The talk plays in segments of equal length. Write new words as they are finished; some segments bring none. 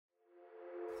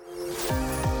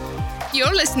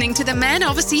You're listening to the Man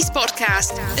Overseas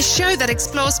podcast, a show that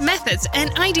explores methods and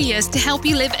ideas to help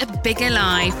you live a bigger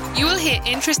life. You will hear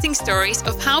interesting stories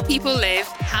of how people live,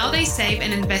 how they save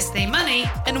and invest their money,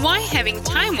 and why having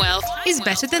time wealth is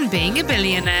better than being a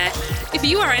billionaire. If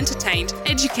you are entertained,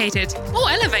 educated, or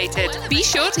elevated, be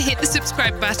sure to hit the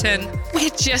subscribe button. We're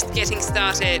just getting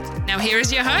started. Now here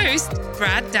is your host,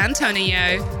 Brad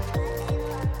D'Antonio.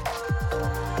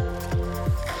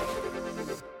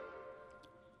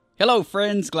 Hello,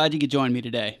 friends. Glad you could join me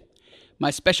today. My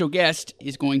special guest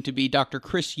is going to be Dr.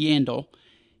 Chris Yandle.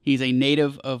 He's a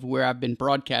native of where I've been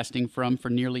broadcasting from for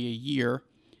nearly a year.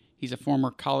 He's a former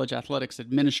college athletics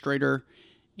administrator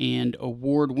and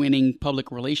award-winning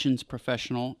public relations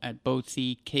professional at both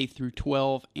the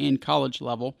K-12 and college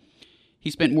level.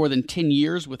 He spent more than 10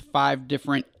 years with 5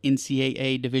 different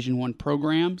NCAA Division I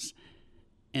programs,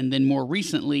 and then more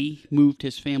recently moved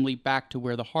his family back to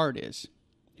where the heart is.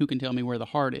 Who can tell me where the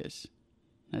heart is?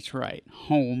 That's right.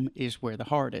 Home is where the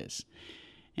heart is.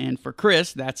 And for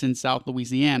Chris, that's in South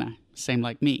Louisiana. Same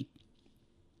like me.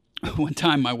 One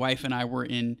time, my wife and I were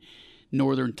in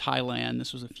northern Thailand.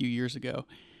 This was a few years ago.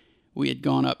 We had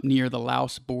gone up near the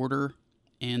Laos border,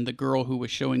 and the girl who was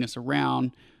showing us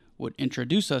around would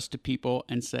introduce us to people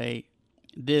and say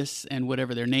this and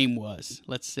whatever their name was.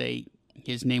 Let's say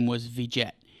his name was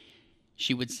Vijay.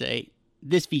 She would say,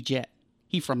 "This Vijay,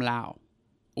 he from Laos."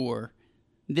 Or,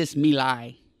 "This Mi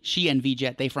Lai, she and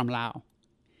Vijay, they from Laos."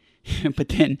 But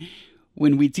then,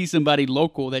 when we'd see somebody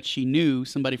local that she knew,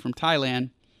 somebody from Thailand,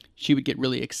 she would get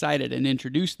really excited and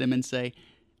introduce them and say,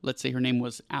 let's say her name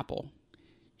was Apple.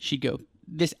 She'd go,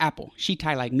 "This Apple, she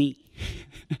Thai like me."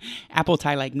 Apple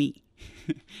Thai like me.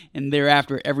 And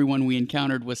thereafter, everyone we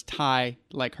encountered was Thai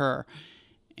like her.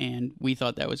 And we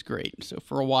thought that was great. So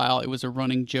for a while, it was a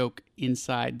running joke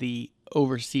inside the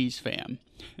overseas fam.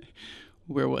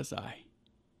 Where was I?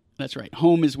 That's right.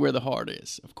 Home is where the heart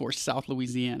is. Of course, South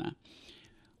Louisiana.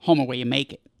 Home is where you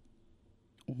make it.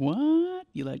 What?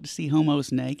 You like to see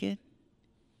homos naked?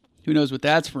 Who knows what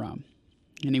that's from?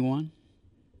 Anyone?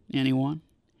 Anyone?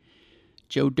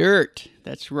 Joe Dirt.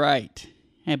 That's right.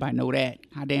 Everybody know that.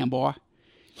 Hi, damn boy.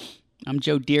 I'm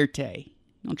Joe Dirte.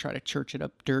 Don't try to church it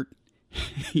up, Dirt.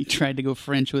 He tried to go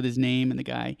French with his name, and the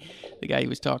guy he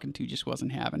was talking to just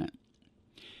wasn't having it.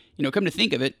 You know, come to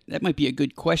think of it, that might be a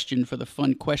good question for the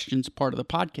fun questions part of the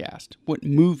podcast. What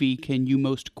movie can you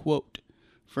most quote?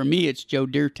 For me, it's Joe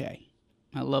Dirt.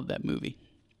 I love that movie.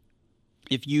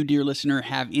 If you, dear listener,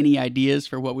 have any ideas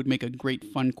for what would make a great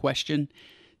fun question,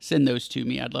 send those to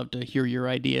me. I'd love to hear your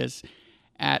ideas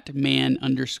at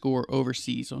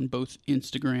man_overseas on both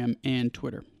Instagram and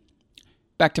Twitter.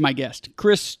 Back to my guest.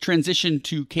 Chris transitioned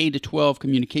to K-12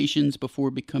 communications before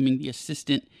becoming the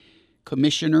assistant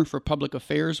commissioner for public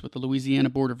affairs with the Louisiana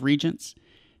Board of Regents.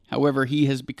 However, he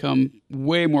has become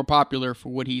way more popular for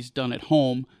what he's done at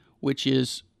home, which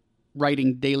is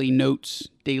writing daily notes,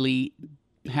 daily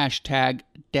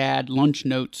 #dad lunch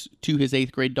notes to his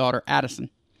 8th grade daughter, Addison.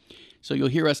 So you'll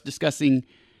hear us discussing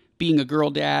being a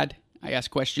girl dad. I ask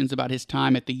questions about his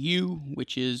time at the U,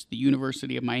 which is the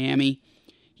University of Miami.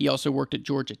 He also worked at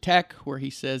Georgia Tech, where he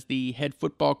says the head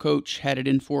football coach had it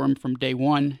in for him from day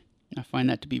one. I find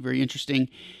that to be very interesting.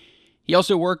 He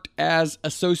also worked as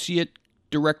Associate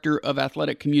Director of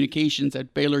Athletic Communications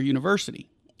at Baylor University,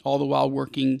 all the while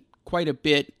working quite a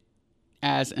bit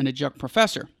as an adjunct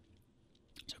professor.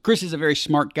 So Chris is a very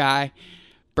smart guy.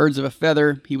 Birds of a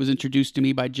feather. He was introduced to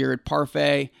me by Jared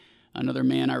Parfait, another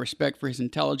man I respect for his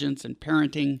intelligence and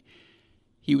parenting.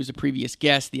 He was a previous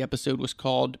guest. The episode was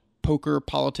called Poker,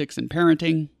 Politics, and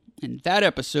Parenting. And that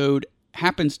episode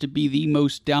happens to be the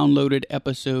most downloaded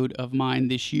episode of mine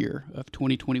this year, of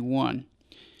 2021.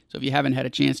 So if you haven't had a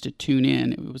chance to tune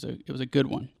in, it was a good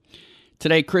one.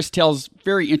 Today, Chris tells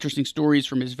very interesting stories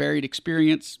from his varied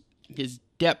experience. His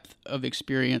depth of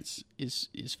experience is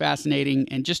fascinating,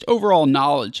 and just overall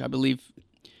knowledge. I believe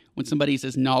when somebody's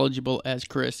as knowledgeable as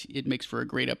Chris, it makes for a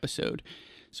great episode.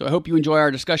 So I hope you enjoy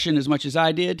our discussion as much as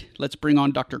I did. Let's bring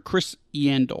on Dr. Chris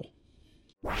Yandle.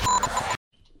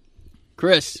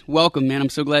 Chris, welcome, man. I'm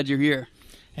so glad you're here.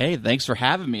 Hey, thanks for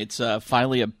having me. It's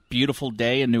finally a beautiful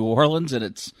day in New Orleans, and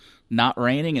it's not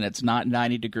raining, and it's not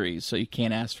 90 degrees, so you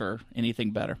can't ask for anything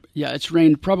better. Yeah, it's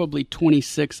rained probably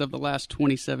 26 of the last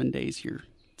 27 days here.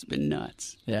 It's been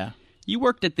nuts. Yeah. You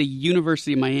worked at the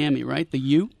University of Miami, right? The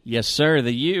U? Yes, sir,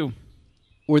 the U.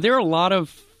 Were there a lot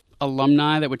of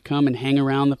alumni that would come and hang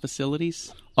around the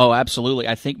facilities? Oh, absolutely.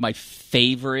 I think my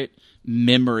favorite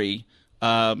memory,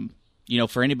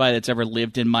 for anybody that's ever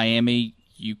lived in Miami,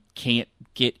 you can't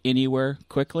get anywhere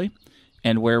quickly.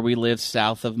 And where we live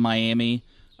south of Miami,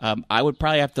 I would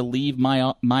probably have to leave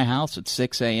my house at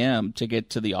 6 a.m. to get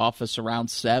to the office around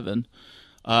 7.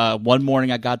 One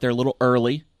morning I got there a little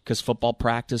early because football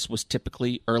practice was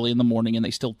typically early in the morning, and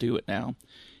they still do it now.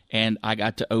 And I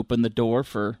got to open the door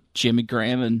for Jimmy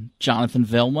Graham and Jonathan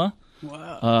Vilma.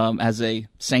 Wow. As a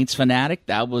Saints fanatic,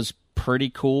 that was pretty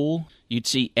cool. You'd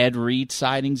see Ed Reed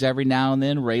sightings every now and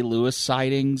then, Ray Lewis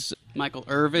sightings. Michael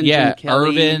Irvin, Yeah, Jim Kelly.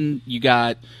 Irvin. You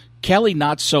got Kelly,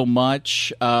 not so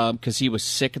much because he was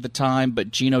sick at the time,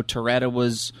 but Gino Torretta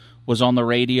was on the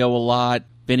radio a lot.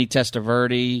 Vinny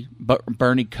Testaverde,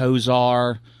 Bernie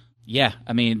Kosar. Yeah,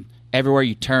 I mean, everywhere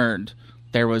you turned,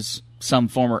 there was some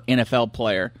former NFL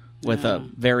player with a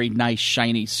very nice,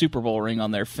 shiny Super Bowl ring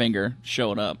on their finger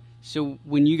showing up. So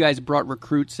when you guys brought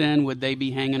recruits in, would they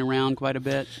be hanging around quite a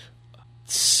bit?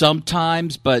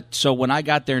 Sometimes, but so when I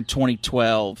got there in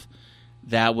 2012,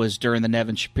 that was during the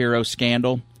Nevin Shapiro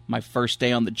scandal. My first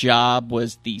day on the job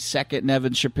was the second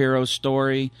Nevin Shapiro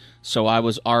story, so I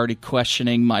was already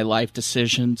questioning my life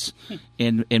decisions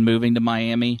in moving to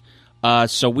Miami.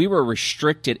 So we were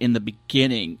restricted in the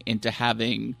beginning into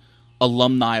having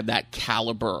alumni of that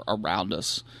caliber around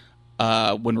us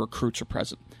when recruits are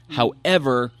present.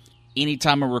 However,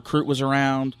 anytime a recruit was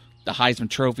around, the Heisman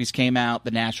trophies came out,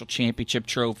 the national championship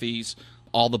trophies,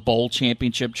 all the bowl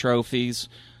championship trophies.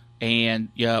 And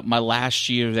my last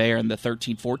year there in the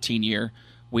 13-14 year,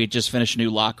 we had just finished a new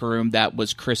locker room that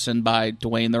was christened by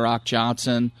Dwayne "The Rock"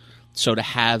 Johnson. So to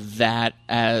have that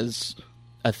as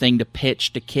a thing to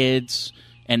pitch to kids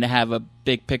and to have a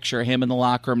big picture of him in the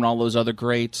locker room and all those other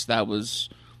greats, that was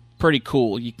pretty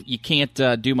cool. You can't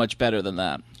do much better than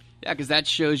that. Yeah, because that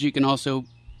shows you can also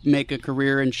make a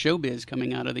career in showbiz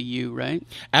coming out of the U, right?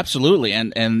 Absolutely.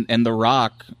 And The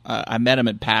Rock, I met him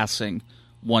in passing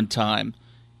one time.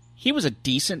 He was a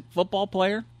decent football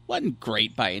player. Wasn't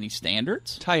great by any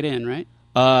standards. Tight end, right?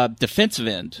 Defensive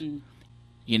end.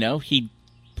 You know, he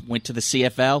went to the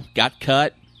CFL, got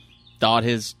cut, thought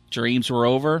his dreams were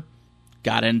over,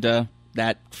 got into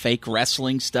that fake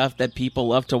wrestling stuff that people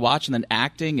love to watch, and then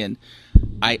acting. And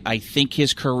I think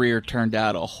his career turned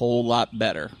out a whole lot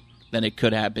better than it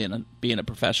could have been being a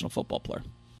professional football player.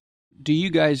 Do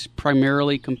you guys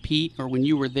primarily compete, or when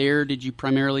you were there, did you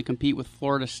primarily compete with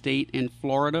Florida State and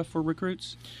Florida for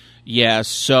recruits? Yeah,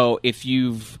 so if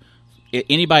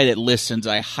anybody that listens,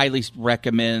 I highly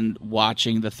recommend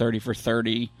watching the 30 for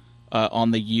 30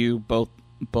 on the U, both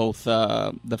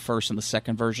the first and the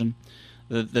second version.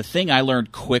 The thing I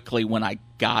learned quickly when I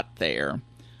got there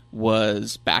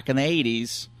was back in the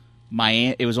 80s,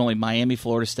 it was only Miami,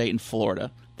 Florida State, and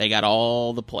Florida. They got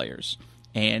all the players.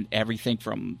 And everything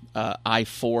from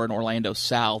I-4 and Orlando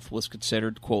South was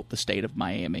considered, quote, the state of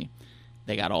Miami.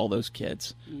 They got all those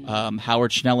kids.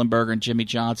 Howard Schnellenberger and Jimmy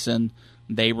Johnson,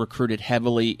 they recruited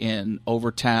heavily in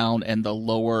Overtown and the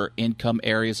lower income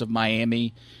areas of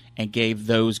Miami and gave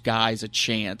those guys a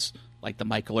chance, like the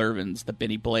Michael Irvins, the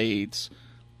Benny Blades,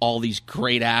 all these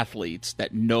great athletes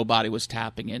that nobody was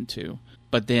tapping into.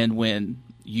 But then when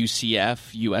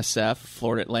UCF, USF,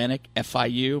 Florida Atlantic,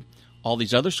 FIU, all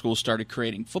these other schools started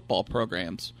creating football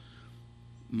programs,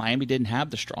 Miami didn't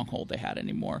have the stronghold they had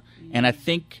anymore. And I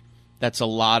think that's a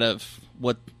lot of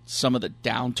what some of the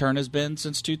downturn has been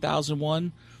since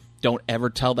 2001. Don't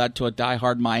ever tell that to a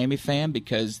diehard Miami fan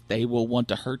because they will want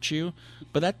to hurt you.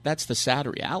 But that's the sad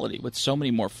reality. With so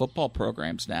many more football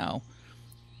programs now,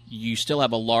 you still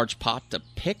have a large pot to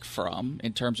pick from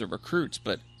in terms of recruits,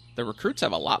 but the recruits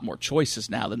have a lot more choices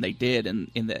now than they did in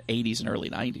the 80s and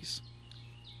early 90s.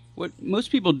 What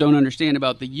most people don't understand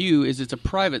about the U is it's a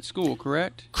private school,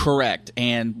 correct? Correct.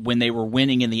 And when they were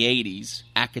winning in the 80s,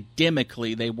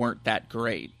 academically, they weren't that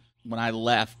great. When I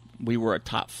left, we were a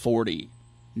top 40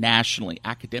 nationally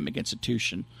academic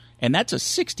institution. And that's a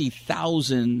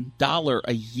 $60,000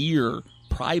 a year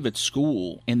private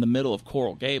school in the middle of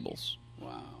Coral Gables.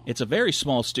 Wow. It's a very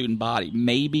small student body,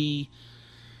 maybe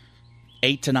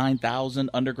 8,000 to 9,000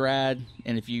 undergrad,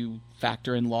 and if you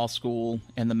factor in law school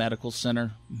and the medical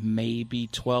center, maybe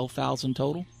 12,000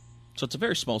 total. So it's a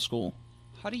very small school.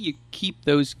 How do you keep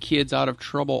those kids out of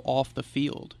trouble off the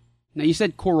field? Now, you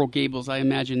said Coral Gables. I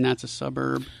imagine that's a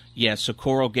suburb. Yeah, so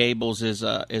Coral Gables is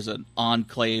an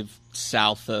enclave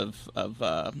south of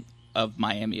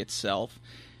Miami itself.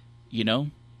 You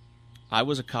know, I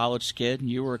was a college kid,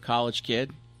 and you were a college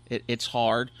kid. It's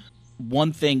hard.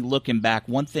 One thing, looking back,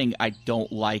 one thing I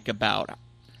don't like about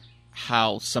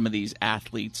how some of these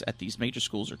athletes at these major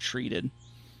schools are treated,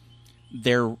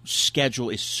 their schedule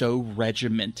is so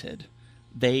regimented.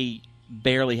 They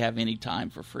barely have any time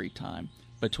for free time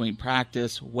between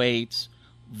practice, weights,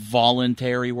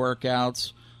 voluntary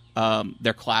workouts,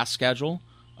 their class schedule.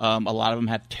 A lot of them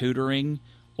have tutoring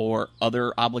or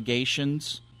other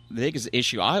obligations. The biggest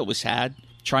issue I always had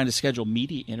trying to schedule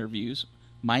media interviews.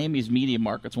 Miami's media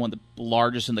market's one of the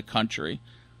largest in the country.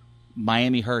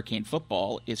 Miami Hurricane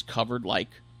football is covered like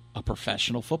a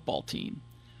professional football team.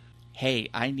 Hey,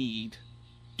 I need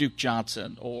Duke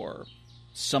Johnson or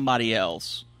somebody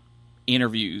else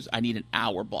interviews. I need an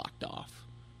hour blocked off.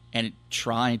 And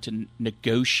trying to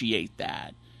negotiate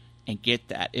that and get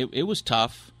that. It was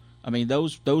tough. I mean,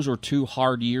 those were 2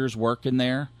 hard years working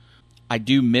there. I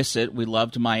do miss it. We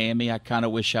loved Miami. I kind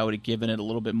of wish I would have given it a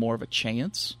little bit more of a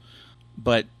chance.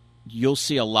 But you'll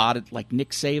see a lot of, like Nick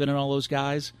Saban and all those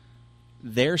guys,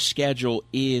 their schedule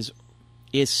is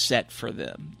set for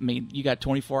them. I mean, you got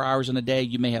 24 hours in a day,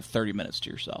 you may have 30 minutes to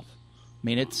yourself. I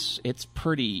mean, it's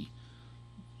pretty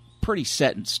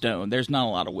set in stone. There's not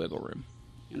a lot of wiggle room.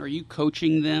 And are you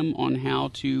coaching them on how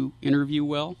to interview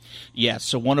well? Yeah,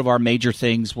 so one of our major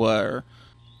things were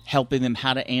helping them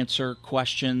how to answer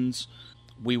questions.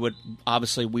 We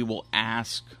will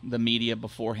ask the media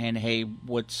beforehand, hey,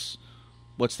 what's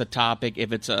the topic?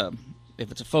 If it's a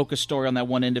focus story on that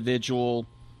one individual,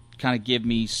 kind of give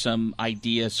me some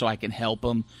ideas so I can help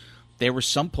them. There were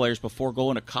some players before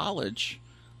going to college,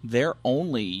 their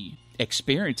only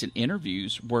experience in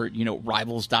interviews were,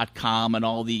 Rivals.com and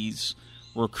all these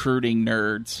recruiting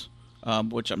nerds,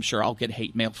 which I'm sure I'll get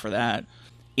hate mail for that,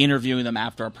 interviewing them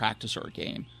after a practice or a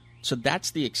game. So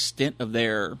that's the extent of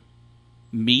their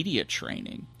media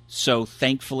training. So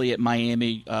thankfully at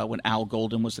Miami, when Al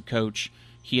Golden was the coach,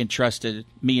 he entrusted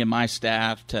me and my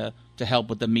staff to help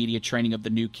with the media training of the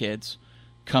new kids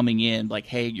coming in. Like,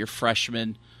 hey, you're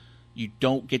freshmen. You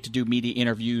don't get to do media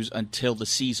interviews until the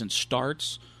season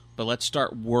starts, but let's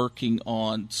start working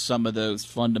on some of those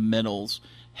fundamentals,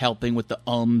 helping with the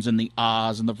ums and the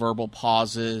ahs and the verbal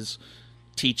pauses,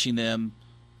 teaching them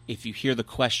if you hear the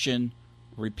question,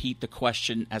 repeat the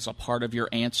question as a part of your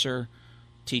answer,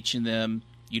 teaching them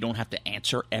you don't have to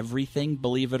answer everything,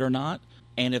 believe it or not.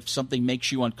 And if something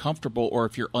makes you uncomfortable or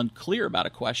if you're unclear about a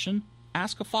question,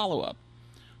 ask a follow-up.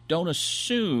 Don't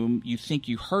assume you think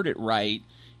you heard it right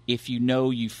if you know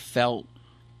you felt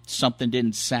something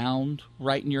didn't sound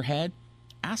right in your head.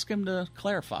 Ask them to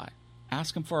clarify.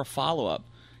 Ask them for a follow-up,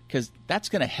 because that's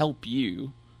going to help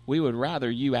you. We would rather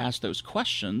you ask those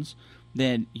questions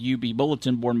than you be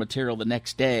bulletin board material the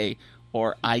next day,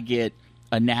 or I get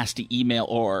a nasty email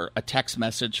or a text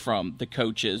message from the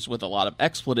coaches with a lot of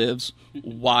expletives.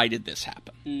 Why did this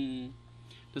happen?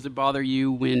 Does it bother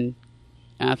you when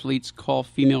athletes call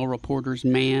female reporters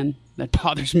man? That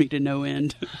bothers me to no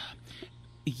end.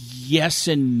 Yes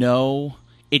and no.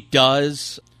 It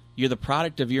does. You're the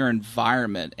product of your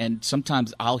environment, and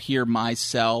sometimes I'll hear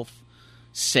myself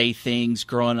say things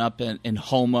growing up in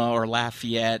Houma or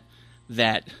Lafayette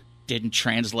that didn't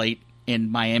translate in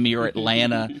Miami or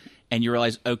Atlanta, and you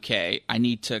realize, okay, I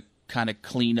need to kind of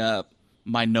clean up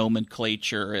my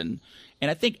nomenclature. And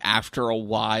I think after a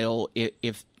while,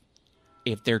 if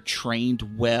they're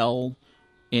trained well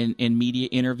in media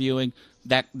interviewing,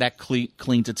 that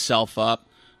cleans itself up.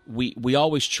 We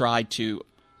always try to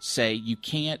say you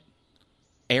can't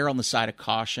err on the side of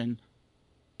caution.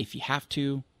 If you have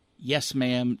to, yes,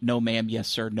 ma'am, no, ma'am, yes,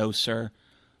 sir, no, sir.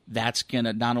 That's going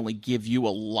to not only give you a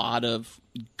lot of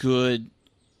good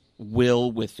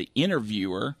will with the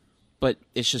interviewer, but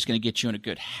it's just going to get you in a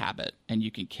good habit, and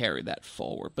you can carry that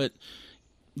forward. But,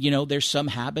 there's some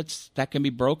habits that can be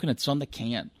broken and some that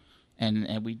can't,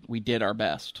 and we did our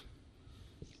best.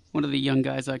 One of the young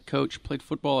guys I coach played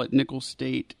football at Nicholls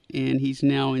State, and he's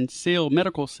now in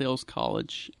medical sales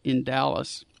college in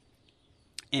Dallas,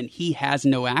 and he has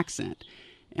no accent.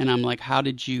 And I'm like, how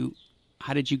did you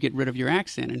get rid of your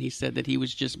accent? And he said that he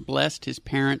was just blessed. His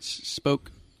parents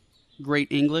spoke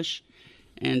great English,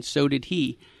 and so did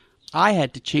he. I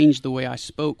had to change the way I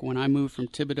spoke when I moved from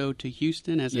Thibodaux to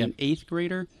Houston as an 8th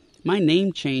grader. My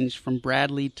name changed from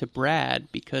Bradley to Brad,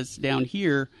 because down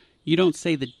here you don't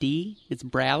say the D, it's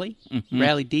Bradley. Mm-hmm.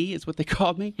 Bradley D is what they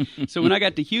called me. So when I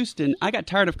got to Houston, I got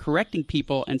tired of correcting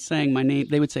people and saying my name.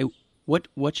 They would say,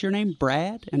 What's your name,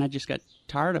 Brad? And I just got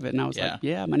tired of it, and I was like,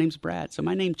 yeah, my name's Brad. So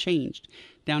my name changed.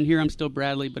 Down here I'm still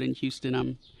Bradley, but in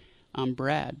Houston I'm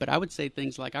Brad. But I would say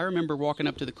things like, I remember walking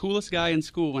up to the coolest guy in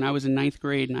school when I was in 9th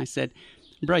grade, and I said,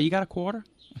 bro, you got a quarter?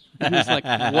 And he's like,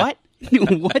 what?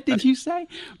 What did you say?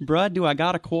 Bruh, do I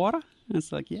got a quarter? And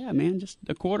it's like, yeah, man, just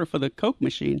a quarter for the Coke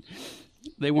machine.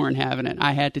 They weren't having it.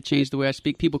 I had to change the way I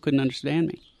speak. People couldn't understand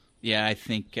me. Yeah, I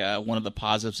think one of the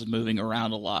positives of moving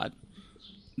around a lot,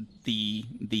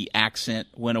 the accent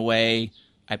went away.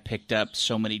 I picked up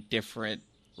so many different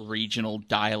regional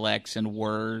dialects and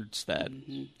words that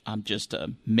I'm just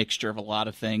a mixture of a lot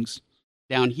of things.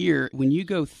 Down here, when you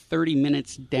go 30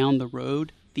 minutes down the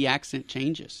road, the accent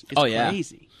changes. It's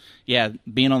crazy. Yeah,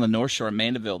 being on the North Shore of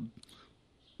Mandeville,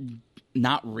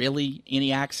 not really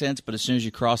any accents, but as soon as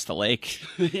you cross the lake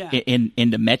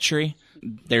into Metairie,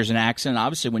 there's an accent.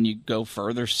 Obviously, when you go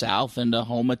further south into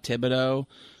Houma, Thibodaux,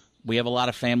 we have a lot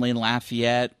of family in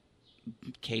Lafayette.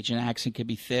 Cajun accent could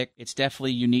be thick. It's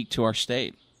definitely unique to our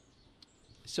state.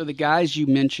 So the guys you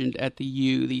mentioned at the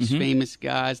U, these famous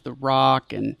guys, The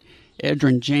Rock and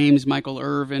Edgerrin James, Michael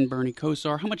Irvin, Bernie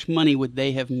Kosar, how much money would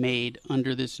they have made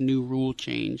under this new rule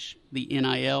change? The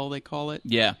NIL, they call it?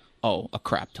 Yeah. Oh, a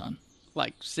crap ton.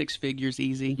 Like 6 figures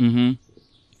easy? Mm-hmm.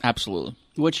 Absolutely.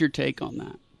 What's your take on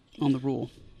that, on the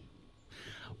rule?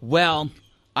 Well,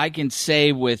 I can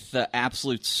say with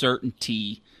absolute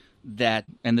certainty that,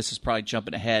 and this is probably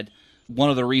jumping ahead,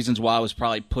 one of the reasons why I was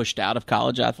probably pushed out of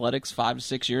college athletics 5 to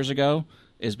 6 years ago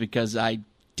is because I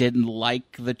didn't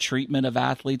like the treatment of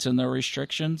athletes and their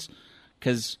restrictions,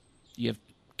 because you have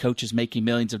coaches making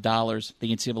millions of dollars.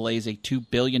 The NCAA is a $2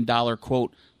 billion,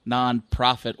 quote,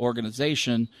 non-profit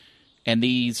organization, and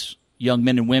these young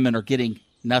men and women are getting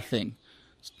nothing.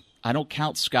 I don't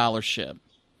count scholarship,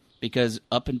 because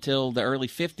up until the early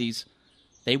 50s,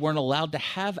 they weren't allowed to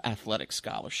have athletic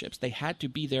scholarships. They had to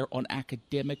be there on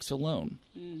academics alone.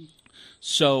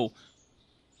 So,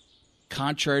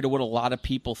 contrary to what a lot of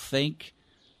people think,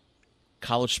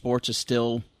 college sports is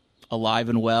still alive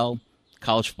and well.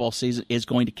 College football season is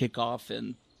going to kick off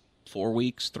in 4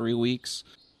 weeks, 3 weeks.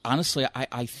 Honestly,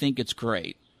 I think it's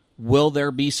great. Will there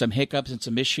be some hiccups and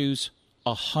some issues?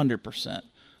 100%.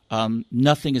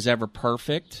 Nothing is ever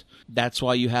perfect. That's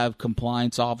why you have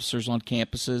compliance officers on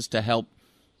campuses to help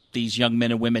these young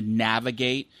men and women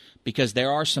navigate, because there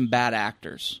are some bad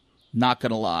actors. Not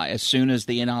going to lie. As soon as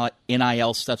the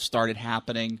NIL stuff started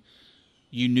happening,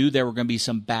 you knew there were going to be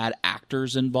some bad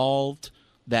actors involved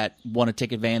that want to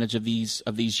take advantage of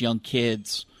these young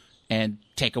kids and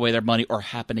take away their money or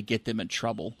happen to get them in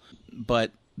trouble.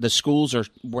 But the schools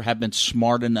have been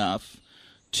smart enough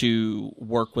to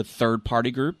work with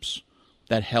third-party groups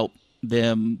that help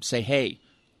them say, hey,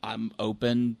 I'm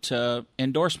open to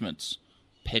endorsements.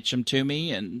 Pitch them to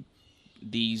me, and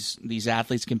these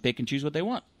athletes can pick and choose what they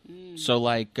want. So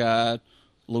like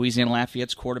Louisiana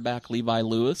Lafayette's quarterback Levi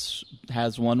Lewis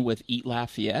has one with Eat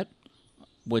Lafayette,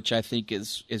 which I think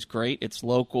is great. It's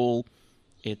local.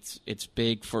 It's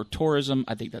big for tourism.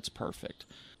 I think that's perfect.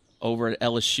 Over at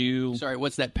LSU. Sorry,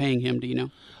 what's that paying him? Do you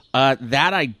know?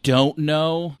 That I don't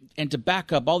know. And to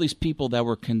back up, all these people that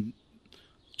were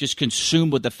just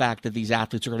consumed with the fact that these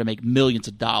athletes are going to make millions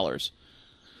of dollars,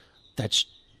 that's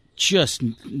just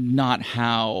not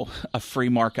how a free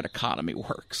market economy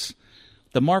works.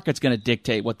 The market's going to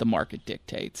dictate what the market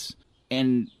dictates.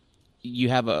 And you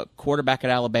have a quarterback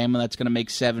at Alabama that's going to make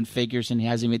 7 figures and he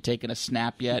hasn't even taken a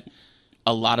snap yet.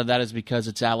 A lot of that is because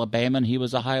it's Alabama and he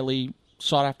was a highly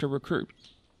sought-after recruit.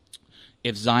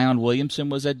 If Zion Williamson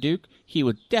was at Duke, he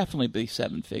would definitely be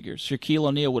 7 figures. Shaquille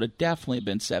O'Neal would have definitely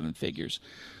been 7 figures.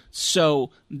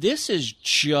 So this is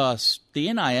just,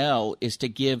 the NIL is to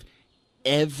give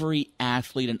every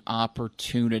athlete an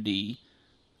opportunity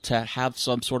to have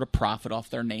some sort of profit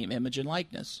off their name, image, and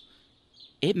likeness.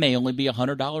 It may only be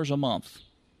 $100 a month.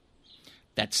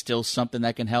 That's still something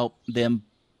that can help them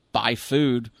buy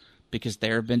food, because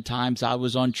there have been times I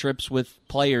was on trips with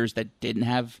players that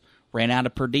ran out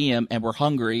of per diem and were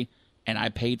hungry, and I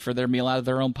paid for their meal out of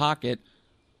their own pocket.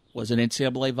 Was an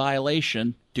NCAA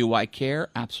violation. Do I care?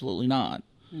 Absolutely not.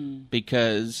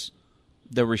 Because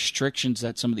the restrictions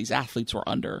that some of these athletes were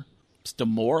under, it's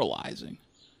demoralizing.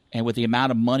 And with the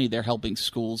amount of money they're helping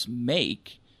schools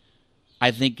make,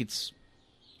 I think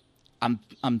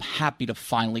I'm happy to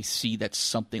finally see that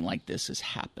something like this has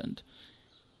happened.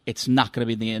 It's not going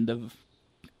to be the end of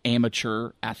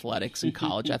amateur athletics and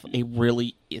college athletics. It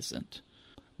really isn't.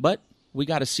 But we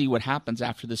got to see what happens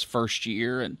after this first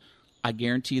year, and I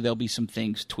guarantee there'll be some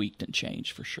things tweaked and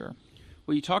changed for sure.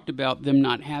 Well, you talked about them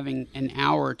not having an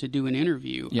hour to do an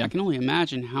interview. Yeah. I can only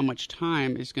imagine how much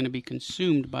time is going to be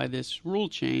consumed by this rule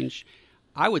change.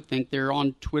 I would think they're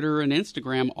on Twitter and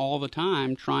Instagram all the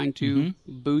time trying to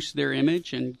boost their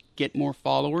image and get more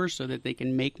followers so that they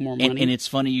can make more money. And it's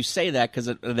funny you say that, because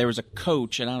there was a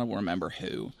coach, and I don't remember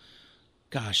who.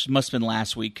 Gosh, it must have been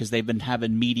last week, because they've been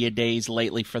having media days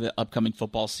lately for the upcoming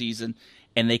football season,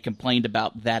 and they complained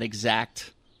about that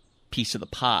exact piece of the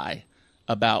pie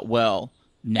about, well,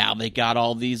 now they got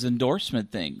all these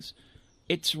endorsement things.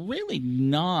 It's really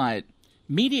not.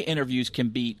 Media interviews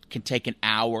can take an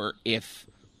hour if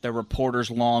the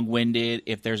reporter's long-winded,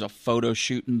 if there's a photo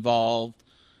shoot involved.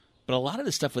 But a lot of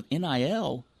the stuff with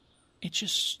NIL, it's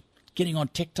just getting on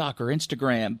TikTok or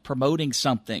Instagram, promoting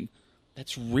something.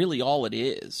 That's really all it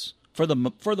is for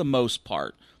the most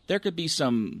part. There could be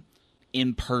some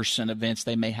in-person events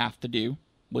they may have to do,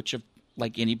 which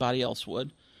like anybody else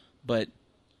would, but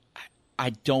I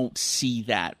don't see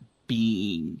that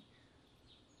being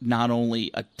not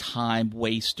only a time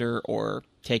waster or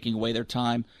taking away their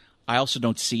time. I also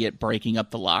don't see it breaking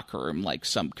up the locker room like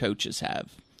some coaches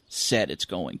have said it's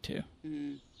going to.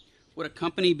 Would a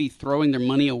company be throwing their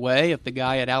money away if the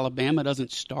guy at Alabama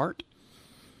doesn't start?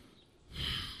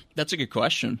 That's a good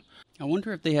question. I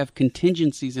wonder if they have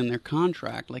contingencies in their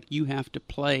contract, like you have to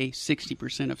play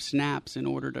 60% of snaps in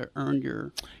order to earn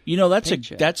your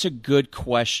paycheck. That's a good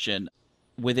question.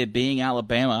 With it being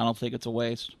Alabama, I don't think it's a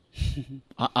waste.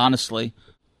 Honestly.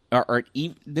 Or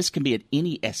this can be at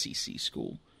any SEC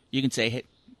school. You can say, hey,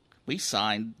 we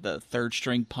signed the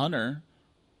third-string punter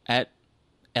at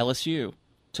LSU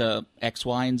to X,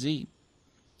 Y, and Z.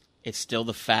 It's still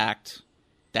the fact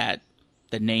that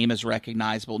the name is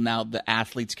recognizable. Now, the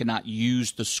athletes cannot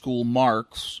use the school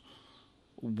marks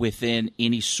within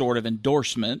any sort of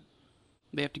endorsement.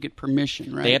 They have to get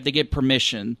permission, right? They have to get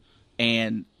permission,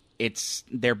 and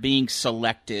they're being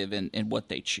selective in what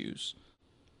they choose.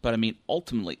 But, I mean,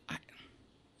 ultimately,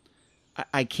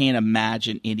 I can't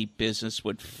imagine any business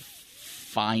would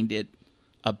find it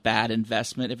a bad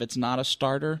investment if it's not a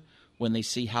starter when they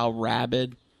see how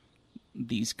rabid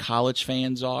these college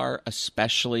fans are,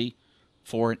 especially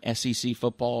for an SEC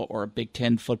football or a Big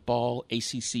Ten football,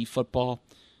 ACC football.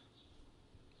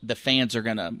 The fans are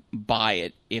going to buy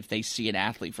it if they see an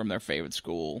athlete from their favorite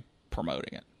school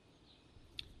promoting it.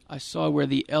 I saw where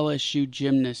the LSU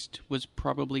gymnast was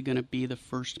probably going to be the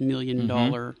first $1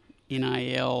 million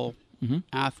NIL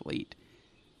athlete.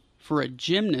 For a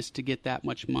gymnast to get that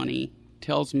much money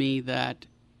tells me that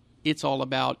it's all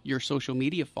about your social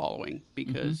media following,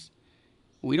 because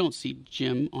we don't see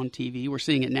gym on TV. We're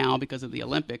seeing it now because of the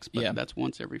Olympics, but that's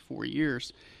once every 4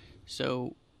 years.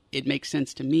 So it makes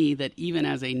sense to me that even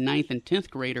as a 9th and 10th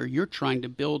grader, you're trying to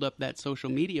build up that social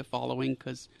media following,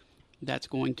 because that's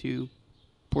going to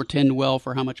portend well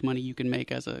for how much money you can make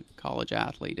as a college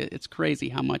athlete. It's crazy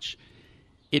how much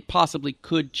it possibly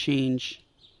could change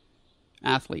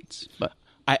athletes. But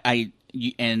I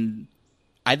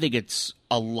think it's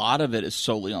a lot of it is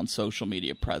solely on social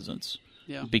media presence.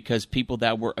 Yeah. Because people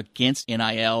that were against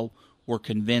NIL were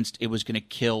convinced it was going to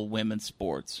kill women's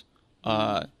sports.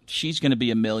 She's going to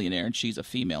be a millionaire, and she's a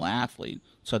female athlete.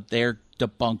 So there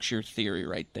debunks your theory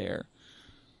right there.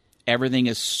 Everything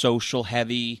is social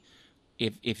heavy.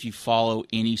 If you follow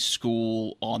any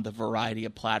school on the variety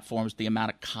of platforms, the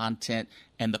amount of content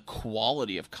and the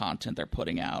quality of content they're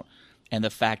putting out, and the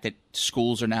fact that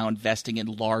schools are now investing in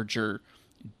larger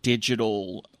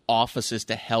digital offices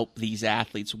to help these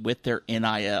athletes with their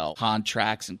NIL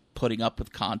contracts and putting up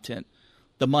with content,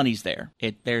 the money's there.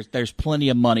 There's plenty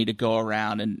of money to go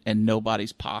around, and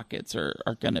nobody's pockets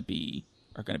are going to be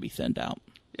thinned out.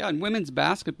 Yeah, and women's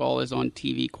basketball is on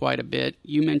TV quite a bit.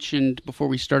 You mentioned before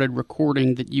we started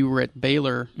recording that you were at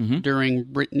Baylor during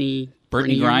Brittany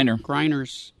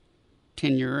Griner's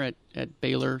tenure at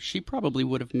Baylor. She probably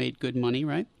would have made good money,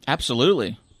 right?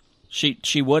 Absolutely.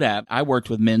 She would have. I worked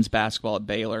with men's basketball at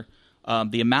Baylor.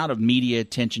 The amount of media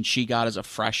attention she got as a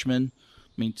freshman,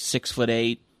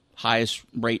 6'8", highest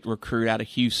rate recruit out of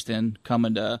Houston,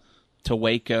 coming to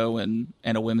Waco and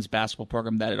a women's basketball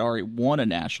program that had already won a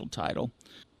national title.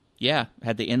 Yeah,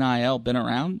 had the NIL been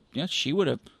around, she would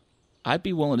have. I'd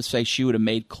be willing to say she would have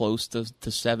made close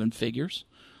to 7 figures,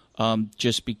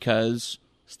 just because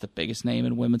it's the biggest name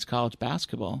in women's college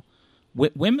basketball.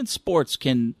 Women's sports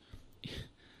can.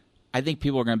 I think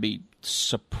people are going to be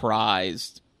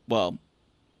surprised. Well,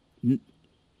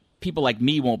 people like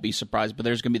me won't be surprised, but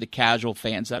there's going to be the casual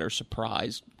fans that are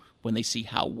surprised when they see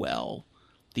how well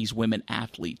these women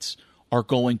athletes are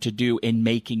going to do in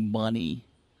making money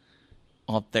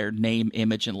off their name,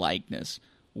 image, and likeness.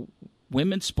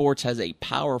 Women's sports has a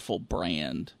powerful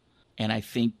brand, and I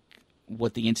think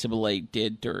what the NCAA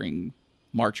did during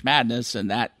March Madness and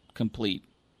that complete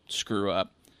screw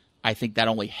up, I think that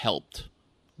only helped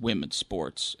women's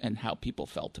sports and how people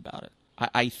felt about it.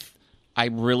 I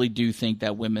really do think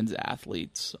that women's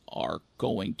athletes are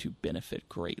going to benefit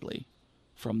greatly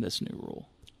from this new rule.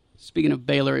 Speaking of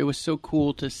Baylor, it was so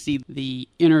cool to see the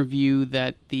interview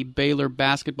that the Baylor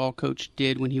basketball coach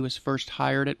did when he was first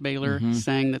hired at Baylor,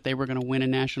 saying that they were going to win a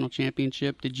national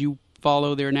championship. Did you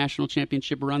follow their national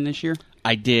championship run this year?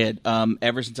 I did.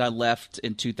 Ever since I left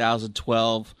in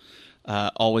 2012,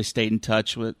 always stayed in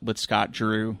touch with Scott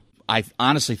Drew. I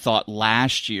honestly thought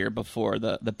last year, before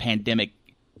the pandemic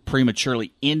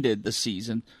prematurely ended the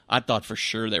season. I thought for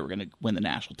sure they were going to win the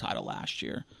national title last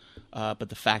year. But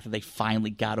the fact that they finally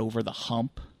got over the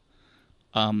hump,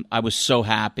 I was so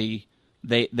happy.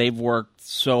 They've worked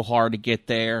so hard to get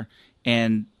there.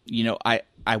 And,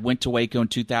 I went to Waco in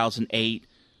 2008,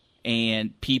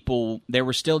 and there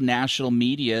were still national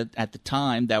media at the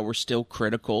time that were still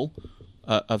critical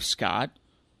of Scott.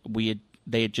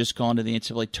 They had just gone to the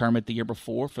NCAA tournament the year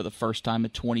before for the first time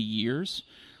in 20 years.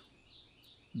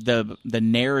 The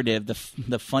narrative,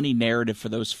 the funny narrative for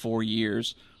those 4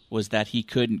 years was that he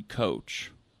couldn't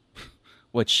coach,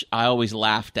 which I always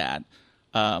laughed at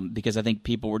because I think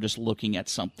people were just looking at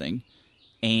something.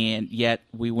 And yet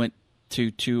we went to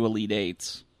 2 Elite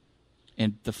Eights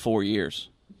in the 4 years.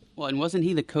 Well, and wasn't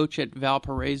he the coach at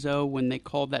Valparaiso when they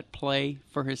called that play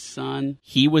for his son?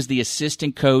 He was the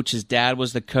assistant coach. His dad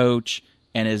was the coach,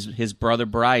 and his brother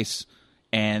Bryce.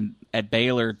 And at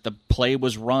Baylor, the play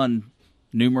was run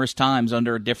numerous times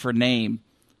under a different name,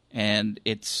 and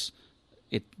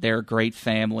they're a great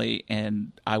family.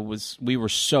 And we were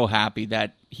so happy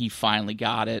that he finally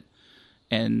got it.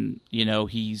 And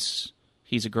he's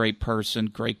a great person,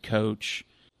 great coach.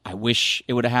 I wish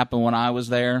it would have happened when I was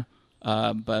there.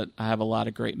 But I have a lot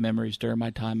of great memories during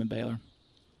my time in Baylor.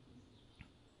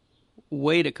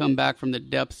 Way to come back from the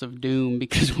depths of doom,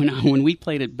 because when we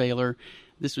played at Baylor,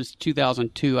 this was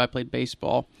 2002, I played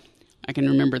baseball. I can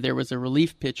remember there was a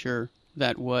relief pitcher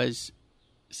that was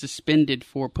suspended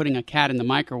for putting a cat in the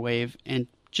microwave, and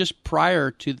just prior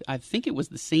to, I think it was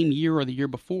the same year or the year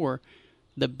before,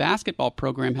 the basketball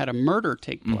program had a murder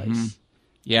take place. Mm-hmm.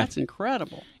 Yeah. That's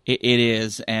incredible. It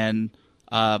is, and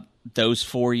those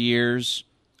 4 years,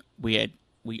 we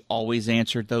always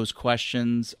answered those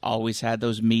questions, always had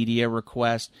those media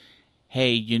requests.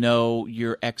 Hey,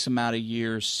 you're X amount of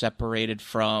years separated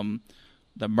from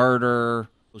the murder.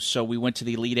 So we went to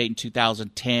the Elite Eight in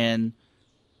 2010.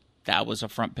 That was a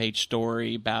front page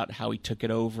story about how he took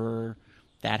it over.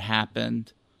 That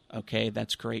happened. Okay,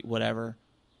 that's great, whatever.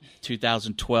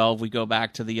 2012, we go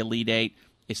back to the Elite Eight.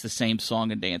 It's the same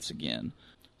song and dance again.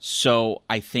 So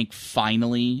I think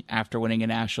finally, after winning a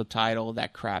national title,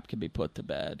 that crap can be put to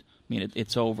bed. I mean,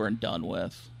 it's over and done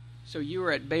with. So you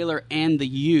were at Baylor and the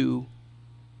U.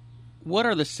 What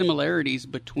are the similarities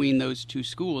between those two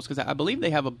schools? Because I believe they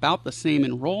have about the same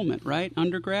enrollment, right?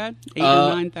 Undergrad,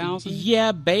 8,000 or 9,000?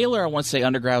 Yeah, Baylor, I want to say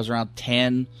undergrad was around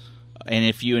 10. And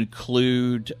if you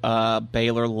include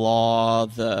Baylor Law,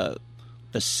 the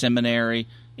seminary,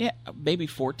 yeah, maybe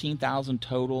 14,000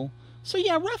 total. So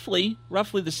yeah, roughly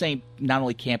the same, not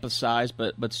only campus size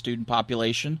but student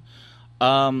population.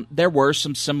 There were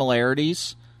some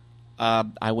similarities.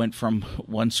 I went from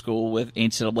one school with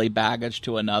NCAA baggage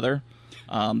to another,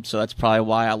 so that's probably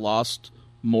why I lost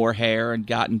more hair and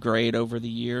gotten grayed over the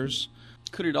years.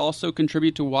 Could it also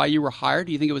contribute to why you were hired?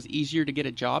 Do you think it was easier to get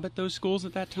a job at those schools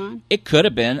at that time? It could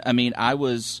have been. I mean, I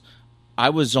was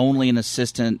only an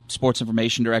assistant sports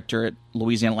information director at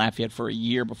Louisiana Lafayette for a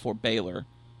year before Baylor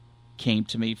came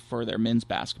to me for their men's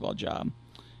basketball job.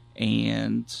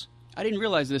 And I didn't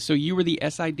realize this. So you were the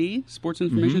SID, Sports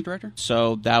Information Director?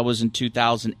 So that was in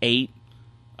 2008.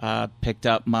 Picked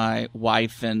up my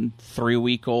wife and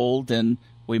 3-week-old, and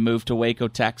we moved to Waco,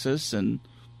 Texas, and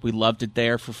we loved it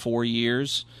there for 4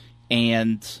 years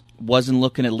and wasn't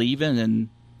looking at leaving, and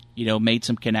made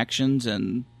some connections,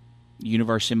 and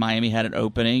University of Miami had an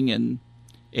opening, and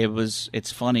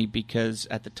it's funny because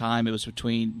at the time it was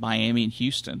between Miami and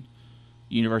Houston.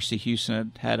 University of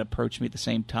Houston had approached me at the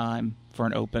same time for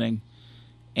an opening,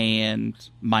 and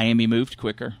Miami moved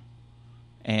quicker.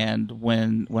 And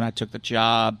when I took the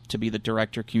job to be the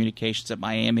director of communications at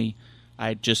Miami, I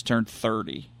had just turned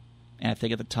 30, and I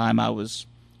think at the time I was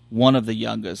one of the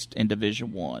youngest in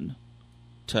Division I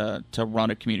to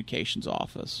run a communications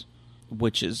office,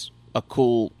 which is a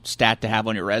cool stat to have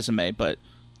on your resume, but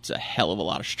it's a hell of a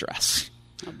lot of stress.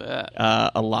 I bet.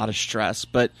 A lot of stress,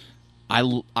 but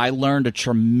I learned a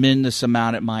tremendous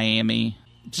amount at Miami.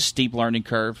 It's a steep learning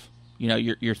curve.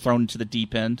 You're thrown into the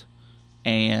deep end,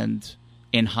 and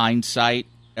in hindsight,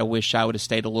 I wish I would have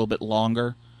stayed a little bit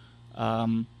longer.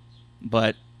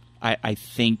 But I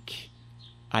think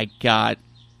I got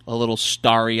a little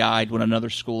starry-eyed when another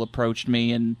school approached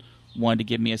me and wanted to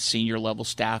give me a senior level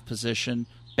staff position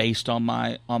based on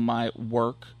my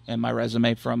work and my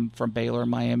resume from Baylor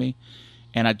and Miami,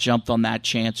 and I jumped on that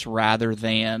chance rather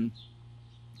than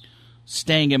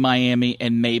staying in Miami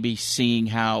and maybe seeing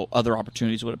how other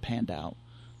opportunities would have panned out.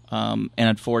 And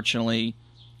unfortunately,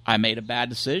 I made a bad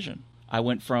decision. I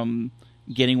went from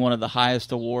getting one of the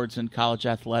highest awards in college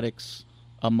athletics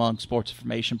among sports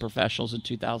information professionals in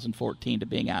 2014 to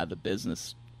being out of the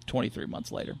business 23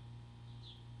 months later.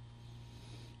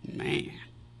 Man.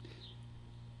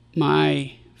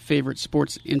 My favorite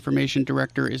sports information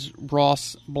director is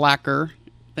Ross Blacker.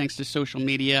 Thanks to social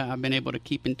media, I've been able to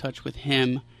keep in touch with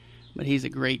him, but he's a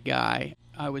great guy.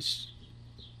 I was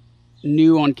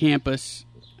new on campus.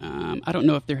 I don't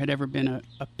know if there had ever been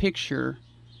a picture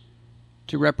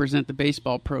to represent the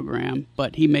baseball program,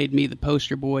 but he made me the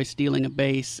poster boy stealing a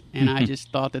base, and I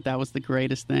just thought that was the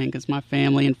greatest thing, because my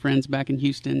family and friends back in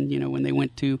Houston, when they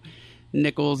went to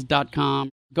Nichols.com,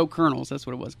 Go Colonels, that's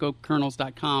what it was,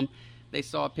 GoColonels.com, they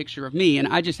saw a picture of me, and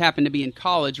I just happened to be in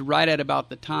college right at about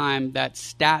the time that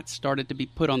stats started to be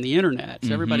put on the internet,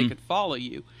 so everybody could follow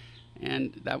you.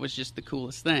 And that was just the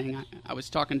coolest thing. I was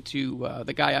talking to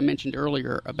the guy I mentioned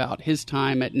earlier about his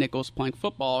time at Nichols playing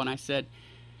football, and I said,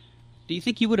 do you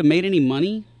think you would have made any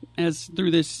money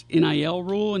through this NIL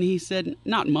rule? And he said,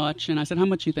 not much. And I said, how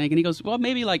much you think? And he goes, well,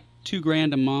 maybe like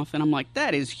 $2,000 a month. And I'm like,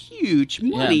 that is huge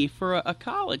money for a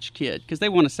college kid, because they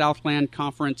won a Southland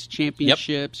Conference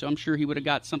championship. Yep. So I'm sure he would have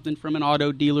got something from an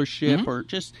auto dealership or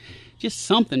just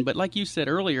something. But like you said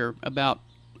earlier about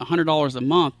 $100 a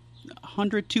month,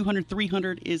 $100, $200,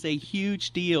 $300 is a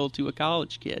huge deal to a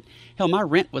college kid. Hell, my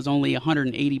rent was only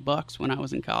 $180 when I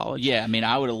was in college. Yeah, I mean,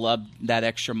 I would have loved that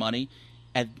extra money.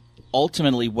 And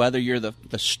ultimately, whether you're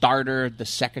the starter, the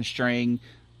second string,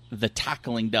 the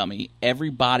tackling dummy,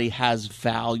 everybody has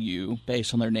value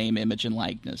based on their name, image, and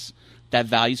likeness. That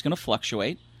value is going to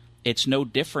fluctuate. It's no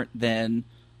different than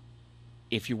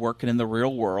if you're working in the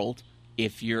real world.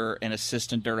 If you're an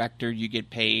assistant director, you get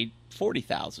paid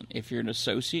 $40,000. If you're an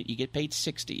associate, you get paid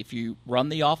 $60,000. If you run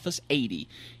the office, $80,000.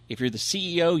 If you're the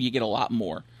CEO, you get a lot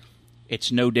more.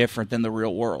 It's no different than the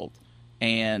real world.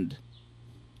 And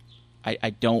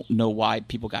I don't know why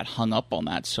people got hung up on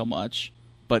that so much.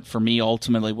 But for me,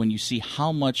 ultimately, when you see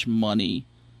how much money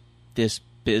this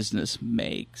business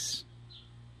makes,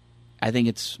 I think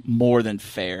it's more than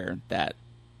fair that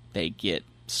they get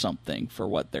something for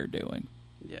what they're doing.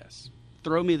 Yes.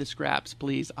 Throw me the scraps,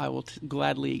 please. I will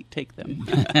gladly take them.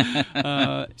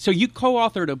 So you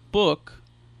co-authored a book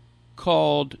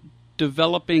called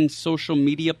Developing Social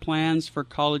Media Plans for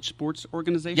College Sports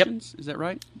Organizations. Yep. Is that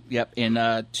right? Yep. In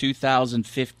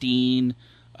 2015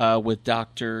 with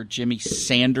Dr. Jimmy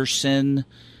Sanderson.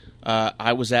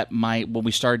 I was when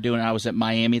we started doing it, I was at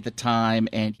Miami at the time,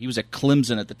 and he was at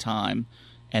Clemson at the time.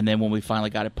 And then when we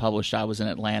finally got it published, I was in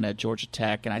Atlanta at Georgia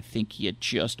Tech, and I think he had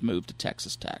just moved to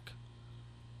Texas Tech.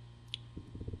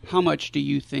 How much do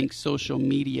you think social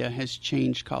media has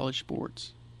changed college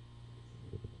sports?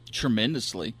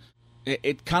 Tremendously.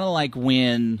 It kind of like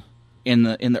when in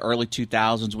the early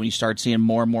 2000s, when you started seeing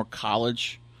more and more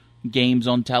college games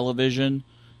on television,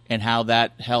 and how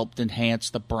that helped enhance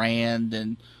the brand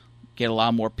and get a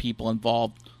lot more people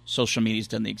involved. Social media's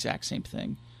done the exact same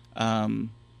thing.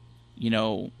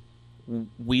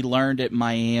 We learned at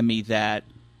Miami that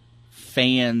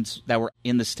fans that were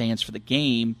in the stands for the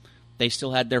game, they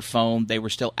still had their phone, they were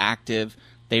still active,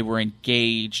 they were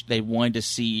engaged, they wanted to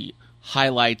see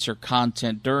highlights or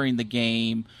content during the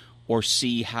game, or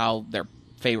see how their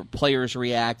favorite players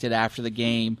reacted after the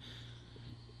game.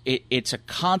 It's a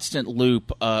constant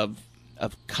loop of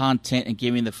content and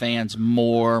giving the fans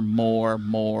more,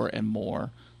 and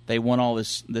more. They want all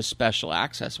this special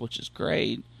access, which is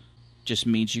great. Just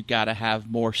means you got to have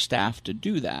more staff to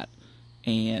do that.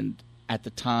 And at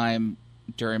the time,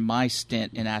 during my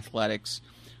stint in athletics,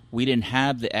 we didn't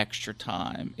have the extra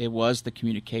time. It was the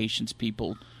communications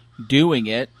people doing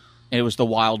it, and it was the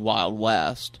wild, wild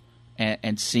west.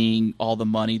 And seeing all the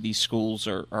money these schools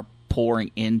are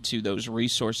pouring into those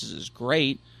resources is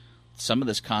great. Some of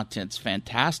this content's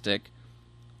fantastic.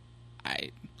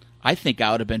 I think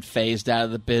I would have been phased out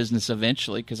of the business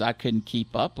eventually, because I couldn't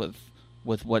keep up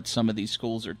with what some of these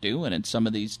schools are doing, and some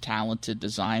of these talented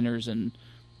designers and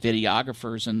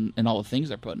videographers and all the things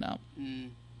they're putting out.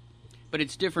 But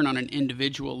it's different on an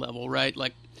individual level, right?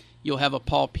 Like, you'll have a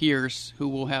Paul Pierce who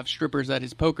will have strippers at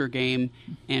his poker game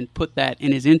and put that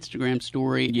in his Instagram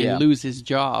story and lose his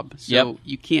job. So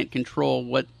you can't control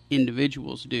what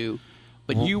individuals do.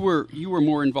 But you were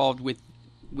more involved with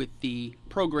the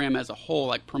program as a whole,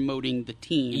 like promoting the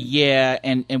team. Yeah,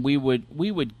 and we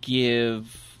would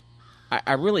give.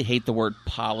 I really hate the word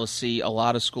policy. A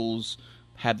lot of schools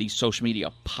have these social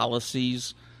media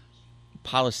policies.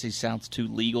 Policy sounds too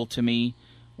legal to me.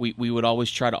 We would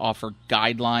always try to offer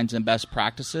guidelines and best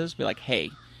practices. Be like, hey,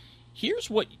 here's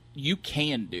what you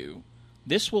can do.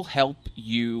 This will help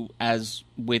you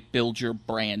build your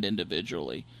brand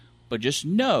individually. But just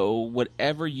know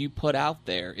whatever you put out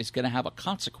there is going to have a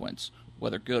consequence,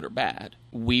 whether good or bad.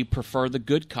 We prefer the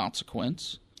good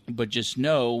consequence, but just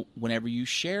know whenever you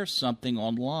share something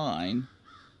online,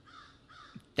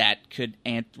 that could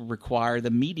require the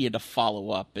media to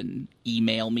follow up and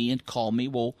email me and call me.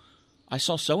 Well, I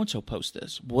saw so-and-so post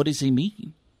this. What does he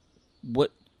mean?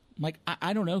 What? I'm like,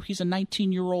 I don't know. He's a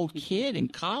 19-year-old kid in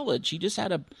college.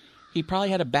 He probably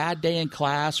had a bad day in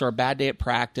class or a bad day at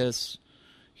practice.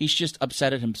 He's just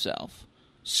upset at himself.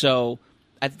 So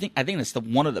I think that's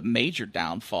one of the major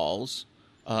downfalls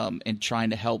in trying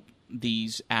to help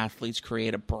these athletes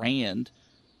create a brand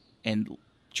and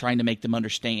trying to make them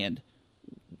understand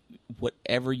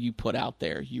whatever you put out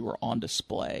there, you are on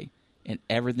display, and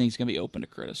everything's going to be open to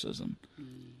criticism.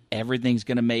 Everything's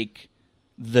going to make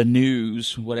the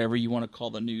news, whatever you want to call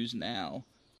the news now.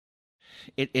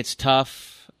 It's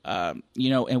tough, and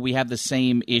we have the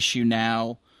same issue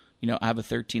now. I have a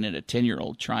 13 and a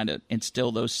 10-year-old trying to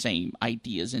instill those same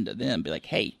ideas into them. Be like,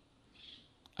 hey,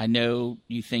 I know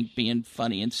you think being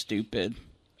funny and stupid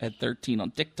at 13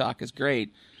 on TikTok is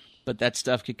great, but that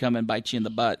stuff could come and bite you in the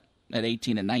butt at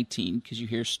 18 and 19 because you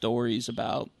hear stories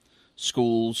about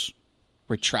schools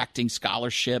retracting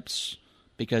scholarships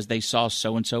because they saw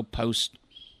so-and-so post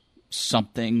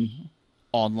something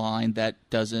online that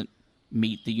doesn't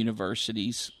meet the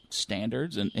university's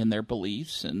standards and their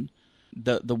beliefs. And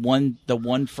the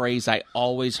one phrase I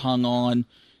always hung on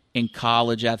in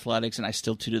college athletics, and I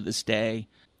still do to this day,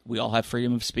 we all have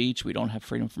freedom of speech. We don't have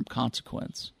freedom from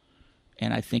consequence.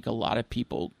 And I think a lot of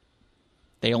people,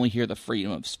 they only hear the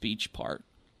freedom of speech part.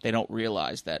 They don't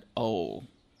realize that,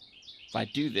 if I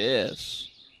do this,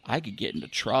 I could get into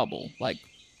trouble, like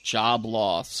job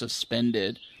loss,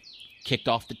 suspended, kicked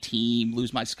off the team,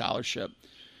 lose my scholarship.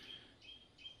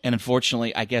 And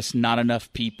unfortunately, I guess not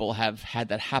enough people have had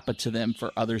that happen to them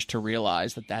for others to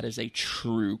realize that that is a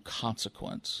true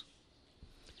consequence.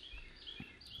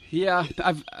 Yeah,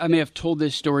 I may have told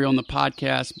this story on the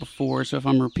podcast before, so if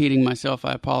I'm repeating myself,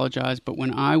 I apologize. But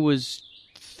when I was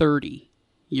 30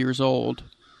 years old,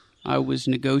 I was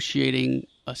negotiating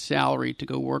a salary to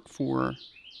go work for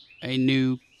a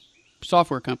new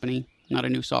software company, not a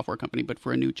new software company, but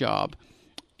for a new job.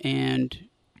 And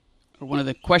one of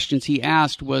the questions he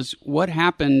asked was, what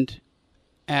happened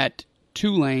at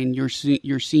Tulane your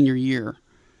senior year?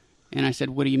 And I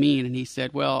said, what do you mean? And he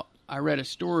said, well, I read a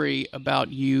story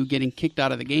about you getting kicked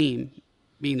out of the game,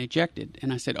 being ejected.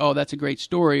 And I said, oh, that's a great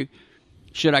story.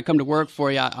 Should I come to work for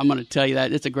you? I'm going to tell you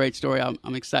that. It's a great story.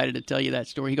 I'm excited to tell you that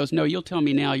story. He goes, no, you'll tell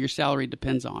me now. Your salary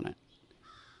depends on it.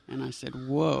 And I said,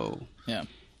 whoa. Yeah.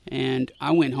 And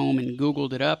I went home and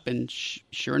Googled it up, and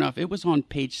sure enough, it was on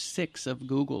page 6 of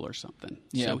Google or something.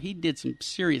 Yeah. So he did some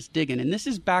serious digging. And this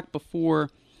is back before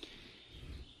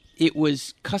it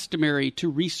was customary to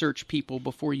research people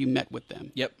before you met with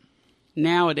them. Yep.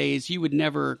 Nowadays, you would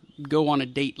never go on a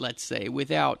date, let's say,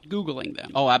 without Googling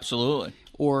them. Oh, absolutely.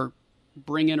 Or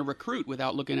bring in a recruit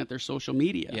without looking at their social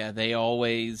media. Yeah, they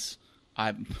always...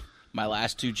 my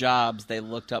last 2 jobs, they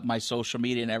looked up my social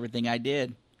media and everything I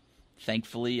did.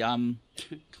 Thankfully, I'm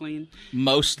clean.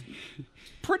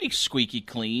 Pretty squeaky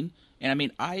clean. And I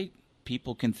mean,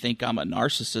 people can think I'm a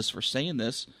narcissist for saying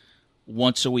this.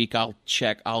 Once a week,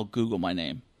 I'll Google my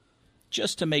name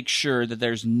just to make sure that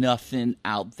there's nothing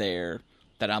out there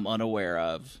that I'm unaware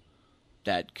of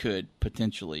that could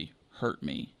potentially hurt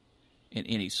me in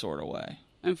any sort of way.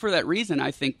 And for that reason,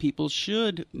 I think people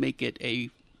should make it a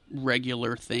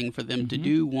regular thing for them to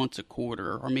do once a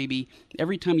quarter, or maybe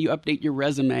every time you update your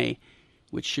resume,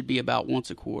 which should be about once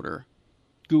a quarter,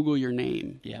 Google your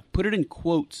name. Yeah. Put it in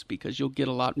quotes because you'll get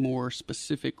a lot more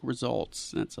specific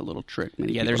results. That's a little trick.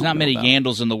 Yeah, there's not many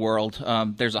Yandles in the world.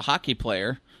 There's a hockey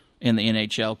player in the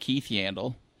NHL, Keith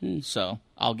Yandle. So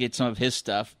I'll get some of his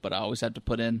stuff, but I always have to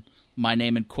put in my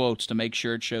name in quotes to make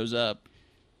sure it shows up.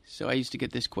 So I used to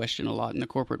get this question a lot in the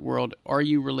corporate world. Are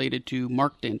you related to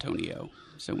Mark D'Antonio?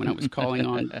 So when I was calling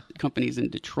on companies in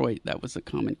Detroit, that was a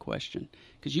common question.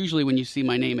 Because usually when you see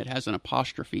my name, it has an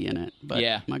apostrophe in it. But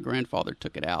my grandfather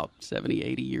took it out 70,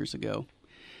 80 years ago.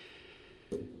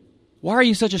 Why are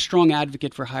you such a strong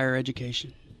advocate for higher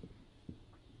education?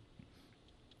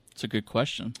 It's a good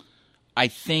question. I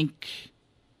think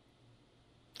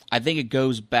it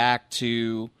goes back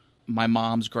to my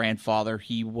mom's grandfather.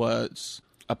 He was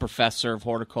a professor of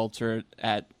horticulture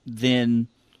at then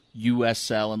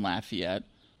USL in Lafayette,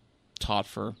 taught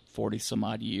for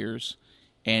 40-some-odd years.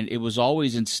 And it was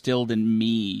always instilled in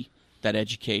me that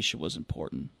education was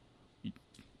important.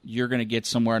 You're going to get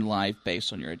somewhere in life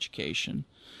based on your education.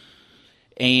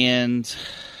 And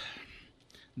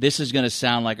this is going to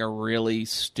sound like a really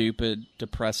stupid,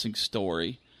 depressing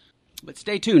story. But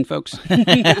stay tuned, folks.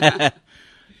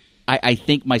 I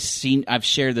think I've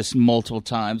shared this multiple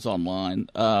times online.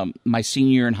 My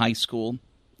senior year in high school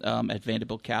at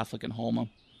Vanderbilt Catholic in Houma,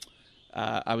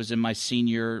 I was in my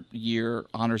senior year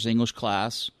honors English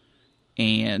class,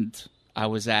 and I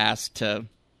was asked to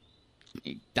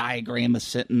diagram a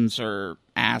sentence I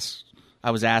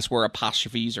was asked where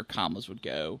apostrophes or commas would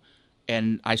go,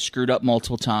 and I screwed up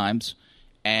multiple times,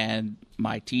 and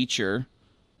my teacher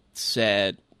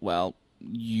said, well,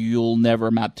 you'll never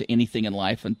amount to anything in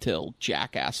life until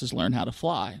jackasses learn how to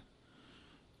fly.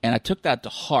 And I took that to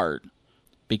heart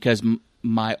because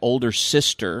my older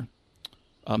sister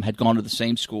had gone to the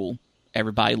same school.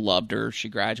 Everybody loved her. She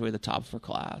graduated at the top of her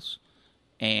class.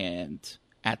 And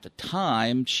at the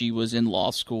time, she was in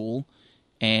law school,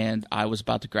 and I was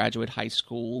about to graduate high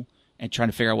school and trying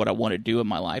to figure out what I want to do in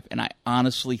my life. And I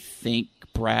honestly think,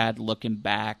 Brad, looking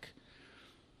back,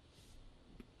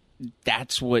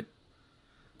 that's what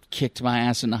kicked my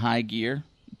ass into high gear.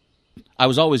 I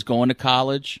was always going to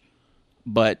college,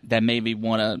 but that made me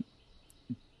want to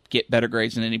get better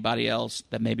grades than anybody else,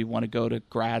 that made me want to go to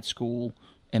grad school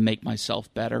and make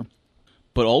myself better.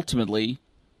 But ultimately,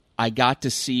 I got to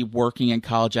see working in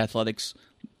college athletics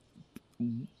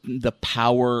the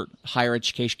power higher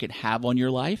education can have on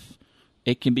your life.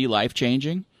 It can be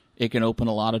life-changing. It can open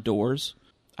a lot of doors.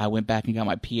 I went back and got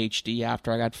my PhD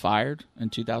after I got fired in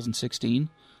 2016.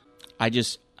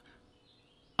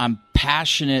 I'm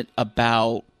passionate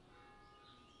about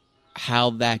how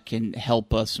that can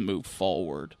help us move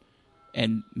forward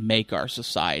and make our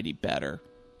society better.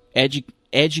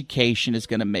 Education is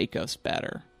going to make us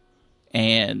better.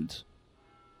 And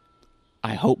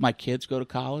I hope my kids go to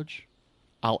college.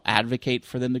 I'll advocate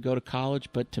for them to go to college.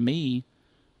 But to me,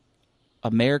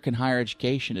 American higher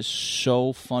education is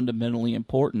so fundamentally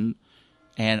important.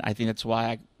 And I think that's why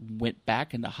I went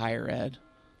back into higher ed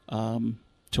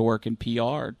to work in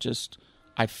PR.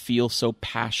 I feel so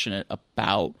passionate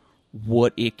about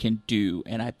what it can do,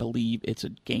 and I believe it's a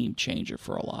game changer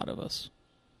for a lot of us.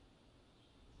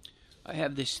 I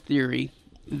have this theory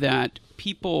that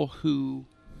people who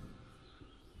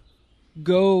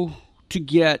go to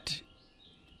get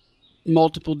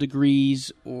multiple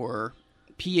degrees or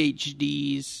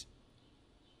PhDs,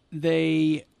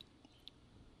 and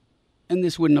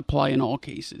this wouldn't apply in all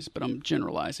cases, but I'm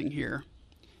generalizing here,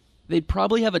 they'd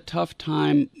probably have a tough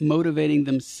time motivating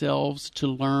themselves to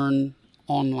learn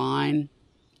online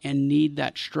and need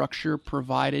that structure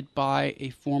provided by a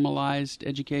formalized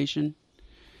education.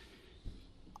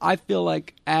 I feel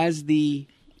like as the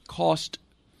cost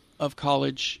of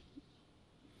college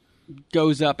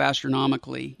goes up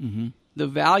astronomically, the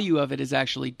value of it is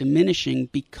actually diminishing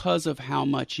because of how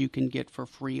much you can get for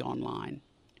free online.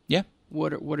 Yeah.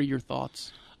 What are your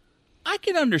thoughts? I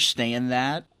can understand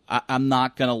that. I'm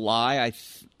not going to lie.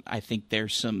 I think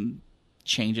there's some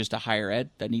changes to higher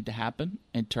ed that need to happen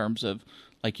in terms of,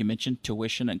 like you mentioned,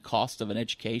 tuition and cost of an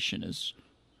education is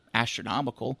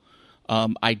astronomical.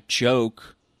 I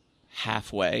joke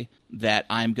halfway that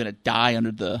I'm going to die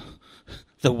under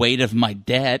the weight of my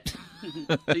debt.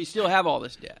 So you still have all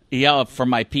this debt? Yeah, for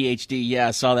my PhD. Yeah,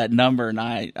 I saw that number and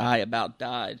I about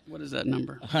died. What is that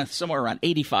number? Somewhere around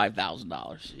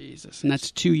 $85,000. Jesus. And that's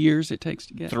 2 years it takes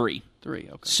to get? 3. 3,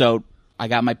 okay. So I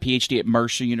got my PhD at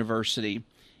Mercer University,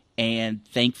 and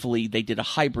thankfully they did a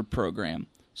hybrid program.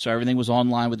 So everything was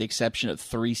online with the exception of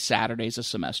 3 Saturdays a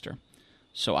semester.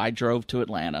 So I drove to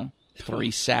Atlanta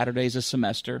 3 Saturdays a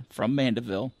semester from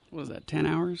Mandeville. What was that, 10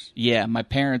 hours? Yeah, my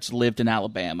parents lived in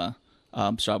Alabama,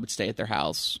 so I would stay at their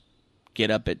house,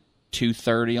 get up at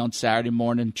 2:30 on Saturday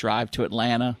morning, drive to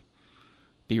Atlanta,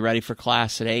 be ready for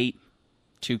class at 8,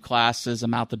 2 classes,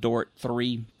 I'm out the door at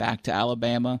 3, back to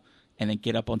Alabama, and then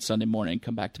get up on Sunday morning and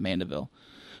come back to Mandeville.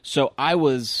 So I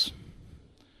was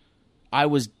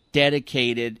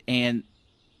dedicated, and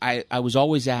I was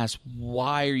always asked,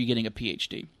 why are you getting a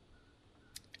PhD?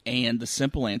 And the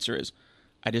simple answer is,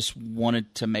 I just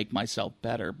wanted to make myself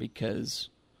better because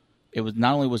it was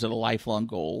not only was it a lifelong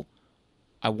goal,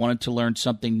 I wanted to learn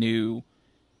something new,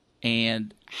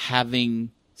 and having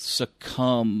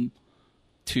succumbed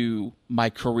to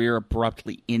my career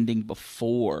abruptly ending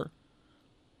before,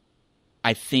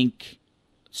 I think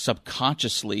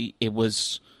subconsciously it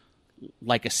was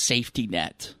like a safety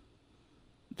net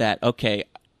that, okay,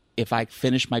 if I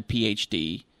finish my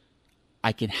PhD,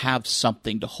 I can have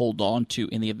something to hold on to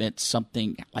in the event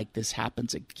something like this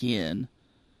happens again,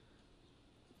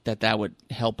 that would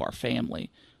help our family.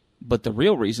 But the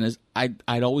real reason is I'd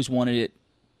always wanted it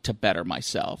to better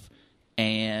myself.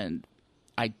 And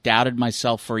I doubted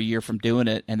myself for a year from doing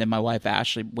it. And then my wife,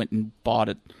 Ashley, went and bought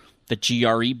the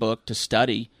GRE book to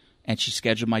study, and she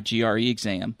scheduled my GRE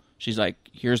exam. She's like,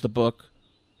 here's the book.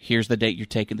 Here's the date you're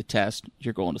taking the test.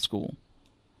 You're going to school.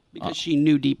 Because she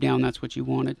knew deep down that's what you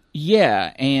wanted.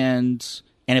 Yeah, and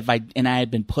And I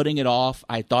had been putting it off.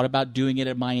 I thought about doing it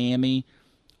at Miami.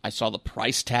 I saw the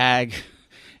price tag,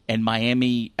 and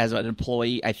Miami, as an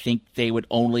employee, I think they would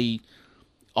only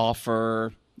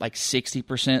offer like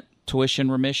 60%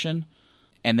 tuition remission.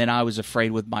 And then I was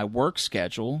afraid with my work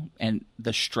schedule and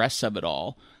the stress of it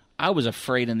all, I was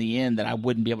afraid in the end that I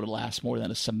wouldn't be able to last more than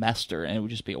a semester, and it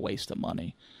would just be a waste of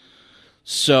money.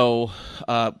 So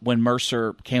when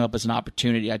Mercer came up as an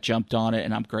opportunity, I jumped on it,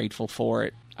 and I'm grateful for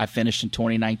it. I finished in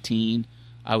 2019.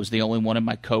 I was the only one in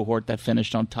my cohort that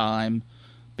finished on time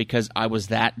because I was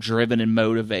that driven and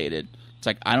motivated. It's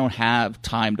like, I don't have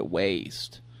time to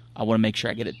waste. I want to make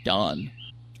sure I get it done.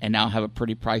 And now I have a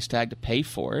pretty price tag to pay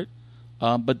for it.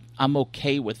 But I'm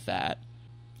okay with that.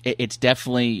 It's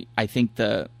definitely, I think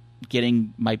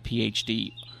getting my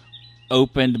PhD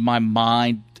opened my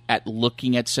mind at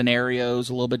looking at scenarios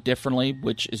a little bit differently,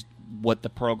 which is what the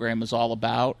program is all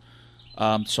about.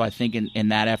 So I think in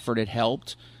that effort it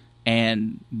helped.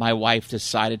 And my wife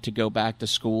decided to go back to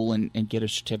school and get a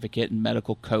certificate in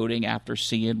medical coding after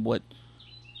seeing what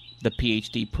the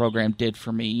PhD program did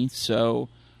for me. So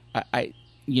I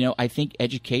think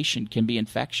education can be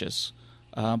infectious.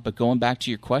 But going back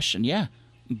to your question, yeah,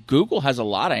 Google has a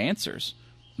lot of answers.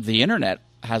 The internet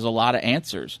has a lot of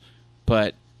answers.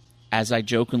 But as I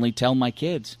jokingly tell my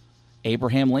kids,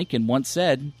 Abraham Lincoln once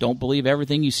said, don't believe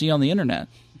everything you see on the internet.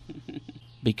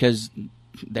 Because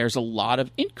there's a lot of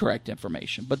incorrect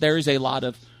information, but there is a lot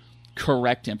of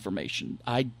correct information.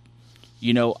 I've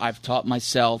taught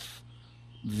myself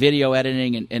video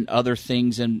editing and other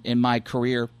things in my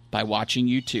career by watching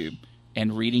YouTube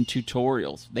and reading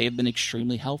tutorials. They have been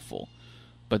extremely helpful.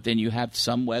 But then you have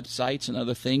some websites and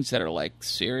other things that are like,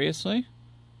 seriously?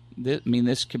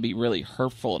 This could be really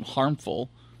hurtful and harmful,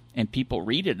 and people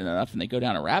read it enough and they go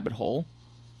down a rabbit hole,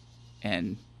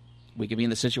 and we could be in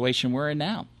the situation we're in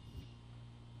now.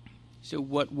 So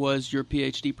what was your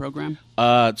PhD program?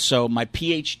 So my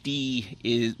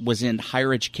PhD was in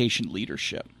higher education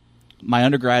leadership. My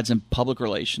undergrad's in public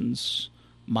relations.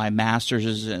 My master's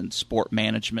is in sport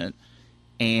management.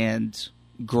 And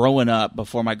growing up,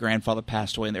 before my grandfather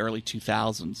passed away in the early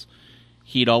 2000s,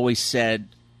 he'd always said,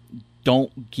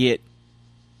 don't get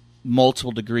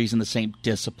multiple degrees in the same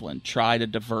discipline. Try to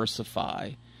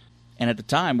diversify. And at the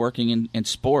time, working in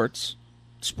sports,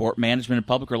 sport management and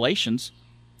public relations,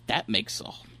 that makes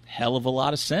a hell of a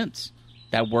lot of sense.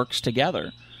 That works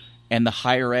together. And the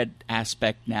higher ed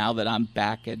aspect, now that I'm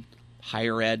back at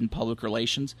higher ed and public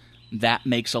relations, that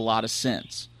makes a lot of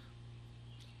sense.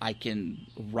 I can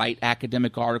write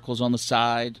academic articles on the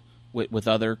side with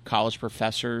other college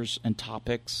professors and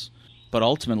topics. But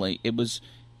ultimately, it was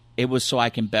so I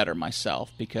can better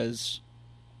myself, because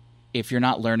if you're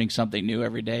not learning something new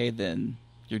every day, then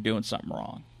you're doing something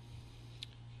wrong.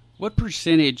 What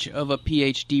percentage of a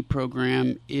PhD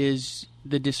program is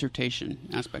the dissertation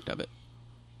aspect of it?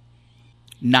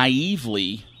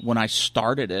 Naively, when I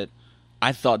started it,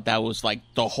 I thought that was like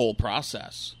the whole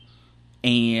process.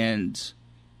 And,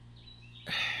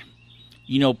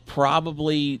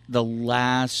 probably the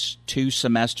last 2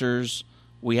 semesters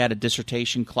we had a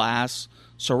dissertation class.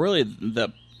 So really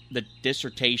the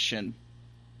dissertation,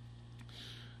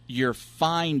 you're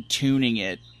fine-tuning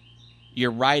it.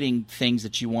 You're writing things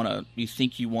that you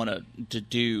think you want to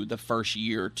do the first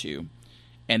year or two.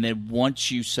 And then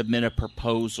once you submit a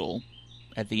proposal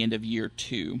at the end of year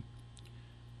 2,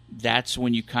 that's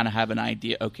when you kind of have an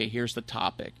idea, okay, here's the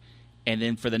topic. And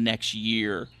then for the next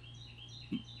year,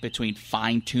 between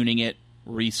fine-tuning it,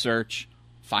 research,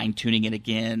 fine-tuning it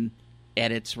again,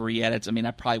 edits, re-edits.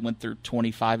 I probably went through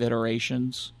 25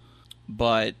 iterations.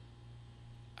 But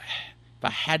if I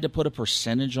had to put a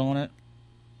percentage on it,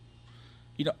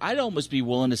 I'd almost be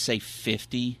willing to say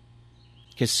 50,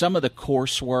 because some of the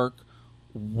coursework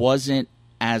wasn't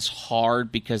as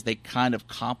hard because they kind of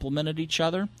complemented each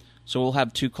other. So we'll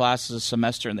have 2 classes a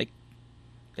semester, and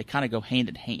they kind of go hand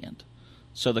in hand.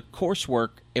 So the coursework,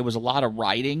 it was a lot of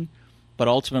writing, but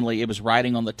ultimately it was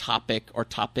writing on the topic or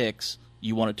topics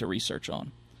you wanted to research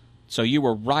on. So you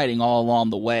were writing all along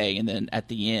the way, and then at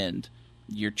the end,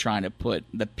 you're trying to put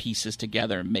the pieces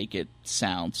together and make it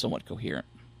sound somewhat coherent.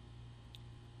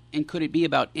 And could it be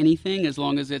about anything as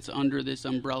long as it's under this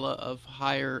umbrella of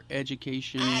higher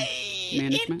education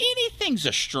management? Anything's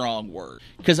a strong word.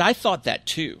 Because I thought that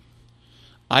too.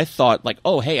 I thought like,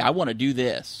 oh, hey, I want to do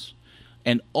this.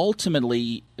 And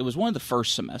ultimately, it was one of the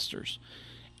first semesters.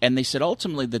 And they said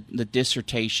ultimately the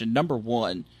dissertation, number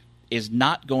one, is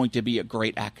not going to be a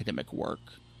great academic work.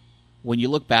 When you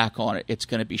look back on it, it's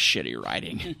going to be shitty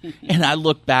writing. And I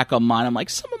look back on mine, I'm like,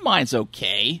 some of mine's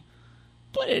okay,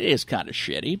 but it is kind of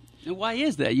shitty. And why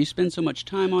is that? You spend so much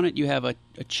time on it. You have a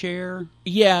chair.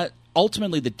 Yeah,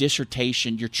 ultimately the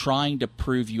dissertation, you're trying to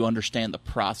prove you understand the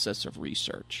process of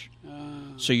research.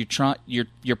 So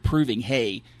you're proving,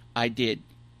 hey, I did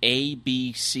A,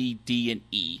 B, C, D, and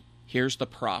E. Here's the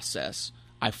process.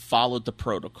 I followed the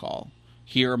protocol.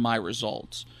 Here are my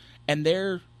results. And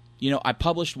I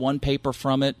published one paper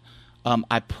from it.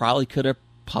 I probably could have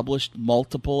published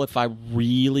multiple if I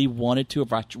really wanted to,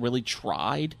 if I really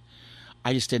tried.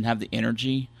 I just didn't have the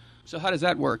energy. So how does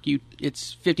that work?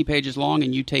 It's 50 pages long,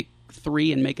 and you take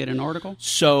 3 and make it an article?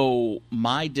 So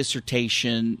my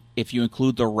dissertation, if you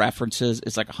include the references,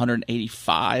 is like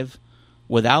 185.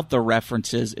 Without the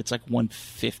references, it's like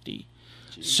 150.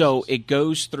 Jesus. So it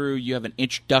goes through, you have an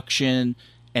introduction,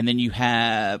 and then you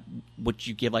have what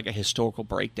you give like a historical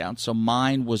breakdown. So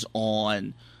mine was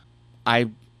I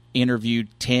interviewed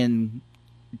 10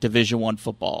 Division I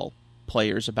football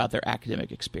players about their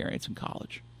academic experience in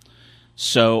college.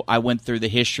 So I went through the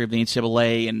history of the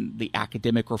NCAA and the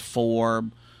academic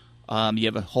reform. You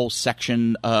have a whole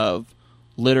section of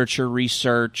literature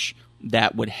research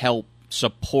that would help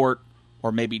support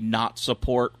or maybe not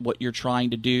support what you're trying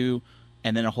to do,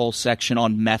 and then a whole section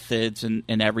on methods and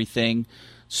everything.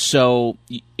 So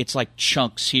it's like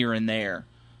chunks here and there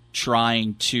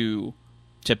trying to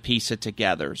piece it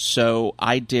together. So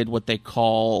I did what they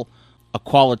call a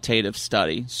qualitative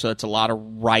study. So it's a lot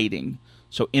of writing.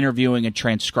 So interviewing and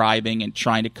transcribing and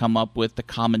trying to come up with the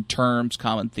common terms,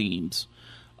 common themes,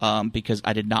 because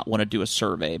I did not want to do a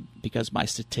survey because my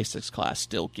statistics class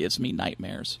still gives me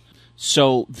nightmares.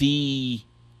 So the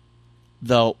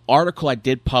article I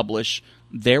did publish,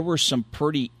 there were some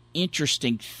pretty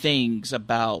interesting things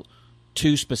about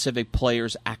 2 specific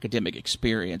players' academic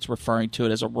experience, referring to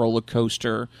it as a roller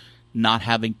coaster, not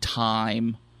having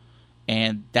time,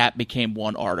 and that became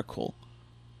one article.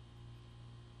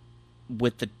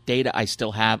 With the data I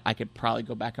still have, I could probably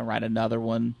go back and write another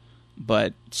one,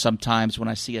 but sometimes when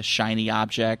I see a shiny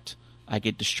object, I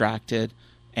get distracted,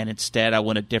 and instead I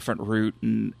went a different route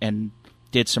and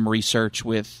did some research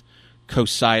with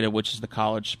COSIDA, which is the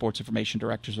College Sports Information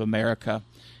Directors of America,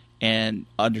 and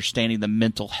understanding the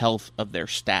mental health of their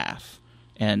staff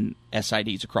and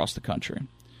SIDs across the country.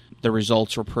 The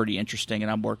results were pretty interesting,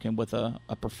 and I'm working with a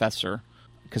professor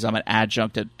because I'm an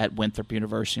adjunct at Winthrop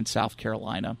University in South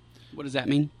Carolina. What does that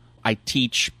mean? I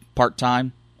teach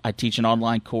part-time. I teach an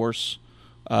online course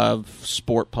of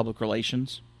sport public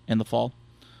relations in the fall.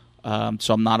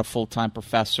 So I'm not a full-time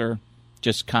professor,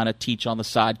 just kind of teach on the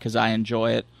side because I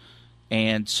enjoy it.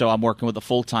 And so I'm working with a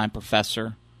full-time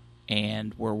professor,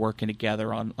 and we're working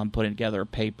together on putting together a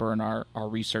paper and our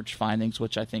research findings,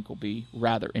 which I think will be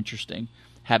rather interesting.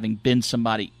 Having been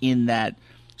somebody in that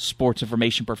sports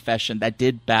information profession that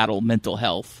did battle mental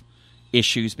health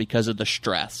issues because of the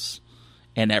stress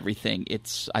and everything,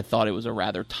 I thought it was a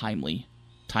rather timely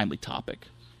topic.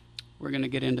 We're going to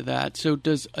get into that. So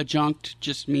does adjunct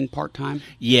just mean part-time?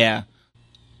 Yeah.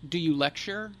 Do you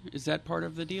lecture? Is that part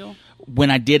of the deal?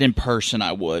 When I did in person,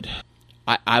 I would.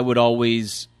 I would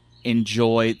always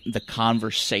enjoy the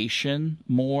conversation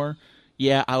more.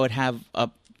 Yeah, I would have a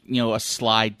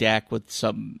slide deck with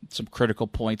some critical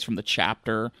points from the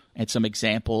chapter and some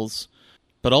examples.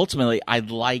 But ultimately, I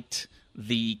liked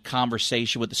the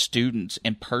conversation with the students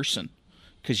in person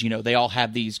because, they all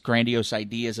have these grandiose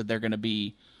ideas that they're going to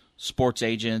be sports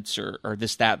agents or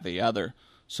this, that, the other.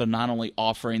 So not only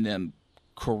offering them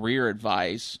career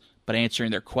advice, but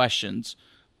answering their questions,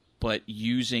 but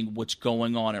using what's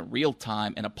going on in real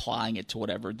time and applying it to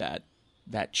whatever that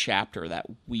chapter, that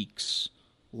week's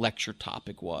lecture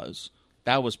topic was.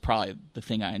 That was probably the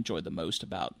thing I enjoyed the most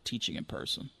about teaching in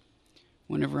person.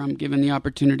 Whenever I'm given the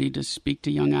opportunity to speak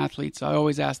to young athletes, I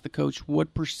always ask the coach,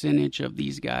 what percentage of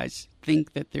these guys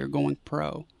think that they're going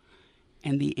pro?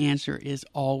 And the answer is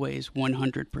always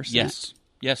 100%.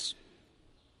 Yes.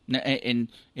 And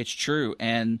it's true.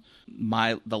 And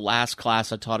the last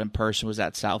class I taught in person was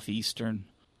at Southeastern.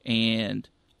 And,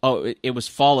 it was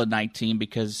fall of 19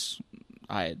 because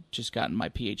I had just gotten my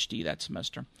PhD that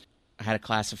semester. I had a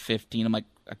class of 15. I'm like,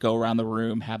 I go around the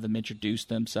room, have them introduce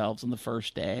themselves on the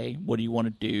first day. What do you want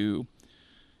to do?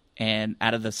 And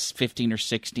out of the 15 or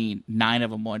 16, 9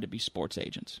 of them wanted to be sports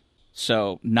agents.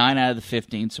 So 9 out of the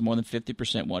 15, so more than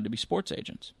 50% wanted to be sports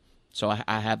agents. So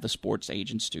I have the sports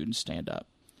agent students stand up.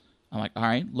 I'm like, all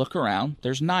right, look around.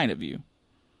 There's 9 of you.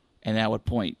 And I would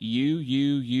point, you,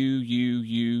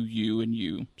 and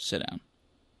you, sit down.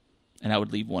 And I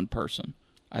would leave one person.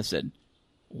 I said,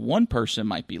 one person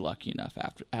might be lucky enough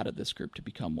out of this group to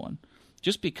become one.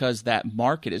 Just because that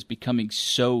market is becoming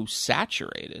so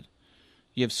saturated.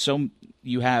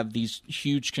 You have these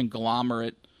huge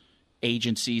conglomerate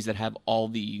agencies that have all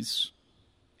these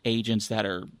agents that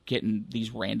are getting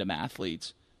these random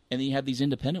athletes, and then you have these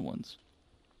independent ones.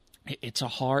 It's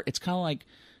kind of like,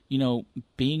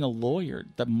 being a lawyer.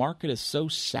 The market is so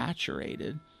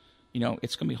saturated.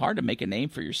 It's going to be hard to make a name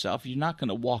for yourself. You're not going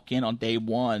to walk in on day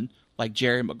one like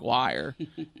Jerry Maguire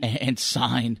and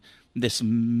sign this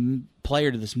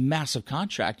player to this massive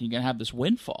contract. You're going to have this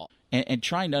windfall. And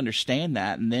trying to understand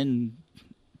that, and then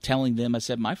telling them, I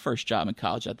said, my first job in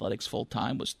college athletics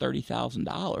full-time was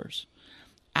 $30,000.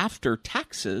 After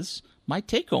taxes, my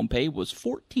take-home pay was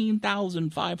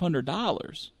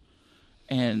 $14,500.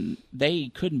 And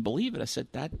they couldn't believe it. I said,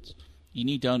 you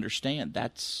need to understand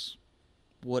that's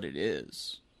what it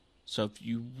is. So if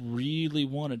you really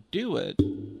want to do it,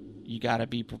 you got to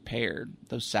be prepared.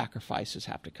 Those sacrifices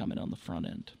have to come in on the front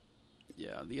end.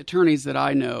 Yeah, the attorneys that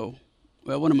I know,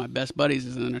 well, one of my best buddies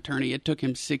is an attorney. It took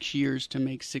him 6 years to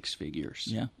make six figures.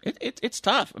 Yeah, it's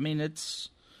tough. I mean, it's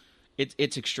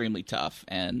extremely tough.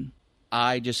 And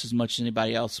I, just as much as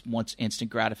anybody else, wants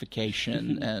instant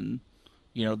gratification and,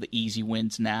 the easy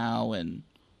wins now and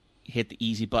hit the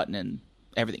easy button and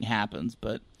everything happens.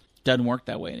 But it doesn't work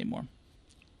that way anymore.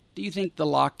 Do you think the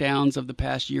lockdowns of the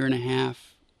past year and a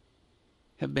half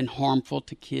have been harmful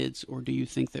to kids, or do you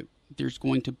think that there's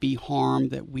going to be harm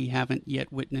that we haven't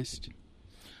yet witnessed?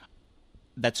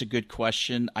 That's a good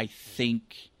question. I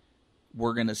think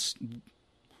we're not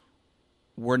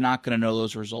going to know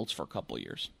those results for a couple of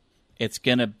years. It's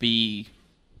going to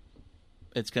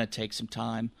take some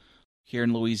time. Here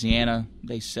in Louisiana,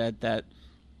 they said that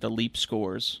the LEAP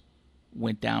scores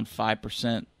went down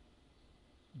 5%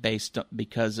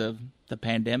 because of the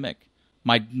pandemic.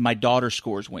 My daughter's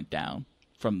scores went down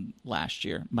from last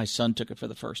year. My son took it for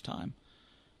the first time.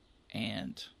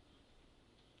 And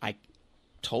I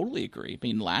totally agree. I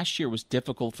mean, last year was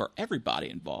difficult for everybody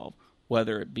involved,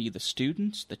 whether it be the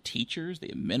students, the teachers,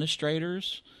 the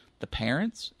administrators, the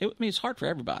parents. It's hard for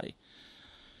everybody.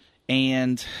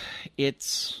 And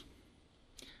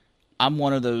I'm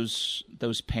one of those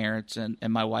parents, and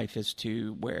my wife is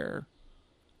too, where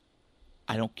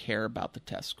I don't care about the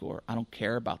test score. I don't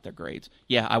care about their grades.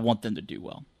 Yeah, I want them to do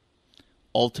well.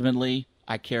 Ultimately,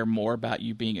 I care more about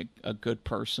you being a good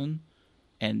person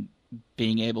and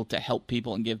being able to help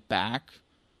people and give back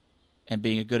and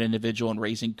being a good individual and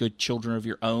raising good children of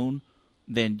your own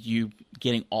than you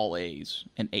getting all A's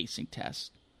and acing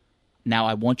tests. Now,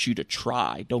 I want you to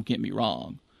try. Don't get me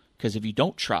wrong. Because if you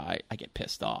don't try, I get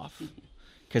pissed off.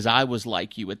 Because I was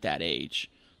like you at that age,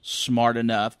 smart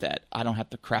enough that I don't have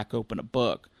to crack open a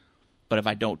book. But if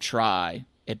I don't try,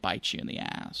 it bites you in the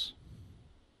ass.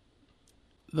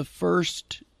 The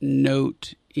first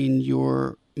note in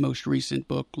your most recent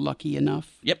book, Lucky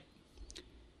Enough. Yep.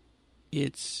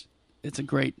 It's a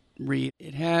great read.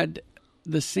 It had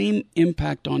the same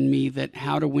impact on me that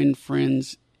How to Win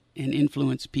Friends and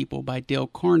Influence People by Dale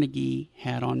Carnegie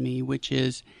had on me, which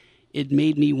is it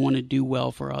made me want to do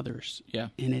well for others. Yeah.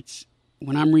 And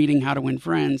when I'm reading How to Win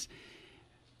Friends,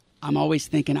 I'm always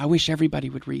thinking, I wish everybody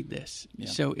would read this. Yeah.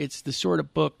 So it's the sort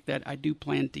of book that I do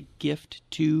plan to gift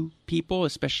to people,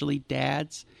 especially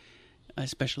dads,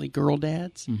 especially girl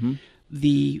dads. Mm-hmm.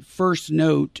 The first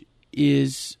note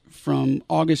is from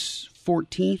August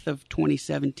 14th of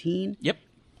 2017. Yep.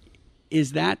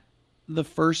 Is that the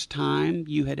first time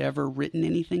you had ever written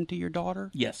anything to your daughter?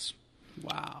 Yes.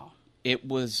 Wow. It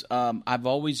was, I've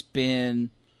always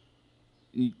been,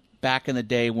 back in the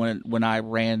day when I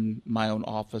ran my own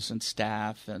office and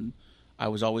staff, and I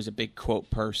was always a big quote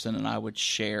person, and I would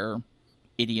share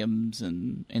idioms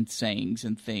and sayings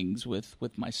and things with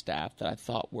my staff that I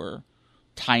thought were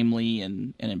timely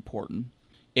and important.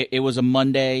 It was a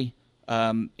Monday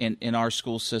in our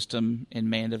school system in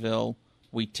Mandeville.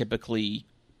 We typically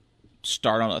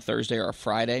start on a Thursday or a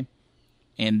Friday.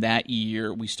 And that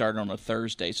year we started on a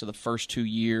Thursday. So the first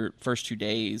 2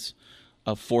 days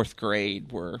of fourth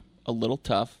grade were a little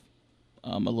tough,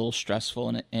 a little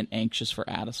stressful and anxious for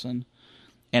Addison.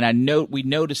 And we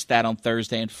noticed that on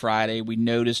Thursday and Friday. We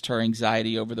noticed her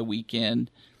anxiety over the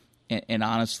weekend. And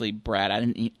honestly, Brad, I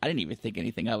didn't even think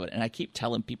anything of it. And I keep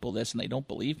telling people this, and they don't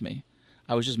believe me.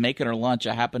 I was just making her lunch.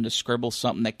 I happened to scribble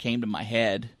something that came to my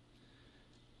head.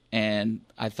 And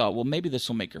I thought, well, maybe this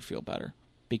will make her feel better,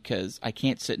 because I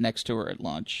can't sit next to her at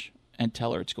lunch and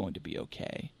tell her it's going to be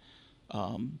okay.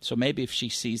 So maybe if she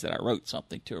sees that I wrote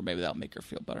something to her, maybe that'll make her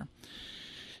feel better.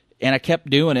 And I kept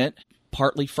doing it,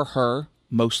 partly for her,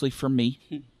 mostly for me.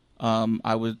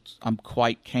 I'm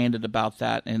quite candid about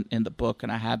that in the book,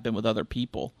 and I have been with other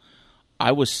people.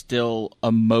 I was still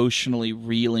emotionally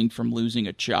reeling from losing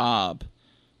a job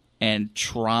and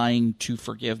trying to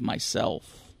forgive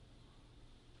myself,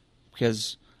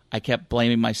 because I kept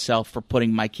blaming myself for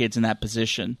putting my kids in that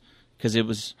position because it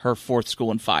was her fourth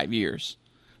school in 5 years.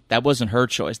 That wasn't her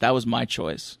choice. That was my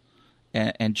choice.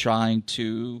 And trying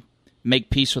to make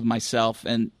peace with myself.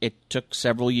 And it took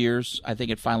several years. I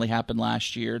think it finally happened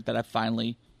last year that I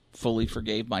finally fully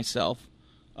forgave myself.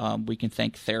 We can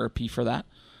thank therapy for that.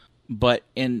 But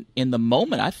in the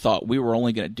moment, I thought we were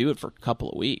only going to do it for a couple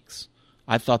of weeks.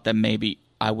 I thought that maybe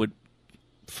I would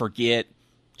forget,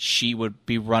 she would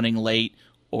be running late,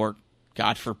 or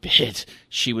God forbid,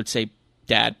 she would say,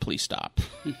 "Dad, please stop."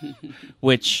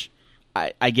 Which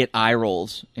I get eye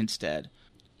rolls instead.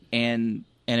 And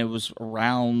it was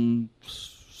around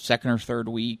second or third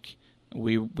week,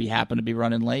 we happened to be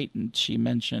running late, and she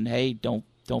mentioned, "Hey, don't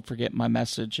forget my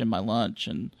message and my lunch."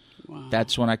 And Wow.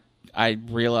 That's when I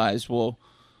realized, well,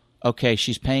 okay,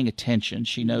 she's paying attention.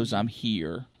 She knows I'm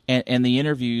here. And the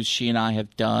interviews she and I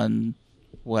have done,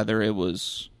 whether it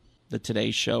was the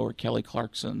Today Show or Kelly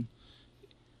Clarkson,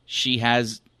 she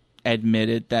has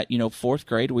admitted that, fourth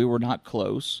grade, we were not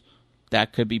close.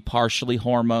 That could be partially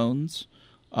hormones.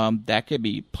 That could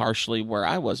be partially where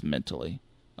I was mentally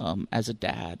as a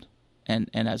dad and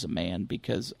as a man,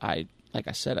 because like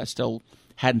I said, I still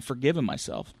hadn't forgiven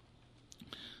myself.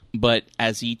 But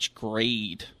as each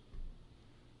grade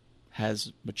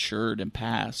has matured and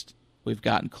passed, we've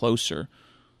gotten closer.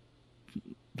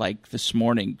 Like this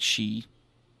morning, she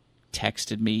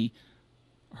texted me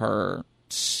her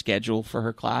schedule for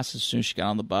her class as soon as she got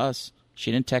on the bus.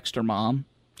 She didn't text her mom.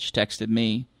 She texted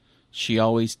me. She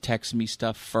always texts me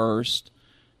stuff first,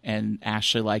 and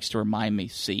Ashley likes to remind me,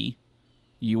 see,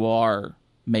 you are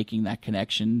making that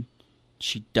connection.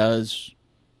 She does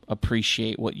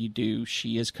appreciate what you do.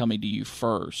 She is coming to you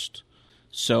first.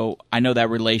 So I know that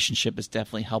relationship has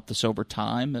definitely helped us over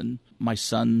time, and my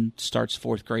son starts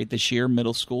fourth grade this year,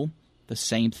 middle school. The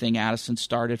same thing Addison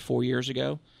started 4 years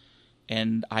ago,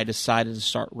 and I decided to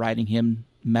start writing him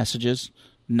messages,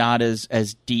 not as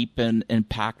deep and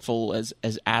impactful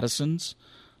as Addison's,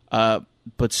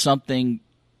 but something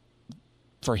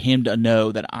for him to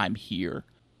know that I'm here.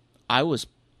 I was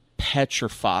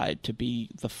petrified to be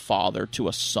the father to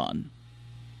a son.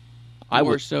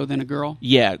 More so than a girl?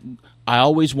 Yeah. I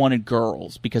always wanted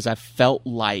girls because I felt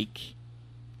like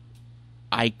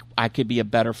I could be a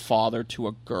better father to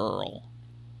a girl.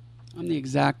 I'm the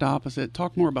exact opposite.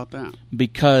 Talk more about that.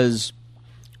 Because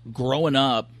growing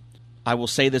up, I will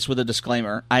say this with a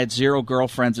disclaimer, I had 0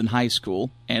 girlfriends in high school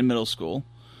and middle school,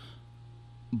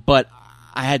 but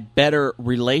I had better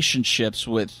relationships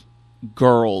with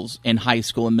girls in high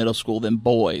school and middle school than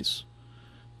boys,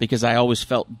 because I always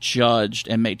felt judged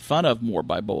and made fun of more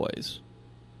by boys.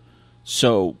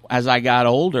 So as I got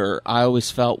older, I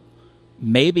always felt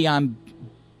maybe I'm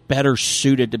better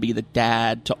suited to be the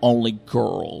dad to only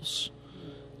girls.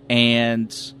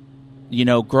 And,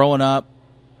 growing up,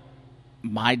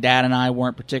 my dad and I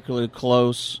weren't particularly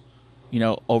close.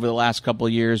 Over the last couple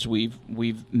of years, we've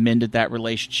mended that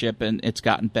relationship, and it's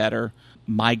gotten better.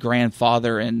 My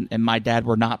grandfather and my dad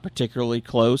were not particularly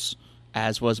close,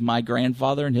 as was my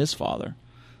grandfather and his father.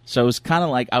 So it was kind of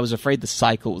like I was afraid the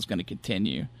cycle was going to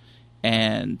continue.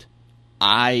 And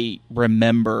I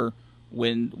remember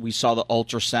when we saw the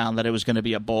ultrasound that it was going to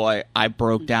be a boy, I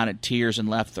broke down in tears and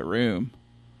left the room.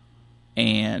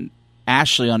 And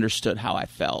Ashley understood how I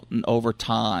felt. And over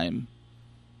time,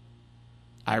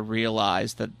 I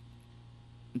realized that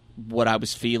what I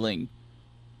was feeling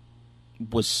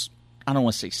was, I don't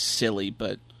want to say silly,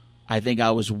 but I think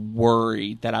I was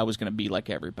worried that I was going to be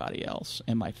like everybody else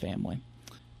in my family.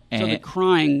 So the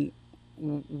crying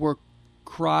were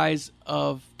cries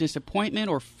of disappointment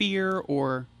or fear,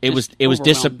 or it was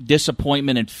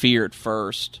disappointment and fear at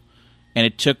first, and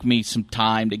it took me some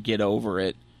time to get over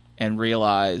it and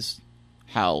realize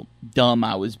how dumb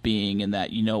I was being, and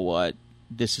that, what,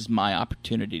 this is my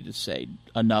opportunity to say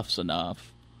enough's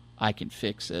enough. I can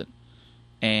fix it.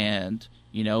 And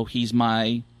he's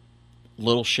my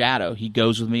little shadow. He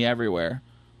goes with me everywhere.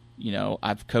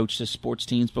 I've coached his sports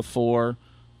teams before.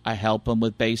 I help him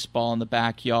with baseball in the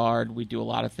backyard. We do a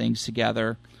lot of things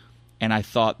together. And I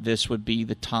thought this would be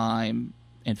the time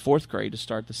in fourth grade to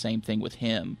start the same thing with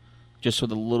him, just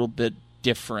with a little bit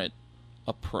different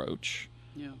approach.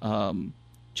 Yeah.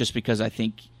 Just because I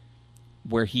think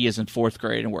where he is in fourth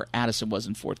grade and where Addison was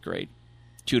in fourth grade,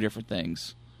 2 different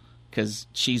things. Because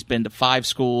she's been to 5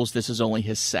 schools. This is only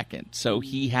his second. So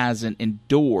he hasn't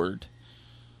endured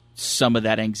some of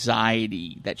that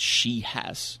anxiety that she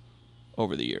has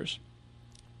over the years.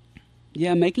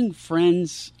 Yeah, making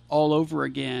friends all over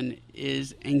again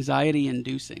is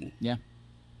anxiety-inducing. Yeah.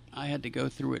 I had to go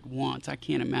through it once. I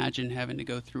can't imagine having to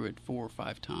go through it 4 or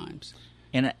 5 times.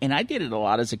 And I did it a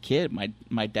lot as a kid.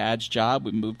 My dad's job,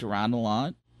 we moved around a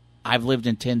lot. I've lived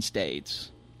in 10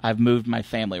 states. I've moved my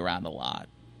family around a lot.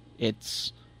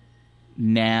 It's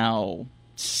now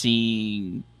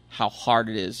seeing how hard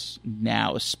it is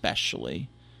now, especially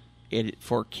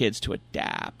for kids to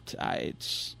adapt.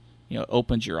 It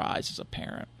opens your eyes as a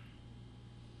parent.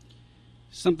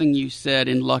 Something you said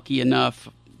in Lucky Enough,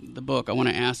 the book, I want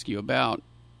to ask you about,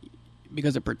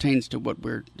 because it pertains to what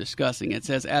we're discussing. It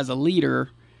says, as a leader,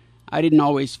 I didn't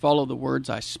always follow the words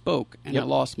I spoke, and I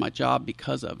lost my job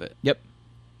because of it. Yep.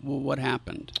 Well, what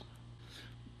happened?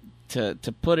 To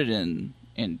put it in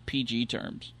PG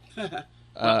terms.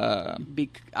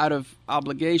 Out of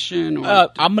obligation? Or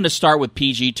I'm going to start with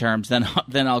PG terms, then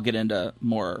I'll get into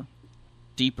more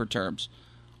deeper terms.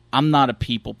 I'm not a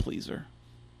people pleaser.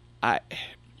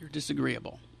 You're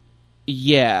disagreeable.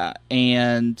 Yeah,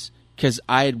 and because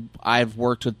I've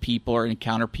worked with people or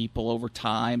encounter people over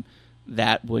time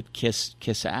that would kiss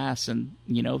ass, and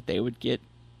they would get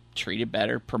treated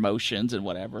better, promotions and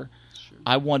whatever. Sure.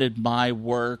 I wanted my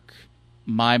work,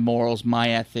 my morals, my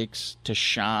ethics to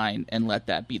shine and let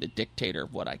that be the dictator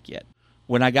of what I get.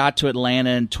 When I got to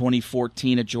Atlanta in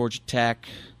 2014 at Georgia Tech,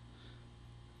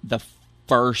 the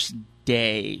first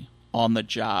day on the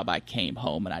job, I came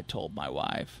home and I told my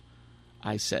wife,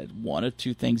 I said, one of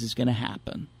two things is going to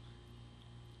happen.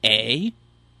 A,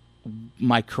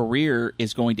 my career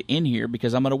is going to end here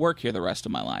because I'm going to work here the rest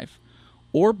of my life.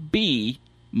 Or B,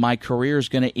 my career is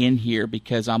going to end here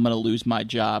because I'm going to lose my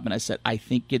job. And I said, I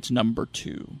think it's number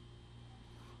 2. I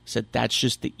said, that's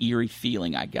just the eerie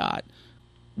feeling I got.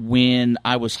 When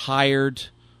I was hired,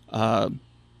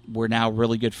 we're now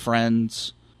really good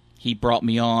friends. He brought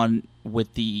me on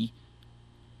with the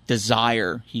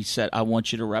desire. He said, I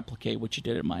want you to replicate what you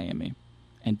did at Miami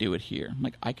and do it here. I'm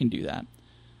like, I can do that.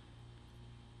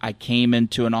 I came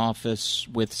into an office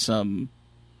with some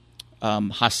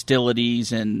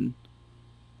hostilities and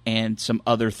some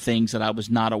other things that I was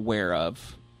not aware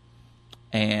of.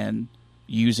 And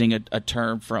using a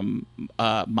term from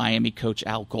Miami coach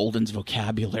Al Golden's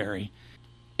vocabulary,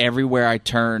 everywhere I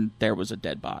turned, there was a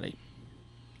dead body.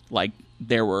 Like,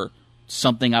 there were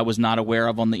something I was not aware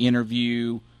of on the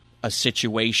interview, a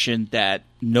situation that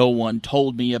no one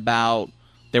told me about.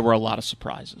 There were a lot of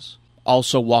surprises.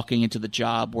 Also walking into the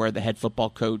job where the head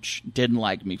football coach didn't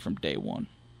like me from day one.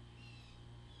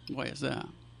 Why is that?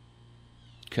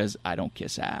 Because I don't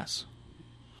kiss ass.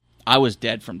 I was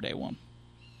dead from day one.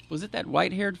 Was it that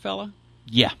white-haired fella?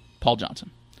 Yeah, Paul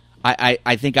Johnson.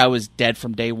 I think I was dead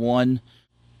from day one.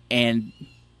 And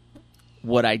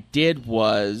what I did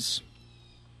was,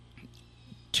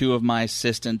 2 of my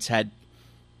assistants had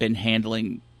been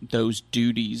handling those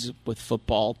duties with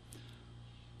football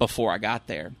before I got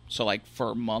there. So like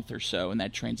for a month or so in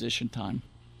that transition time.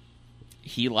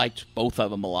 He liked both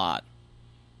of them a lot.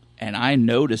 And I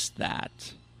noticed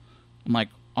that. I'm like,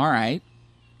 all right,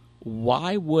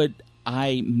 why would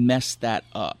I mess that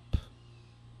up?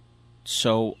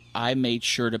 So I made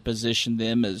sure to position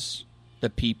them as the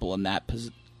people in that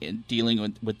in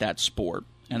dealing with that sport,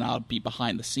 and I'll be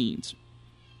behind the scenes.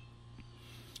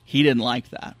 He didn't like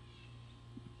that.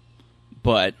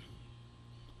 But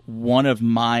one of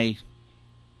my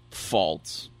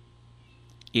faults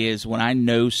is when I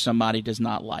know somebody does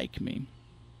not like me,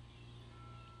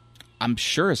 I'm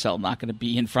sure as hell not going to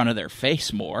be in front of their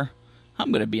face more.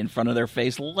 I'm going to be in front of their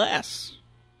face less.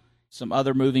 Some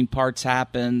other moving parts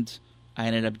happened. I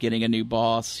ended up getting a new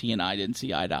boss. He and I didn't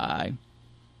see eye to eye.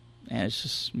 And it's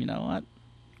just, you know what?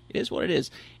 It is what it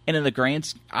is. And in the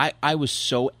grand, I was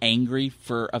so angry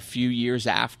for a few years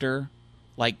after,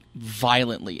 like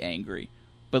violently angry.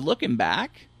 But looking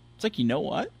back, it's like, you know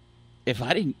what? If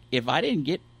I didn't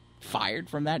get fired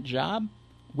from that job,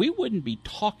 we wouldn't be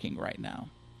talking right now.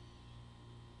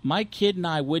 My kid and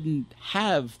I wouldn't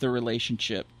have the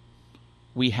relationship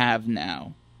we have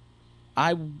now.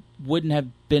 I wouldn't have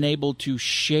been able to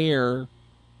share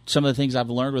some of the things I've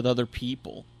learned with other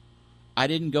people. I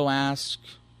didn't go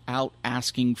out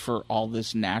asking for all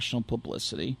this national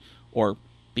publicity or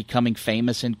becoming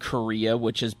famous in Korea,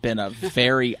 which has been a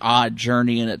very odd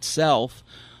journey in itself.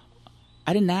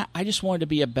 I just wanted to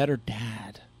be a better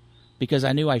dad because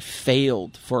I knew I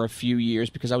failed for a few years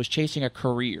because I was chasing a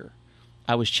career.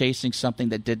 I was chasing something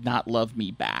that did not love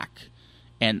me back,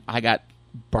 and I got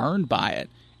burned by it,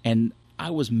 and I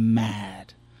was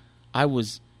mad.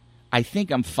 I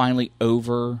think I'm finally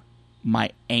over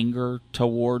my anger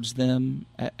towards them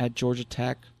at Georgia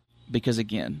Tech because,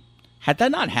 again, had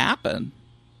that not happened,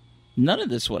 none of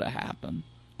this would have happened.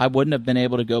 I wouldn't have been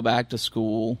able to go back to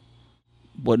school,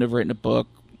 wouldn't have written a book,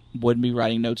 wouldn't be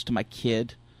writing notes to my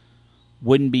kid.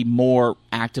 wouldn't be more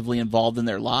actively involved in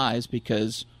their lives,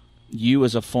 because you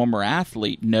as a former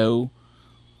athlete know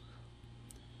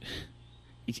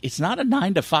it's not a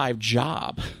 9-to-5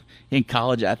 job in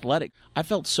college athletics. I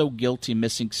felt so guilty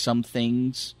missing some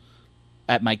things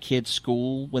at my kids'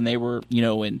 school when they were,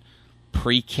 in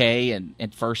pre-K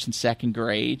and first and second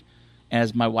grade. And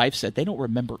as my wife said, they don't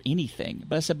remember anything.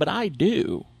 But I said, but I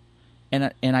do.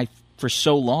 And I for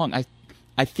so long,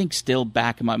 I think still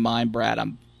back in my mind, Brad,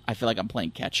 I feel like I'm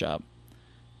playing catch up,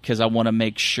 because I want to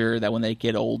make sure that when they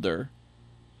get older,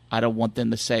 I don't want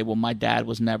them to say, well, my dad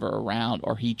was never around,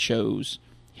 or he chose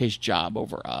his job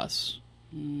over us.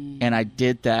 And I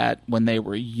did that when they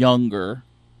were younger,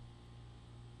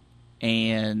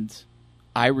 and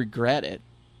I regret it.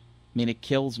 I mean, it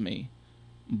kills me,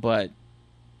 but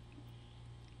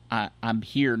I'm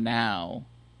here now,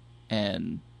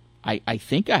 and I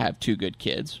think I have 2 good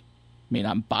kids. I mean,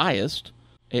 I'm biased.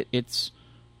 It's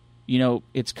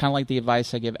it's kind of like the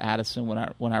advice I give Addison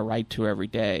when I write to her every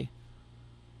day.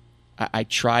 I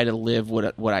try to live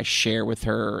what I share with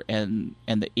her, and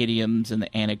the idioms and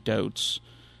the anecdotes.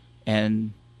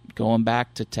 And going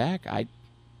back to tech, I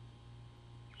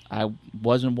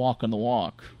wasn't walking the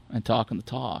walk and talking the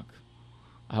talk.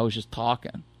 I was just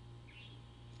talking.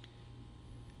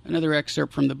 Another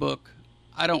excerpt from the book.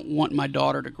 I don't want my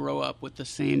daughter to grow up with the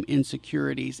same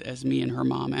insecurities as me and her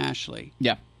mom, Ashley.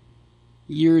 Yeah.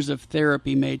 Years of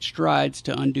therapy made strides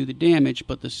to undo the damage,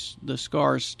 but the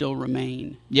scars still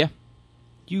remain. Yeah.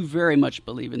 You very much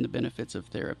believe in the benefits of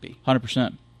therapy.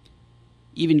 100%.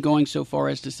 Even going so far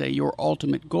as to say your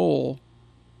ultimate goal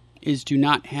is to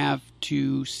not have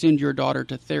to send your daughter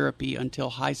to therapy until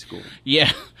high school.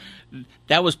 Yeah.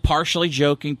 That was partially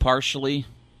joking, partially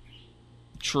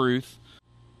truth.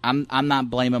 I'm not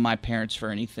blaming my parents for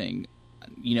anything.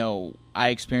 I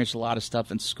experienced a lot of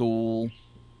stuff in school,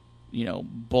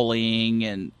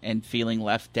 bullying and feeling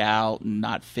left out and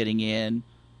not fitting in,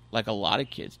 like a lot of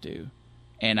kids do.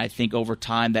 And I think over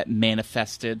time that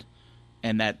manifested,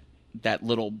 and that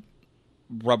little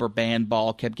rubber band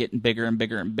ball kept getting bigger and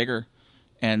bigger and bigger.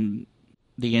 And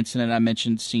the incident I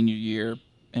mentioned senior year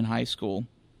in high school,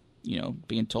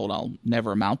 being told I'll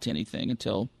never amount to anything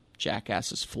until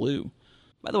jackasses flew.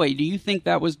 By the way, do you think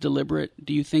that was deliberate?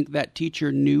 Do you think that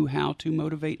teacher knew how to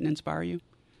motivate and inspire you?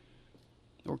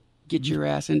 Or get your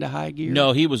ass into high gear?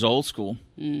 No, he was old school.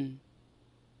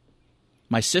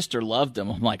 My sister loved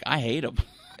him. I'm like, I hate him.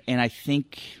 And I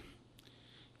think,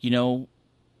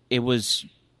 it was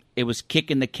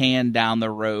kicking the can down the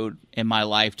road in my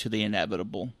life to the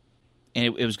inevitable. And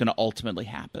it was going to ultimately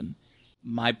happen.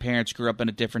 My parents grew up in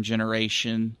a different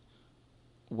generation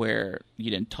where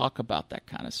you didn't talk about that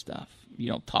kind of stuff. You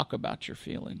don't talk about your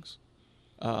feelings.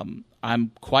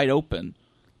 I'm quite open.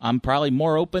 I'm probably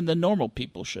more open than normal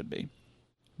people should be.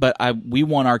 But we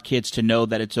want our kids to know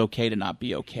that it's okay to not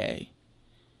be okay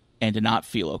and to not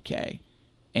feel okay.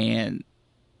 And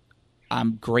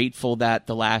I'm grateful that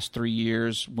the last 3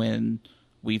 years, when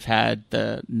we've had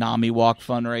the NAMI Walk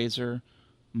fundraiser,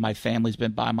 my family's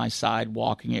been by my side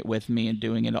walking it with me and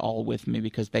doing it all with me,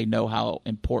 because they know how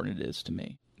important it is to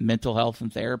me. Mental health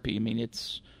and therapy, I mean,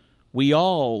 we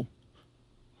all,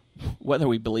 whether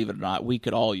we believe it or not, we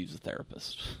could all use a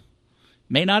therapist.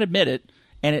 May not admit it,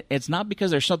 and it's not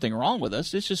because there's something wrong with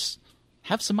us. It's just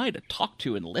have somebody to talk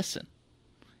to and listen,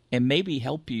 and maybe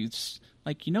help you.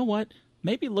 Like, you know what?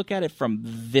 Maybe look at it from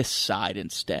this side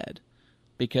instead,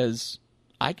 because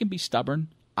I can be stubborn.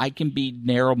 I can be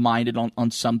narrow-minded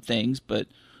on some things, but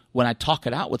when I talk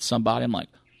it out with somebody, I'm like,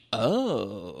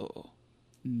 oh,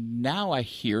 now I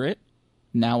hear it.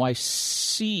 Now I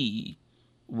see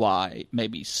why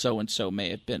maybe so-and-so may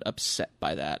have been upset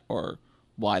by that, or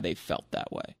why they felt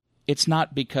that way. It's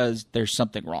not because there's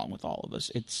something wrong with all of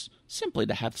us. It's simply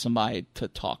to have somebody to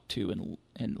talk to and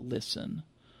listen.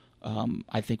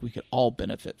 I think we could all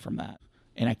benefit from that.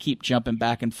 And I keep jumping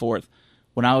back and forth.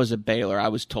 When I was at Baylor, I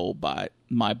was told by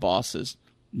my bosses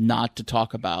not to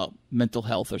talk about mental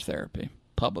health or therapy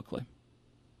publicly.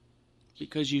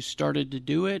 Because you started to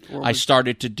do it? I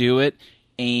started to do it,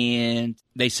 and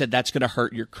they said that's going to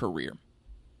hurt your career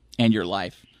and your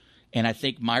life. And I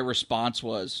think my response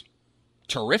was,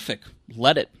 terrific,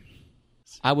 let it.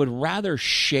 I would rather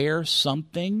share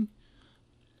something,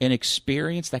 an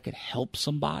experience that could help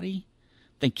somebody,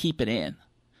 than keep it in.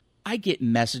 I get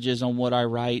messages on what I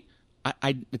write.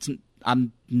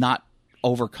 I'm not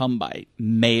overcome by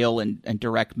mail and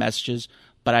direct messages,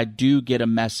 but I do get a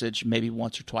message maybe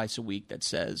once or twice a week that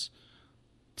says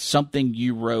something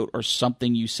you wrote or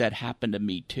something you said happened to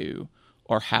me too,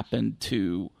 or happened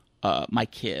to my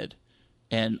kid,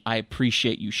 and I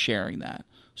appreciate you sharing that.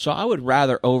 So I would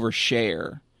rather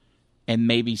overshare and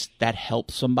maybe that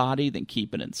helps somebody, then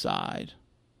keep it inside.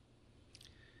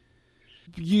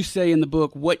 You say in the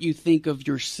book, what you think of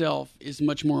yourself is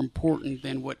much more important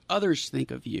than what others think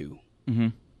of you. Mm-hmm.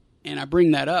 And I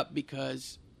bring that up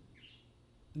because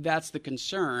that's the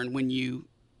concern when you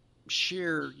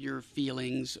share your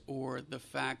feelings or the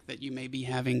fact that you may be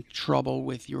having trouble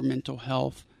with your mental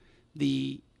health.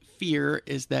 The fear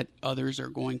is that others are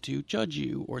going to judge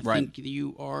you or think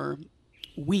you are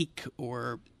weak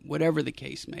or whatever the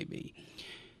case may be.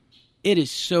 It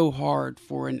is so hard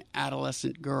for an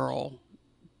adolescent girl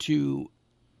to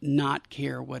not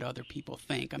care what other people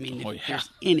think. I mean, if there's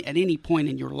at any point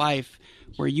in your life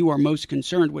where you are most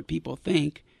concerned what people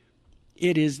think,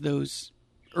 it is those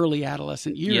early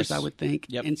adolescent years, I would think.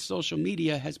 Yep. And social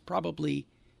media has probably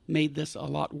made this a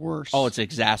lot worse. Oh, it's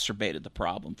exacerbated the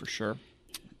problem for sure.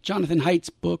 Jonathan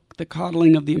Haidt's book, The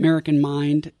Coddling of the American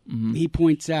Mind, he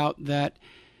points out that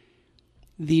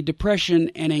the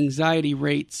depression and anxiety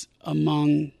rates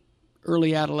among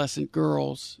early adolescent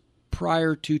girls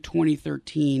prior to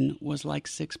 2013 was like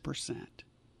 6%.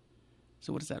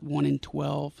 So what is that, 1 in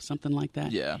 12, something like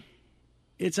that? Yeah.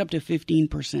 It's up to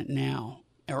 15% now,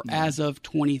 or as of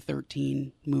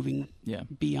 2013, moving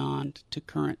beyond to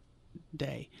current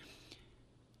day.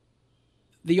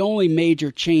 The only major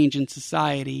change in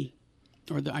society,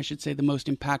 or I should say the most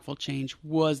impactful change,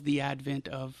 was the advent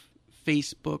of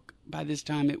Facebook. By this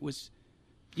time, it was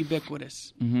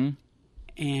ubiquitous. Mm-hmm.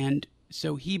 And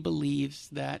so he believes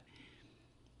that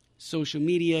social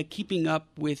media, keeping up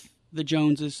with the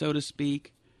Joneses, so to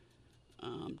speak,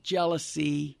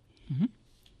 jealousy,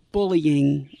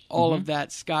 bullying, all of that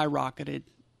skyrocketed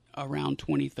around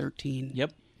 2013.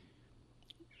 Yep.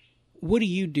 What do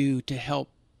you do to help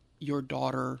your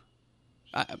daughter?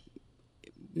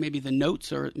 Maybe the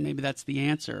notes, or maybe that's the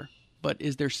answer. But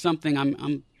is there something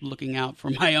I'm looking out for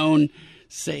my own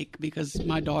sake, because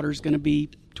my daughter's going to be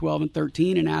 12 and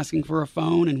 13 and asking for a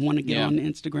phone and want to get on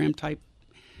Instagram type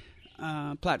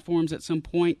platforms at some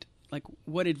point? Like,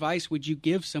 what advice would you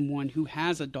give someone who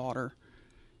has a daughter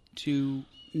to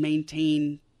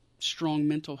maintain strong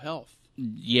mental health?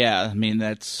 Yeah, I mean,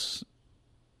 that's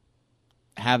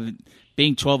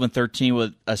being 12 and 13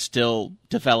 with a still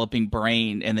developing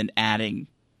brain, and then adding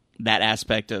that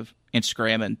aspect of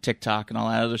Instagram and TikTok and all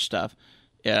that other stuff.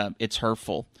 It's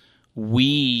hurtful.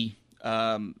 We,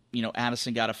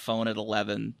 Addison got a phone at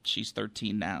 11. She's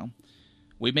 13 now.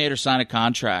 We made her sign a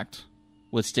contract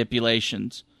with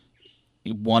stipulations.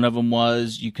 One of them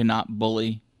was, you cannot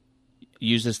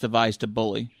use this device to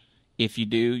bully. If you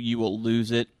do, you will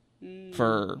lose it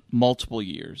for multiple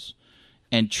years.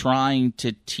 And trying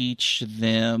to teach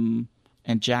them,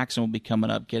 and Jackson will be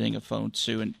coming up getting a phone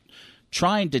soon, and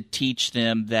trying to teach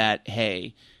them that,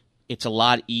 hey, it's a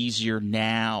lot easier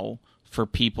now for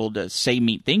people to say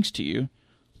mean things to you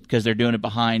because they're doing it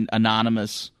behind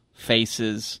anonymous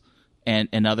faces and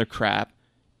other crap.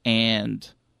 And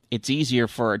it's easier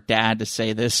for a dad to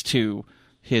say this to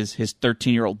his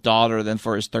 13-year-old daughter than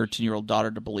for his 13-year-old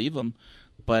daughter to believe him.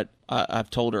 But I've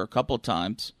told her a couple of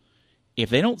times, if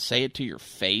they don't say it to your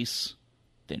face,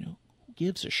 then who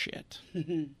gives a shit?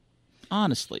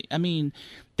 Honestly. I mean,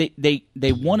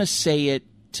 they want to say it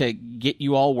to get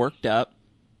you all worked up.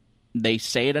 They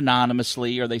say it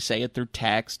anonymously, or they say it through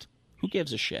text. Who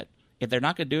gives a shit? If they're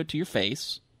not going to do it to your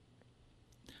face,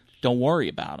 don't worry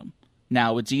about them.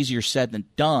 Now, it's easier said than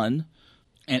done,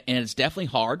 and it's definitely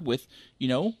hard with,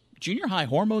 junior high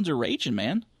hormones are raging,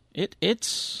 man.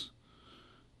 It's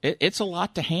a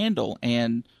lot to handle,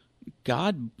 and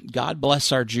God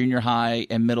bless our junior high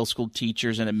and middle school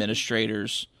teachers and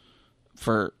administrators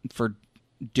for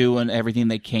doing everything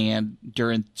they can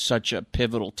during such a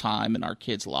pivotal time in our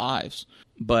kids' lives.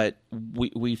 But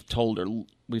we've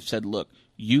said, look,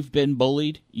 you've been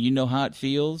bullied. You know how it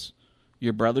feels.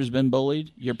 Your brother's been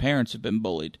bullied. Your parents have been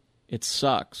bullied. It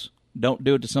sucks. Don't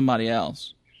do it to somebody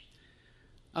else.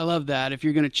 I love that. If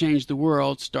you're going to change the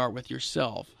world, start with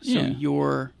yourself. So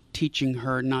you're teaching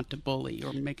her not to bully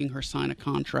or making her sign a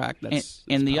contract. That's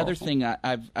and the powerful. other thing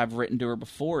I've written to her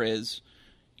before is,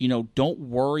 don't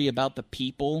worry about the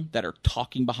people that are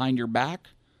talking behind your back,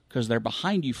 because they're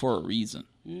behind you for a reason.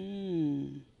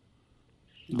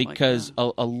 Because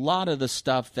like a lot of the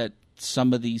stuff that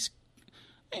some of these,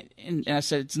 and I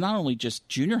said, it's not only just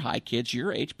junior high kids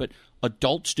your age, but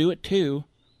adults do it too.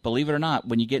 Believe it or not,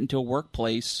 when you get into a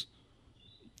workplace,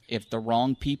 if the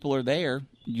wrong people are there,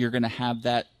 you're going to have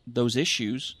those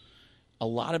issues. A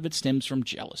lot of it stems from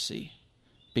jealousy,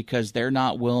 because they're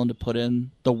not willing to put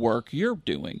in the work you're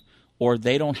doing, or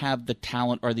they don't have the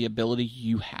talent or the ability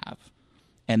you have,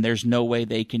 and there's no way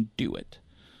they can do it.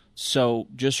 So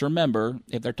just remember,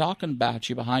 if they're talking about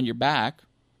you behind your back,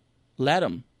 let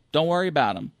them. Don't worry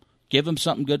about them. Give them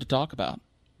something good to talk about.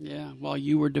 Yeah, while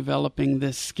you were developing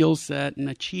this skill set and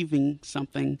achieving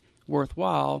something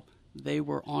worthwhile, they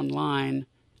were online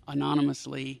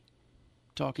anonymously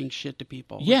talking shit to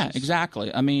people. Yeah,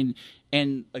 exactly. I mean,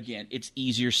 and again, it's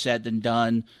easier said than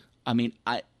done. I mean,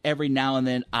 every now and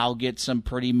then I'll get some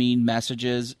pretty mean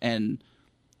messages, and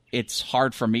it's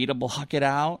hard for me to block it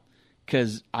out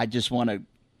because I just want to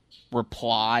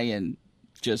reply and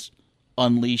just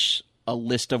unleash a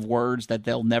list of words that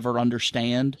they'll never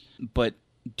understand. But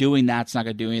doing that's not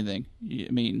going to do anything.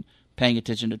 I mean, paying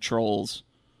attention to trolls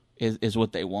is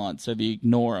what they want. So if you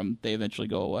ignore them, they eventually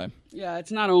go away. Yeah,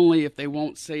 it's not only if they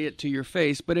won't say it to your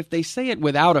face, but if they say it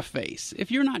without a face.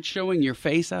 If you're not showing your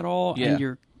face at all and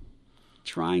you're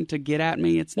trying to get at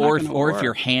me, it's not going to work. Or if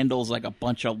your handle's like a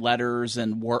bunch of letters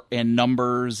and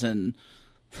numbers and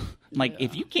like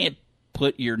if you can't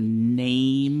put your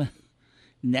name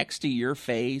next to your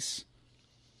face,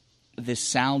 this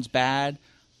sounds bad.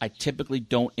 I typically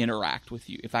don't interact with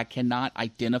you. If I cannot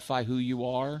identify who you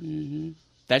are,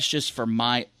 that's just for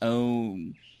my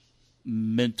own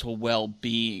mental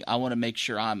well-being. I want to make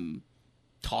sure I'm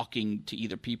talking to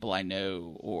either people I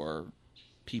know or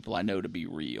people I know to be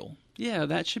real. Yeah,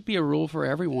 that should be a rule for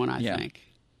everyone, I think.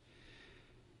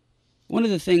 One of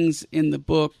the things in the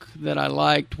book that I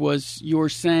liked was you're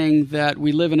saying that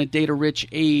we live in a data-rich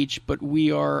age, but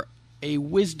we are a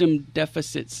wisdom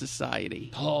deficit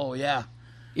society. Oh, yeah.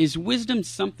 Is wisdom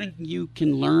something you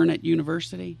can learn at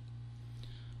university?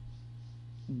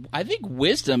 I think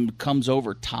wisdom comes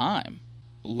over time.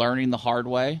 Learning the hard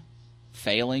way,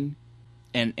 failing.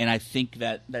 And I think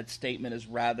that statement is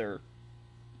rather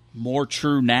more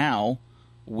true now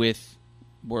with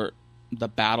the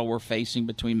battle we're facing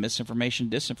between misinformation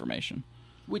and disinformation.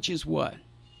 Which is what?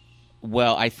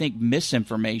 Well, I think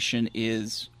misinformation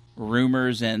is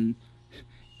rumors and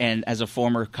as a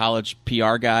former college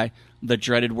PR guy, the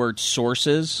dreaded word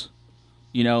sources,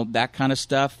 that kind of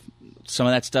stuff. Some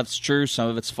of that stuff's true, some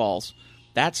of it's false.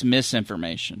 That's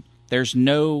misinformation. There's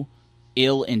no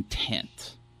ill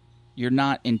intent. You're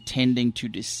not intending to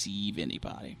deceive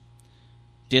anybody.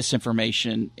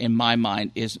 Disinformation, in my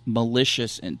mind, is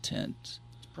malicious intent.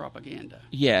 Propaganda.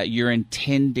 Yeah, you're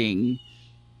intending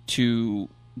to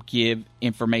give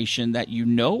information that you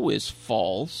know is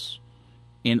false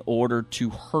in order to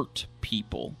hurt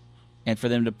people and for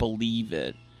them to believe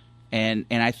it. And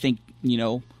I think,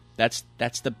 that's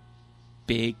the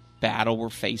big battle we're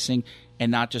facing,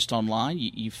 and not just online.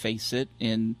 You face it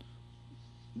in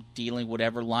dealing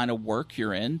whatever line of work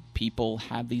you're in. People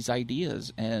have these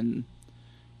ideas, and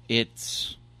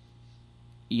it's,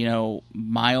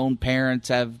 my own parents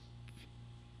have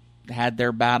had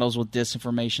their battles with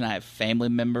disinformation. I have family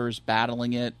members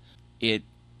battling it. It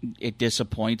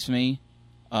disappoints me,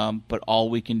 but all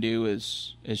we can do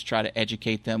is try to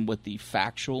educate them with the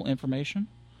factual information.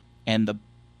 And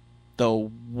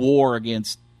the war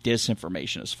against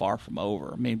disinformation is far from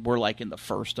over. I mean, we're like in the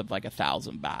first of like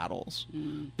 1,000 battles.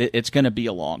 It's going to be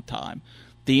a long time.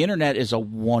 The internet is a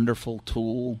wonderful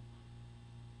tool.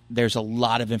 There's a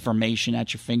lot of information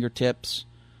at your fingertips,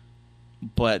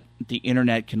 but the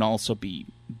internet can also be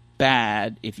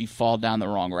bad if you fall down the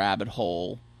wrong rabbit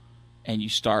hole and you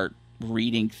start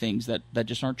reading things that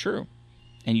just aren't true,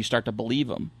 and you start to believe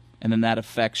them, and then that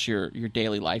affects your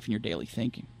daily life and your daily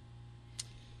thinking.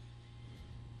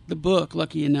 The book,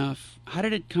 Lucky Enough, how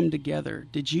did it come together?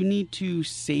 Did you need to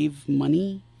save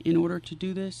money in order to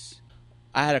do this?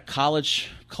 I had a college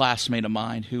classmate of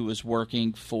mine who was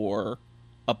working for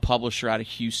a publisher out of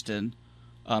Houston.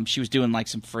 She was doing like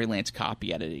some freelance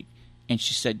copy editing, and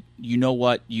she said, "You know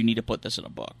what? You need to put this in a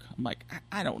book." I'm like,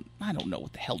 I don't know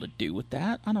what the hell to do with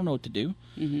that. I don't know what to do.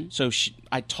 Mm-hmm. So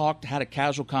I had a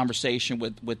casual conversation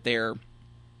with their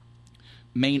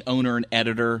main owner and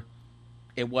editor.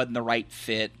 It wasn't the right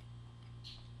fit.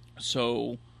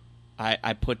 So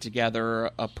I put together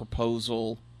a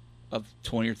proposal of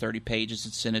 20 or 30 pages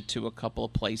and sent it to a couple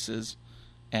of places.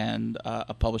 And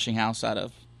a publishing house out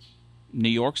of New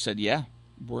York said, yeah,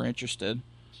 we're interested.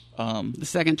 The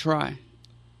second try?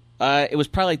 It was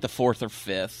probably like the fourth or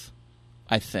fifth,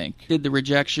 I think. Did the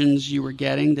rejections you were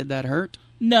getting, did that hurt?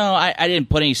 No, I didn't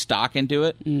put any stock into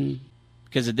it.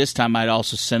 Because at this time I'd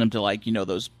also sent them to like,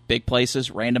 those big places,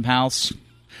 Random House.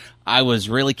 I was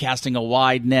really casting a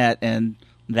wide net, and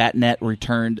that net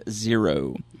returned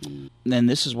 0. And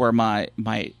this is where my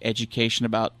education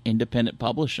about independent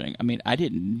publishing, I mean, I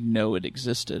didn't know it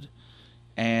existed.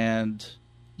 And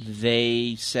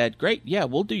they said, great, yeah,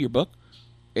 we'll do your book.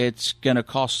 It's going to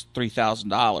cost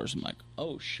 $3,000. I'm like,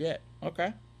 oh, shit,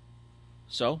 okay.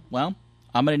 So, well,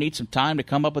 I'm going to need some time to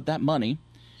come up with that money.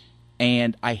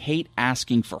 And I hate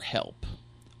asking for help.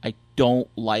 I don't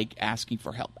like asking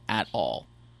for help at all.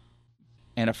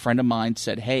 And a friend of mine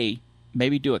said, hey,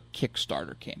 maybe do a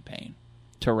Kickstarter campaign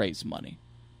to raise money.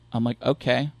 I'm like,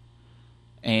 okay.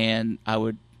 And I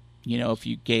would, if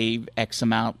you gave X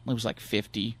amount, it was like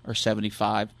 50 or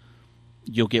 75,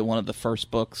 you'll get one of the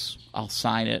first books. I'll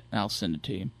sign it and I'll send it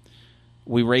to you.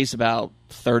 We raised about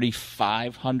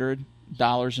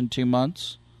 $3,500 in 2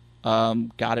 months.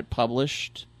 Got it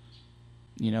published.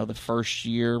 The first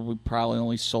year we probably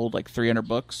only sold like 300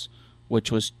 books,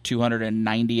 which was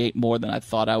 298 more than I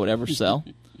thought I would ever sell.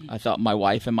 I thought my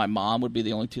wife and my mom would be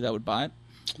the only two that would buy it.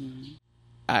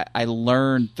 I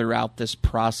learned throughout this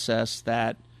process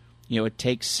that, it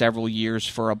takes several years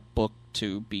for a book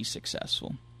to be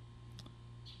successful.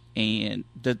 And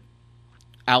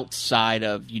outside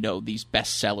of, these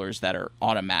bestsellers that are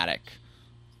automatic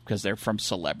because they're from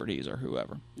celebrities or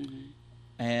whoever.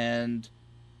 And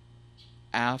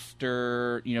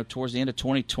after, towards the end of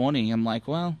 2020, I'm like,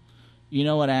 well, you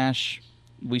know what, Ash?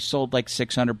 We sold like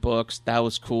 600 books. That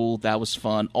was cool. That was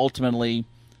fun. Ultimately,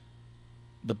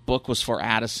 the book was for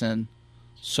Addison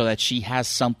so that she has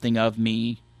something of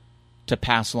me to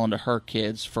pass along to her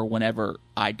kids for whenever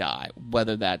I die,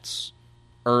 whether that's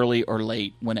early or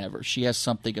late, whenever. She has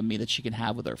something of me that she can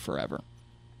have with her forever.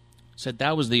 So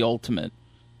that was the ultimate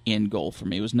end goal for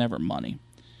me. It was never money.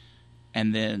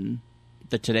 And then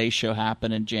the Today Show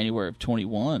happened in January of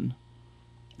 21.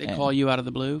 They call you out of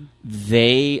the blue?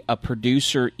 A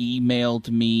producer emailed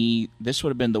me. This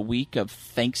would have been the week of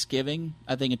Thanksgiving,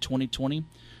 I think, in 2020.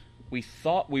 We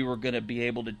thought we were going to be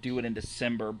able to do it in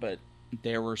December, but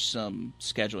there were some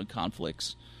scheduling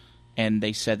conflicts. And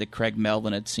they said that Craig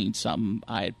Melvin had seen something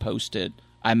I had posted.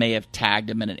 I may have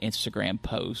tagged him in an Instagram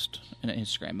post, in an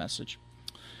Instagram message.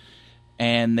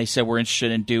 And they said, we're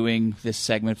interested in doing this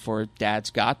segment for Dad's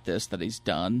Got This that he's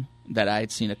done, that I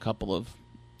had seen a couple of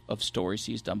stories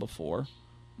he's done before.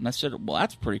 And I said, well,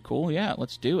 that's pretty cool. Yeah,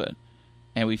 let's do it.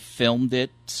 And we filmed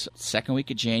it second week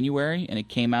of January, and it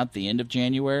came out the end of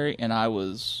January, and I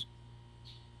was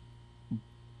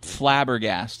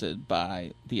flabbergasted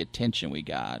by the attention we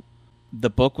got. The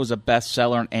book was a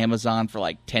bestseller on Amazon for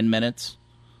like 10 minutes,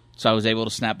 so I was able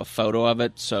to snap a photo of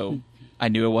it, so I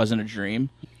knew it wasn't a dream.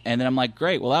 And then I'm like,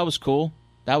 great, well, that was cool.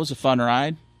 That was a fun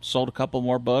ride. Sold a couple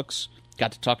more books.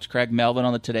 Got to talk to Craig Melvin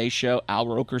on the Today Show. Al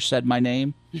Roker said my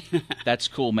name. That's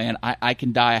cool, man. I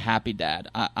can die a happy dad.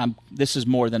 This is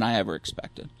more than I ever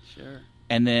expected. Sure.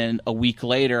 And then a week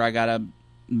later, I got a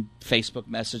Facebook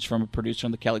message from a producer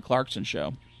on the Kelly Clarkson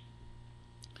Show.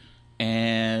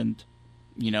 And,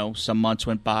 some months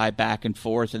went by back and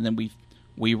forth, and then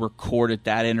we recorded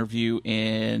that interview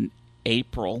in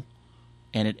April,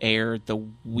 and it aired the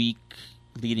week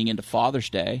leading into Father's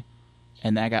Day,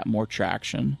 and that got more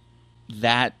traction.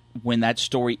 When that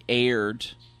story aired,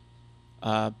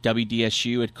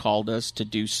 WDSU had called us to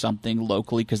do something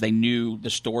locally because they knew the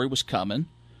story was coming.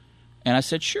 And I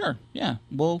said, sure, yeah.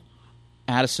 Well,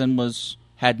 Addison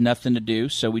had nothing to do,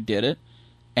 so we did it.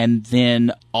 And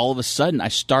then all of a sudden, I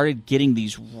started getting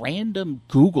these random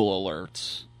Google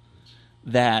alerts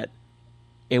that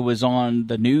it was on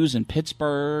the news in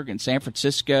Pittsburgh and San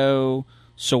Francisco.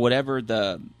 So whatever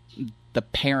the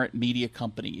parent media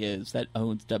company is that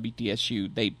owns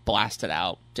WDSU, they blast it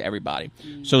out to everybody.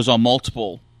 So it was on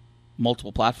multiple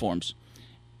platforms.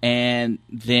 And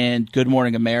then Good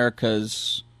Morning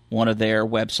America's, one of their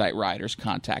website writers,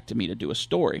 contacted me to do a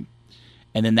story.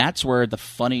 And then that's where the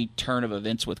funny turn of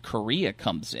events with Korea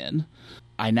comes in.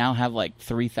 I now have like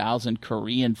 3,000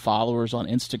 Korean followers on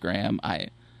Instagram.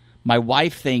 My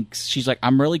wife thinks, she's like,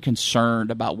 I'm really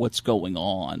concerned about what's going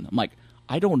on. I'm like,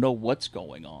 I don't know what's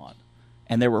going on.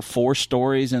 And there were 4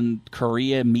 stories in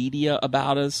Korea media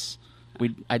about us.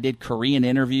 I did Korean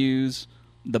interviews.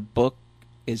 The book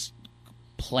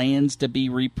plans to be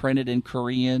reprinted in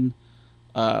Korean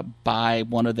by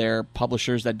one of their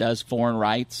publishers that does foreign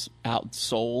rights out in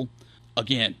Seoul.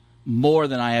 Again, more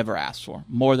than I ever asked for,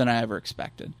 more than I ever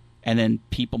expected. And then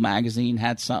People Magazine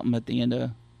had something at the end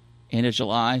of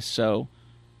July. So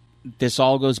this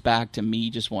all goes back to me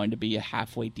just wanting to be a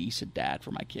halfway decent dad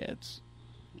for my kids.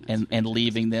 And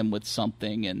leaving them with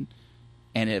something, and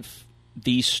if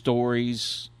these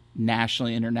stories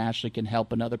nationally, internationally can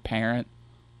help another parent,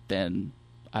 then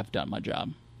I've done my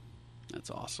job.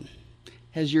 That's awesome.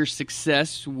 Has your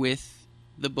success with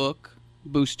the book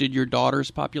boosted your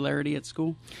daughter's popularity at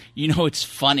school? It's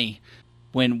funny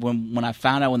when I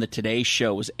found out when the Today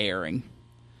Show was airing,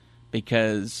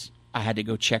 because I had to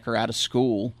go check her out of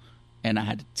school, And I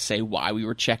had to say why we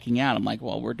were checking out. I'm like,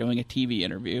 well, we're doing a TV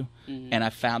interview. Mm-hmm. And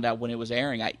I found out when it was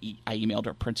airing, I emailed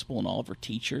our principal and all of her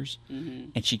teachers.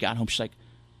 Mm-hmm. And she got home. She's like,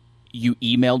 you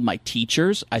emailed my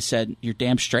teachers? I said, you're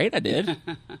damn straight I did.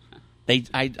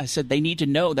 I said, they need to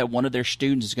know that one of their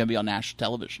students is going to be on national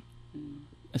television. Mm.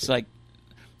 It's like,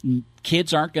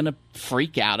 kids aren't going to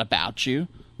freak out about you.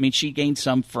 I mean, she gained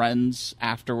some friends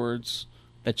afterwards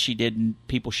that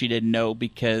people she didn't know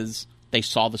because they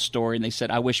saw the story and they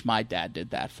said, I wish my dad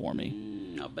did that for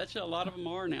me. I'll bet you a lot of them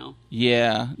are now.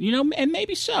 Yeah, and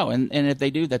maybe so. And if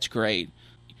they do, that's great.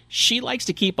 She likes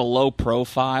to keep a low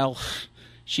profile.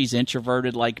 She's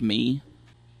introverted like me,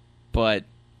 but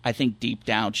I think deep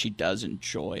down she does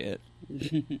enjoy it.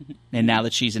 And now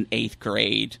that she's in 8th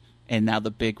grade and now the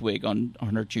bigwig on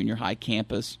her junior high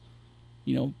campus,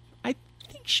 I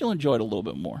think she'll enjoy it a little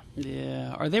bit more.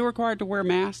 Yeah. Are they required to wear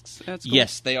masks at school?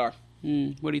 Yes, they are.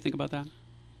 What do you think about that?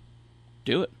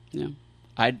 Do it. Yeah.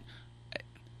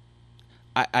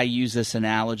 I use this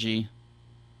analogy.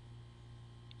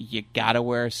 You gotta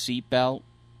wear a seatbelt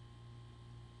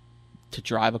to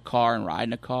drive a car and ride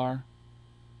in a car.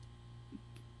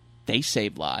 They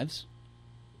save lives.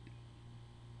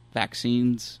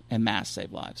 Vaccines and masks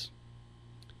save lives.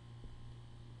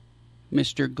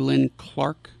 Mr. Glenn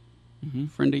Clark,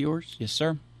 friend of yours? Yes,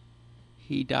 sir.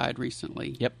 He died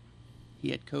recently. Yep. He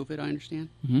had COVID, I understand.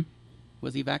 Mm-hmm.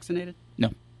 Was he vaccinated?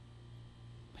 No.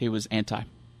 He was anti.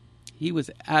 He was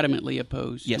adamantly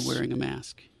opposed yes. to wearing a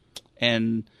mask.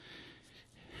 And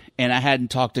I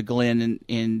hadn't talked to Glenn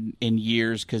in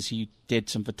years because he did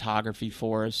some photography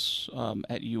for us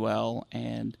at UL,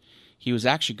 and he was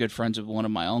actually good friends with one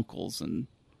of my uncles. And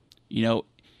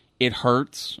it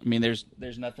hurts. I mean, there's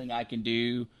nothing I can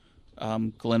do.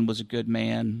 Glenn was a good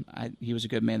man. He was a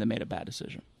good man that made a bad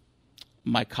decision.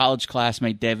 My college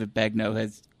classmate David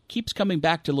Begno keeps coming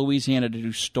back to Louisiana to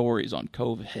do stories on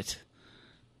COVID.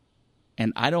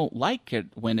 And I don't like it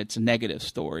when it's negative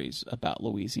stories about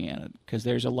Louisiana because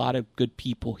there's a lot of good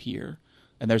people here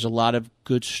and there's a lot of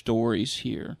good stories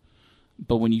here.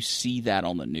 But when you see that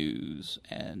on the news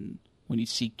and when you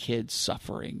see kids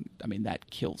suffering, I mean,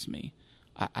 that kills me.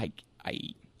 I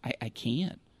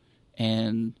can't.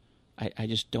 And I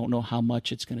just don't know how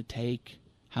much it's going to take.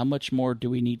 How much more do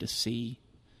we need to see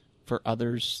for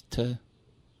others to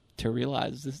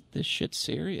realize this shit's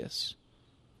serious?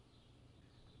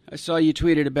 I saw you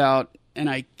tweeted about an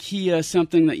IKEA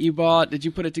something that you bought. Did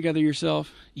you put it together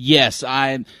yourself? Yes,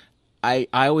 I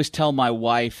always tell my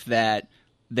wife that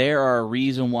there are a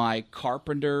reason why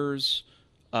carpenters,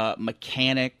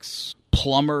 mechanics,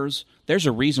 plumbers, there's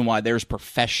a reason why there's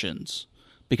professions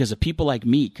because of people like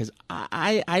me. Because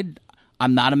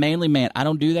I'm not a manly man. I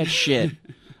don't do that shit.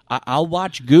 I'll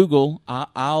watch Google.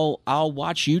 I'll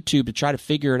watch YouTube to try to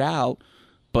figure it out.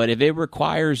 But if it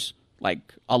requires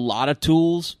like a lot of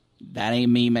tools, that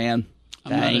ain't me, man.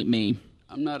 That ain't me.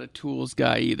 I'm not a tools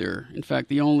guy either. In fact,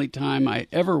 the only time I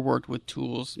ever worked with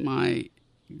tools, my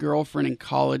girlfriend in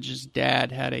college's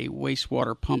dad had a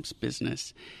wastewater pumps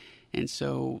business. And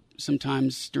so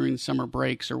sometimes during the summer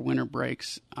breaks or winter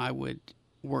breaks, I would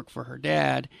work for her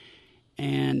dad.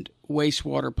 And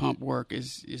wastewater pump work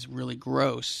is really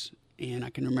gross. And I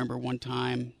can remember one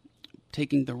time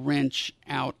taking the wrench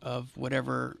out of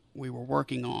whatever we were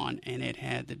working on, and it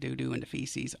had the doo-doo and the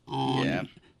feces on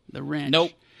the wrench.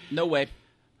 Nope. No way.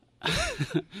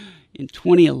 In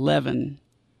 2011,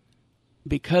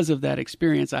 because of that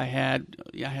experience I had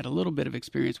a little bit of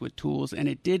experience with tools, and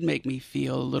it did make me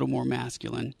feel a little more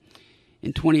masculine.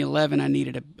 In 2011, I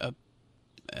needed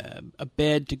a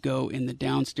bed to go in the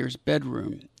downstairs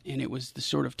bedroom, and it was the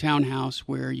sort of townhouse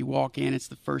where you walk in, it's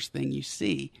the first thing you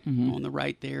see. Mm-hmm. On the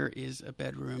right there is a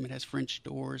bedroom. It has French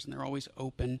doors, and they're always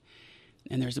open,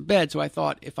 and there's a bed. So I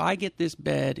thought, if I get this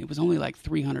bed, it was only like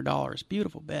 $300,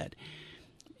 beautiful bed.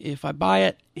 If I buy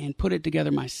it and put it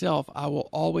together myself, I will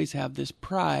always have this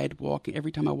pride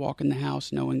every time I walk in the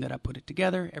house, knowing that I put it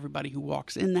together. Everybody who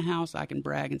walks in the house, I can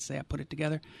brag and say I put it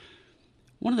together.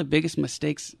 One of the biggest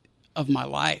mistakes of my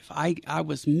life, I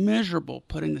was miserable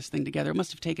putting this thing together. It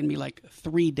must have taken me like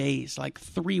 3 days, like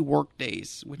 3 work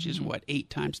days, which is 8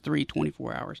 times 3,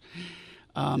 24 hours.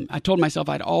 I told myself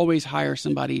I'd always hire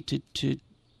somebody to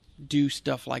do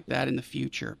stuff like that in the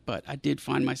future, but I did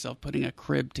find myself putting a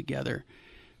crib together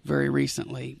very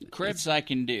recently. Cribs I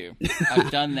can do.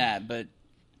 I've done that, but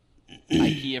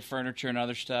IKEA furniture and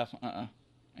other stuff,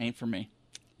 ain't for me.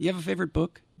 You have a favorite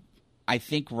book? I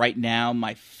think right now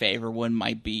my favorite one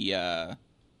might be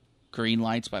Green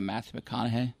Lights by Matthew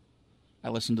McConaughey. I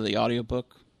listened to the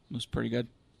audiobook. It was pretty good.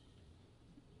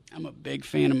 I'm a big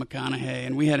fan of McConaughey,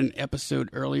 and we had an episode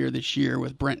earlier this year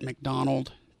with Brent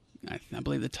McDonald I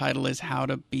believe the title is How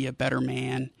to Be a Better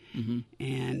Man. Mm-hmm.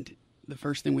 And the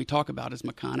first thing we talk about is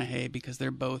McConaughey, because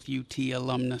they're both UT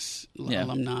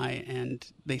alumni, and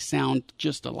they sound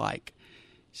just alike.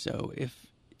 So if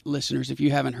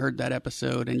you haven't heard that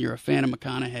episode and you're a fan of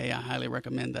McConaughey, I highly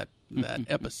recommend that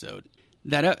episode.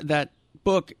 That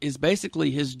book is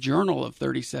basically his journal of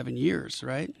 37 years,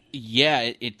 right?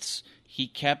 Yeah, he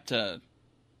kept a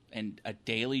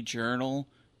daily journal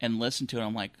and listened to it.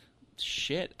 I'm like,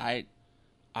 shit, I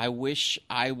wish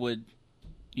I would,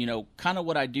 kind of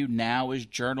what I do now is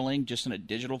journaling just in a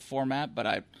digital format,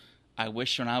 but I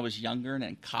wish when I was younger and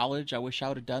in college, I wish I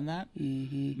would have done that.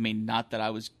 Mm-hmm. I mean, not that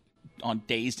I was on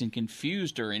Dazed and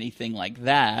Confused or anything like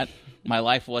that. My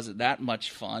life wasn't that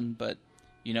much fun, but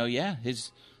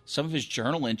some of his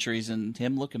journal entries and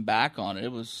him looking back on it,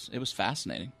 it was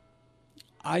fascinating.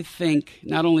 I think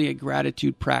not only a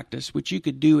gratitude practice, which you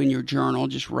could do in your journal,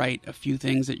 just write a few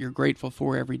things that you're grateful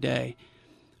for every day,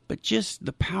 but just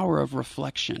the power of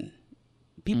reflection.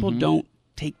 People don't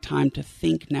take time to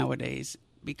think nowadays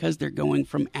because they're going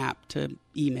from app to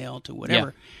email to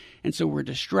whatever. Yeah. And so we're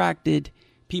distracted.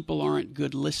 People aren't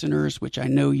good listeners, which I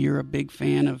know you're a big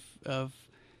fan of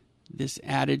this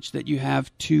adage that you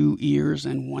have 2 ears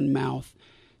and 1 mouth.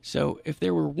 So if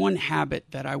there were one habit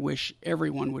that I wish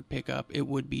everyone would pick up, it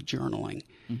would be journaling.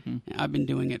 Mm-hmm. I've been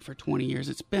doing it for 20 years.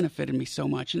 It's benefited me so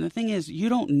much. And the thing is, you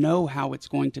don't know how it's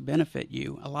going to benefit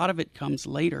you. A lot of it comes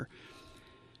later.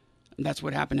 And that's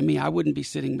what happened to me. I wouldn't be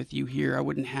sitting with you here. I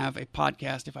wouldn't have a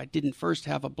podcast if I didn't first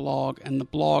have a blog, and the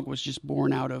blog was just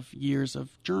born out of years of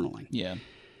journaling. Yeah.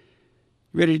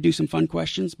 Ready to do some fun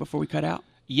questions before we cut out?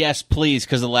 Yes, please,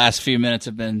 because the last few minutes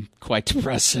have been quite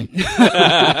depressing.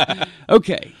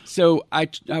 Okay, so I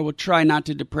will try not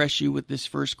to depress you with this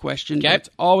first question. Okay. But it's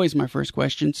always my first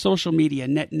question. Social media,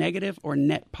 net negative or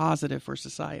net positive for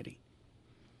society?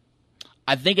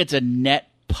 I think it's a net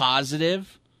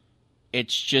positive.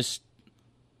 It's just,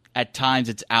 at times,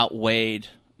 it's outweighed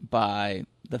by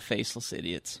the faceless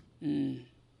idiots.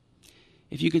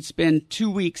 If you could spend 2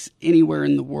 weeks anywhere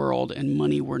in the world and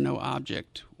money were no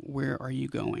object, where are you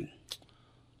going?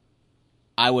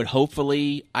 I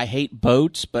hate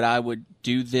boats, but I would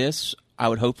do this. I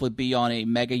would hopefully be on a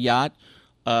mega yacht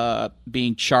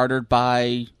being chartered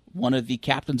by one of the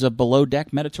captains of Below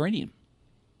Deck Mediterranean.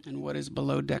 And what is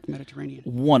Below Deck Mediterranean?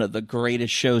 One of the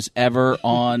greatest shows ever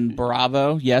on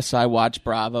Bravo. Yes, I watch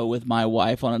Bravo with my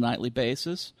wife on a nightly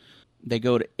basis. They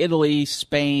go to Italy,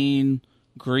 Spain,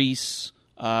 Greece.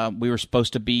 We were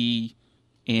supposed to be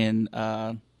in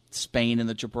Spain in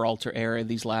the Gibraltar area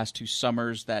these last 2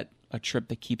 summers. A trip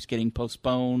that keeps getting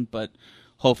postponed, but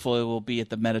hopefully we'll be at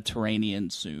the Mediterranean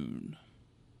soon.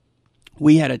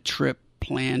 We had a trip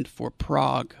planned for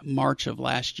Prague, March of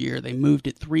last year. They moved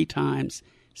it 3 times,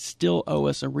 still owe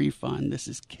us a refund. This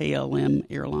is KLM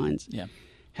Airlines. Yeah.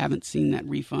 Haven't seen that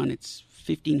refund. It's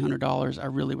 $1,500. I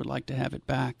really would like to have it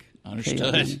back.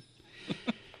 Understood.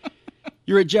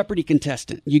 You're a Jeopardy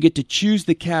contestant. You get to choose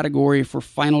the category for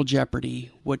Final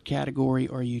Jeopardy. What category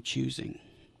are you choosing?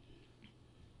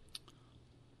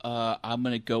 I'm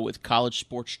going to go with college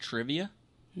sports trivia.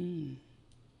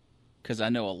 Because I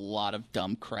know a lot of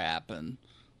dumb crap, and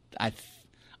I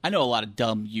know a lot of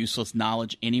dumb, useless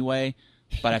knowledge anyway,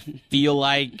 but I feel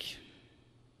like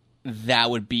that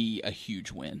would be a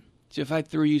huge win. So if I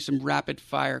threw you some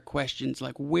rapid-fire questions,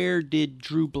 like where did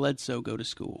Drew Bledsoe go to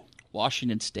school?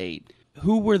 Washington State.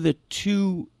 Who were the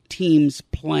 2 teams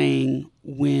playing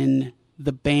when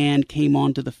the band came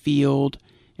onto the field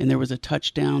and there was a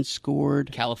touchdown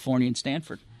scored? California and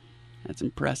Stanford. That's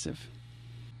impressive.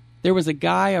 There was a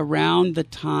guy around the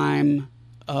time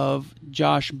of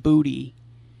Josh Booty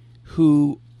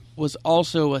who was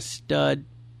also a stud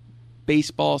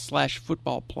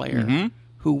baseball/football player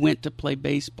who went to play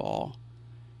baseball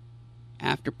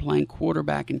after playing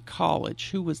quarterback in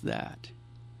college. Who was that?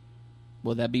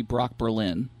 Will that be Brock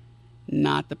Berlin?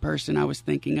 Not the person I was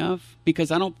thinking of,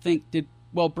 because I don't think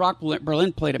Brock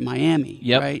Berlin played at Miami,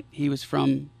 right? He was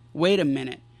from, wait a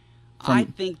minute. I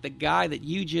think the guy that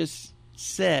you just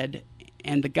said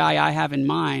and the guy I have in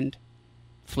mind.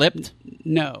 Flipped?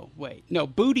 No, wait. No,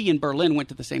 Booty and Berlin went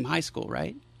to the same high school,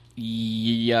 right?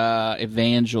 Yeah,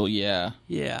 Evangel, yeah.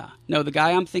 Yeah. No, the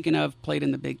guy I'm thinking of played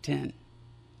in the Big Ten.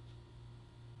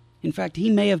 In fact, he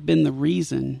may have been the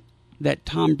reason that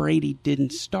Tom Brady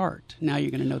didn't start. Now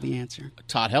you're going to know the answer.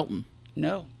 Todd Helton.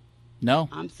 No. No.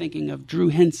 I'm thinking of Drew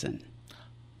Henson.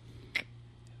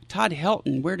 Todd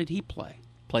Helton, where did he play?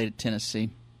 Played at Tennessee.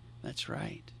 That's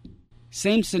right.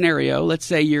 Same scenario. Let's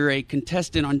say you're a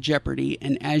contestant on Jeopardy,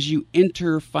 and as you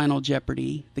enter Final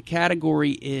Jeopardy, the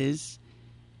category is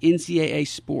NCAA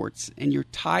sports, and you're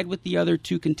tied with the other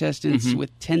two contestants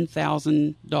with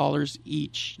 $10,000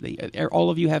 each. All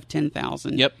of you have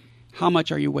 $10,000. Yep. How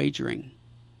much are you wagering?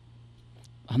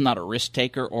 I'm not a risk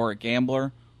taker or a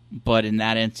gambler, but in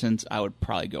that instance, I would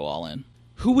probably go all in.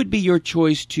 Who would be your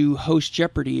choice to host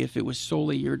Jeopardy if it was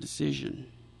solely your decision?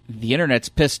 The internet's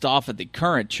pissed off at the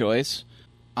current choice.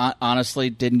 I honestly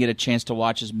didn't get a chance to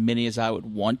watch as many as I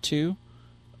would want to.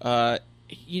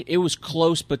 It was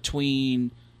close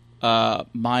between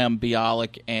Mayim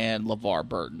Bialik and LeVar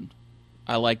Burton.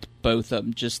 I liked both of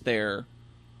them, just their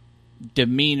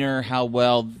demeanor, how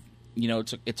well,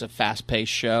 it's a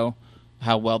fast-paced show,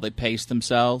 how well they pace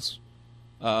themselves.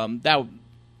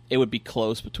 It would be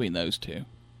close between those two.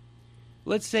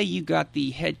 Let's say you got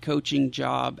the head coaching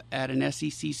job at an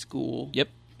SEC school. Yep.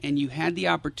 And you had the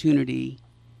opportunity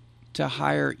to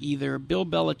hire either Bill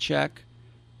Belichick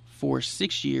for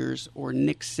 6 years or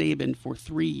Nick Saban for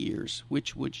 3 years.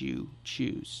 Which would you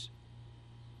choose?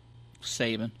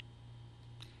 Saban.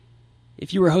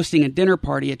 If you were hosting a dinner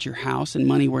party at your house and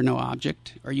money were no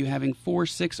object, are you having 4,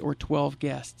 6, or 12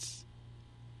 guests?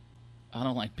 I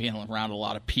don't like being around a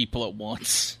lot of people at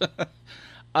once.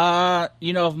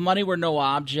 If money were no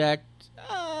object,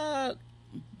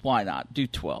 why not? Do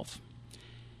 12.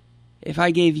 If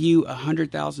I gave you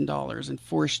 $100,000 and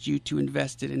forced you to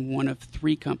invest it in one of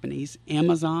 3 companies,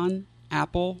 Amazon,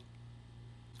 Apple,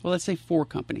 well, let's say 4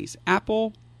 companies,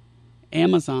 Apple,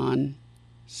 Amazon,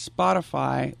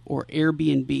 Spotify, or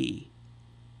Airbnb,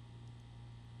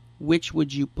 which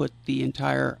would you put the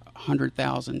entire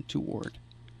 $100,000 toward?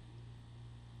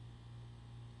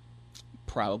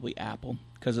 Probably Apple,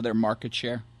 because of their market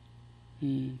share.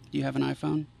 Do you have an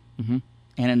iPhone? Mm-hmm.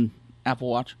 And an Apple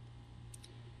Watch?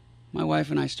 My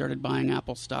wife and I started buying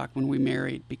Apple stock when we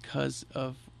married because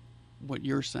of what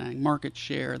you're saying. Market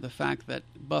share, the fact that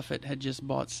Buffett had just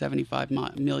bought 75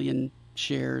 million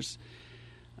shares.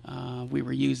 We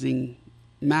were using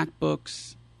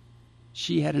MacBooks.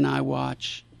 She had an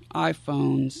iWatch,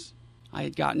 iPhones. I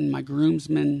had gotten my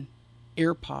groomsmen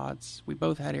AirPods. We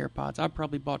both had AirPods. I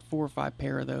probably bought 4 or 5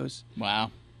 pair of those.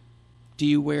 Wow. Do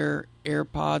you wear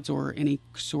AirPods or any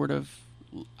sort of...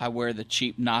 I wear the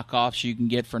cheap knockoffs you can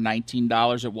get for $19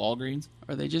 at Walgreens.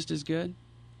 Are they just as good?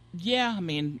 Yeah, I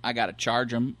mean, I got to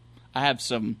charge them. I have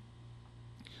some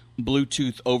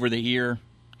Bluetooth over-the-ear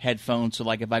headphones, so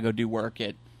like if I go do work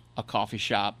at a coffee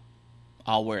shop,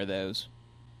 I'll wear those.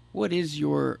 What is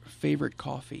your favorite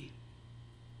coffee?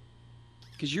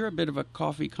 Because you're a bit of a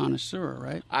coffee connoisseur,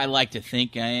 right? I like to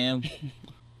think I am.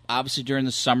 Obviously, during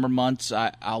the summer months,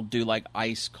 I'll do like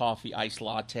iced coffee, iced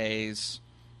lattes,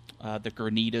 the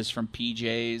granitas from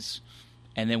PJ's.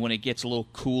 And then when it gets a little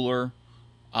cooler,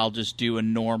 I'll just do a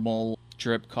normal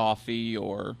drip coffee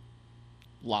or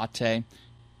latte.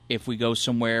 If we go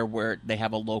somewhere where they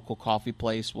have a local coffee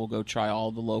place, we'll go try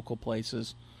all the local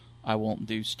places. I won't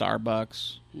do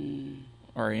Starbucks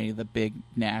or any of the big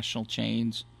national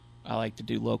chains. I like to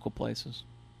do local places.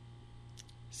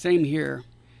 Same here.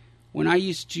 When I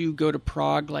used to go to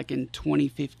Prague, like in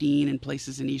 2015 and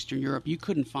places in Eastern Europe, you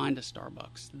couldn't find a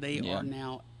Starbucks. They are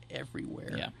now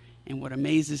everywhere. Yeah. And what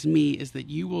amazes me is that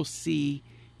you will see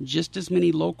just as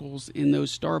many locals in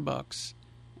those Starbucks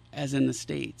as in the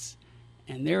States.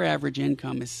 And their average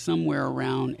income is somewhere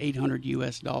around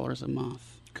 $800 a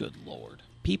month. Good Lord.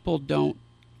 People don't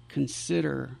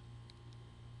consider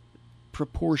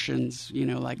proportions,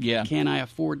 can I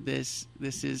afford this?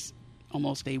 This is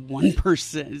almost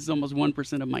 1%. It's almost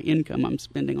 1% of my income I'm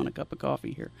spending on a cup of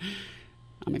coffee here.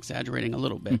 I'm exaggerating a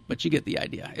little bit, but you get the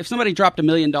idea. If somebody dropped $1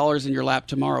 million in your lap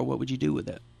tomorrow, what would you do with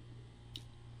it?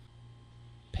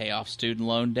 Pay off student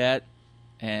loan debt,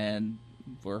 and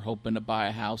we're hoping to buy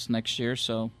a house next year,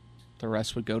 so the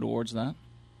rest would go towards that.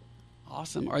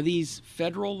 Awesome. Are these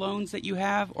federal loans that you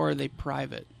have, or are they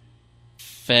private?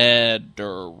 Federal.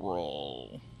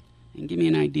 And give me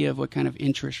an idea of what kind of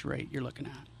interest rate you're looking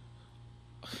at.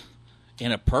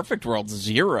 In a perfect world,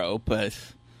 0, but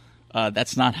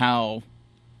that's not how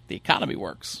the economy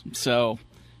works. So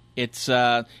it's,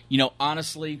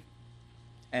 honestly,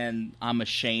 and I'm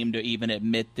ashamed to even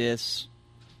admit this,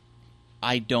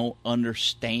 I don't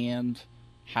understand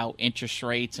how interest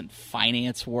rates and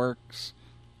finance works.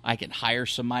 I can hire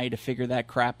somebody to figure that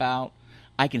crap out.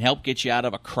 I can help get you out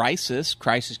of a crisis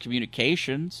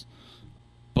communications,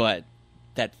 but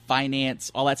that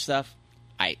finance, all that stuff,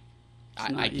 I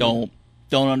don't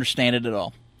understand it at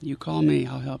all. You call me,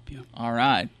 I'll help you. All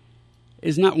right.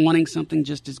 Is not wanting something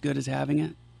just as good as having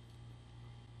it?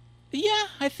 Yeah,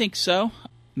 I think so.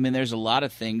 I mean, there's a lot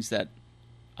of things that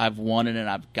I've wanted and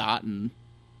I've gotten,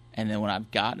 and then when I've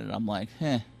gotten it, I'm like,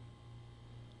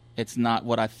 it's not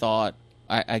what I thought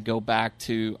I go back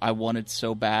to I wanted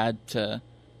so bad to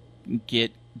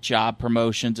get job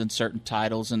promotions and certain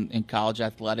titles in college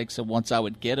athletics, and once I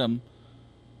would get them,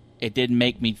 it didn't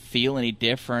make me feel any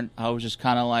different. I was just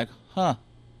kind of like, huh.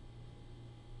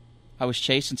 I was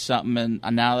chasing something,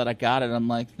 and now that I got it, I'm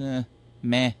like,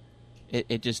 meh.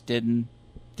 It just didn't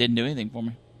do anything for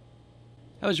me.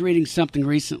 I was reading something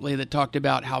recently that talked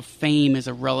about how fame is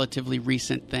a relatively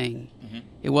recent thing. Mm-hmm.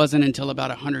 It wasn't until about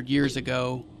 100 years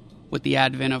ago, with the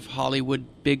advent of Hollywood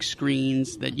big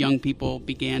screens, that young people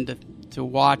began to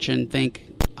watch and think,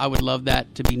 I would love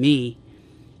that to be me.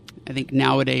 I think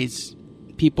nowadays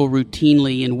people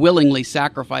routinely and willingly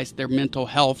sacrifice their mental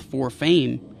health for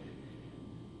fame.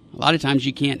 A lot of times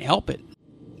you can't help it.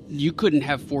 You couldn't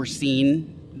have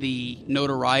foreseen the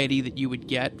notoriety that you would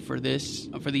get for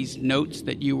these notes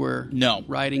that you were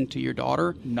writing to your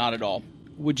daughter. Not at all.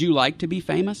 Would you like to be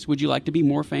famous? Would you like to be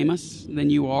more famous than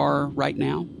you are right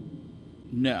now?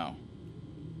 No.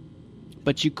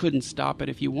 But you couldn't stop it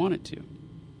if you wanted to.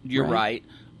 You're right.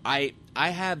 I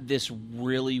have this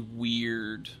really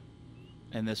weird,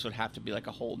 and this would have to be like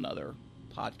a whole nother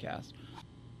podcast.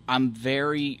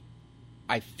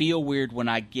 I feel weird when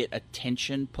I get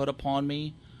attention put upon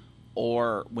me,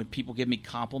 or when people give me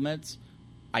compliments.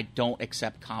 I don't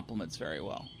accept compliments very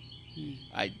well.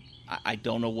 I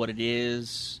don't know what it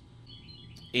is.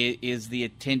 Is the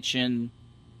attention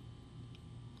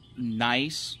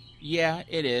nice? Yeah,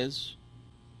 it is.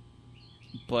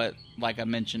 But like I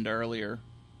mentioned earlier,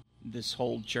 this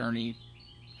whole journey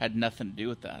had nothing to do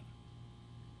with that.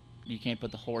 You can't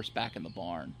put the horse back in the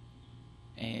barn.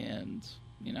 And,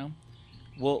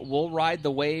 we'll ride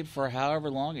the wave for however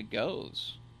long it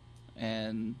goes.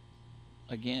 And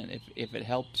again, if it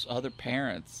helps other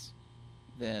parents,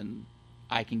 then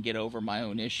I can get over my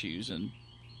own issues and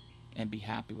be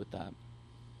happy with that.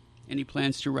 Any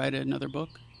plans to write another book?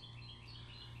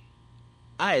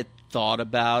 I had thought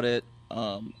about it.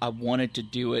 I wanted to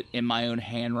do it in my own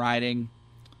handwriting,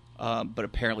 but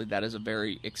apparently that is a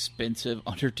very expensive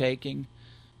undertaking.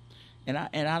 And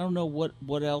I don't know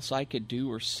what else I could do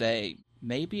or say.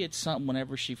 Maybe it's something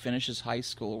whenever she finishes high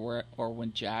school or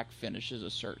when Jack finishes a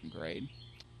certain grade.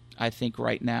 I think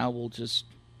right now we'll just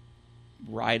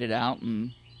write it out,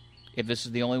 and if this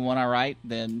is the only one I write,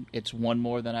 then it's one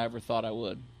more than I ever thought I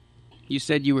would. You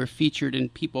said you were featured in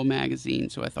People magazine,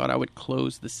 so I thought I would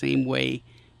close the same way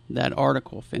that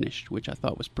article finished, which I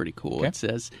thought was pretty cool. Okay. It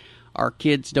says, "Our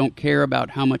kids don't care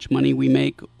about how much money we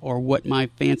make or what my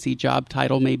fancy job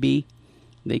title may be.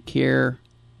 They care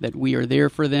that we are there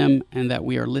for them and that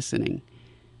we are listening."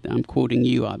 I'm quoting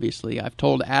you, obviously. I've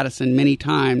told Addison many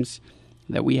times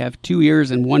that we have 2 ears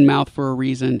and 1 mouth for a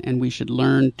reason, and we should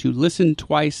learn to listen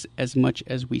twice as much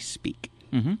as we speak.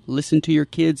 Mm-hmm. Listen to your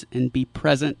kids and be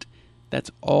present. That's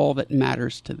all that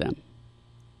matters to them.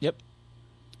 Yep.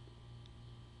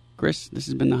 Chris, this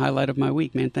has been the highlight of my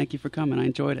week, man. Thank you for coming. I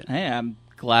enjoyed it. Hey, I'm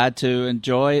glad to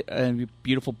enjoy a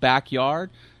beautiful backyard.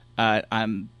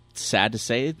 I'm sad to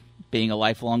say, being a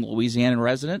lifelong Louisiana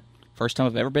resident, first time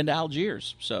I've ever been to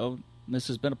Algiers. So this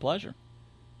has been a pleasure.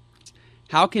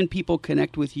 How can people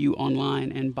connect with you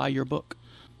online and buy your book?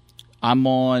 I'm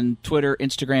on Twitter,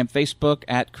 Instagram, Facebook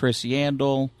at Chris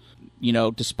Yandel.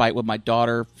 Despite what my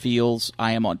daughter feels,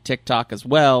 I am on TikTok as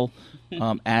well,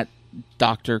 at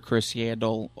Dr. Chris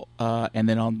Yandel, and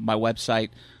then on my website,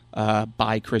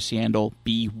 by Chris Yandel,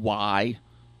 by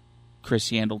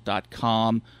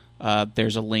chrisyandel.com.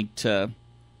 There's a link to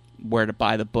where to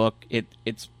buy the book.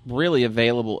 It's really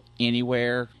available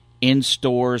anywhere. In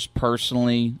stores,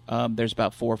 personally, there's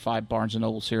about 4 or 5 Barnes &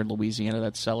 Nobles here in Louisiana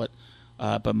that sell it,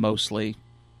 but mostly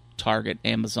Target,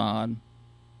 Amazon,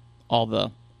 all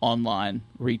the online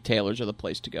retailers are the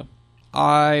place to go.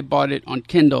 I bought it on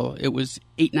Kindle. It was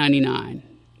 $8.99.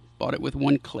 Bought it with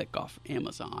 1 click off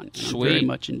Amazon. And Sweet. I'm very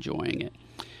much enjoying it.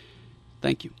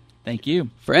 Thank you. Thank you.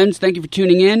 Friends, thank you for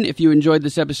tuning in. If you enjoyed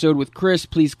this episode with Chris,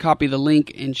 please copy the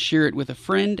link and share it with a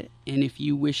friend. And if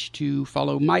you wish to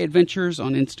follow my adventures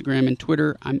on Instagram and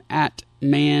Twitter, I'm at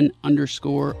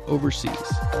man_overseas.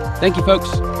 Thank you, folks.